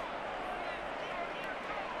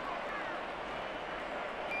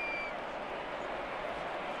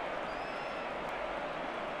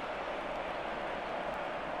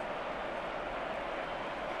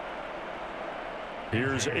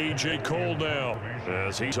 Here's A.J. Cole now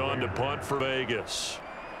as he's on to punt for Vegas.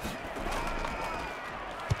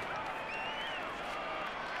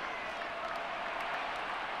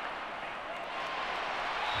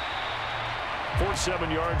 for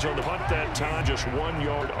 7 yards on the punt that time, just 1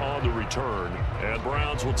 yard on the return. And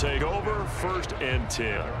Browns will take over 1st and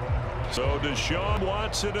 10. So Deshaun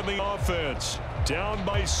Watson in the offense, down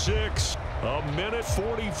by 6, a minute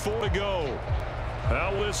 44 to go.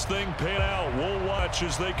 How will this thing pan out? We'll watch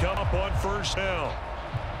as they come up on 1st down.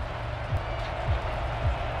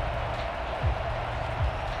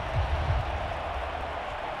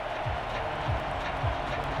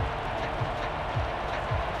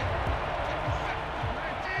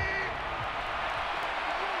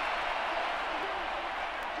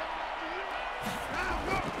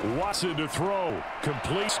 Watson to throw.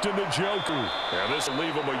 Completes to the Joker. And this will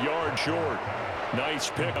leave him a yard short. Nice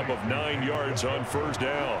pickup of 9 yards on 1st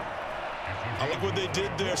down. I like what they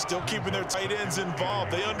did there, still keeping their tight ends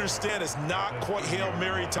involved. They understand it's not quite Hail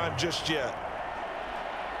Mary time just yet.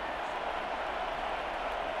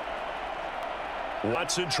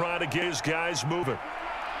 Watson trying to get his guys moving.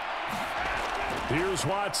 Here's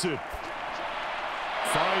Watson.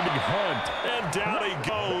 Finding Hunt, and down he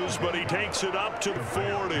goes, but he takes it up to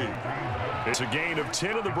 40. It's a gain of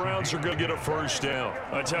 10, and the Browns are going to get a 1st down.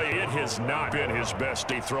 I tell you, it has not been his best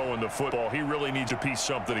day throwing the football. He really needs to piece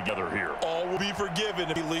something together here. All will be forgiven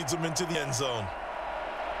if he leads them into the end zone.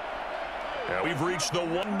 Now we've reached the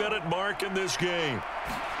 1-minute mark in this game.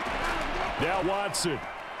 Now Watson.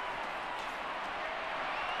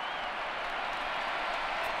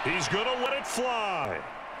 He's going to let it fly.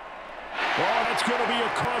 Oh, that's going to be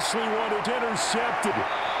a costly one. It's intercepted.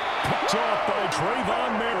 Picked off by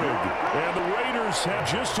Trayvon Merrick. And the Raiders have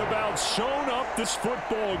just about sewn up this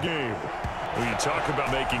football game. When you talk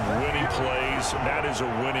about making winning plays, that is a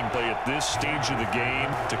winning play at this stage of the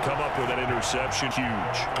game. To come up with that interception,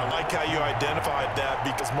 huge. I like how you identified that,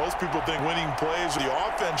 because most people think winning plays are the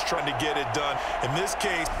offense trying to get it done. In this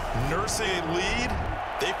case, nursing a lead,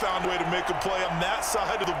 they found a way to make a play on that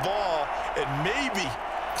side of the ball and maybe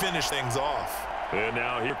finish things off. And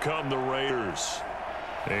now here come the Raiders.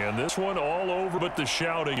 And this one all over but the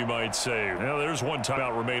shouting, you might say. Now there's one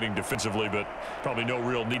timeout remaining defensively, but probably no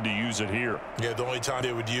real need to use it here. Yeah, the only time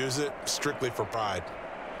they would use it, strictly for pride.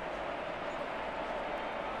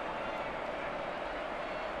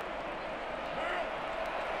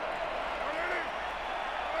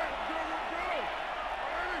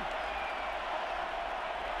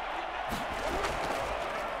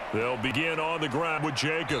 They'll begin on the ground with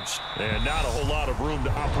Jacobs. And not a whole lot of room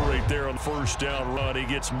to operate there on the 1st down run. He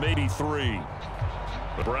gets maybe 3.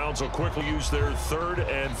 The Browns will quickly use their 3rd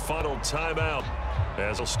and final timeout,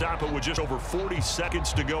 as they'll stop it with just over 40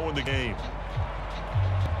 seconds to go in the game.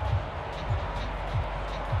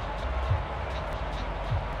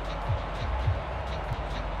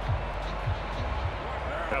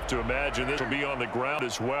 Have to imagine this will be on the ground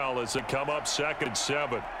as well as they come up 2nd and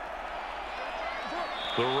 7.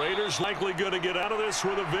 The Raiders likely going to get out of this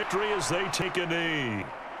with a victory as they take a knee.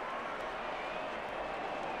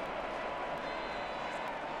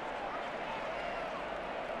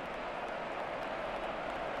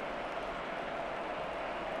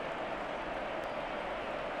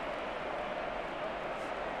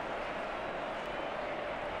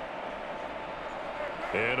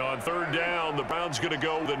 And on 3rd down, the Browns going to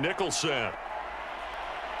go with a nickel set.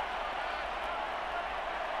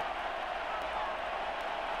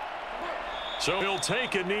 So he'll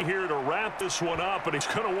take a knee here to wrap this one up, and he's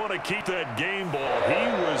going to want to keep that game ball. He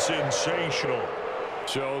was sensational.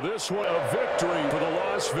 So this one, a victory for the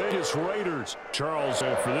Las Vegas Raiders. Charles,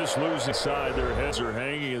 for this losing side, their heads are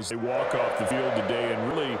hanging as they walk off the field today.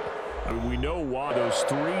 And really, we know why. Those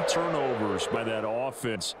 3 turnovers by that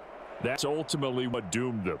offense, that's ultimately what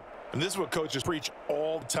doomed them. And this is what coaches preach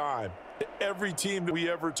all the time. Every team that we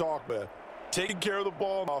ever talk with, taking care of the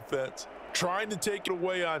ball on offense, trying to take it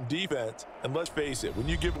away on defense. And let's face it, when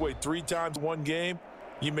you give away 3 times in one game,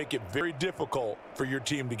 you make it very difficult for your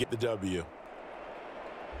team to get the W.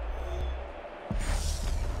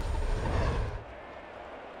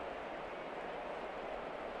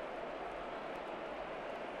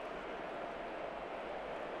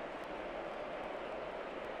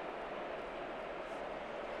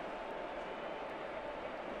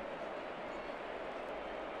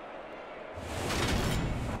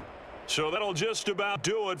 So that'll just about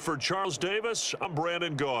do it for Charles Davis. I'm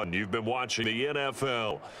Brandon Gaudin. You've been watching the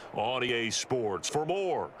NFL on EA Sports. For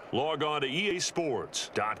more, log on to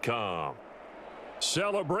easports.com.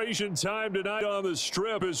 Celebration time tonight on the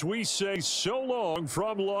Strip as we say so long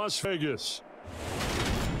from Las Vegas.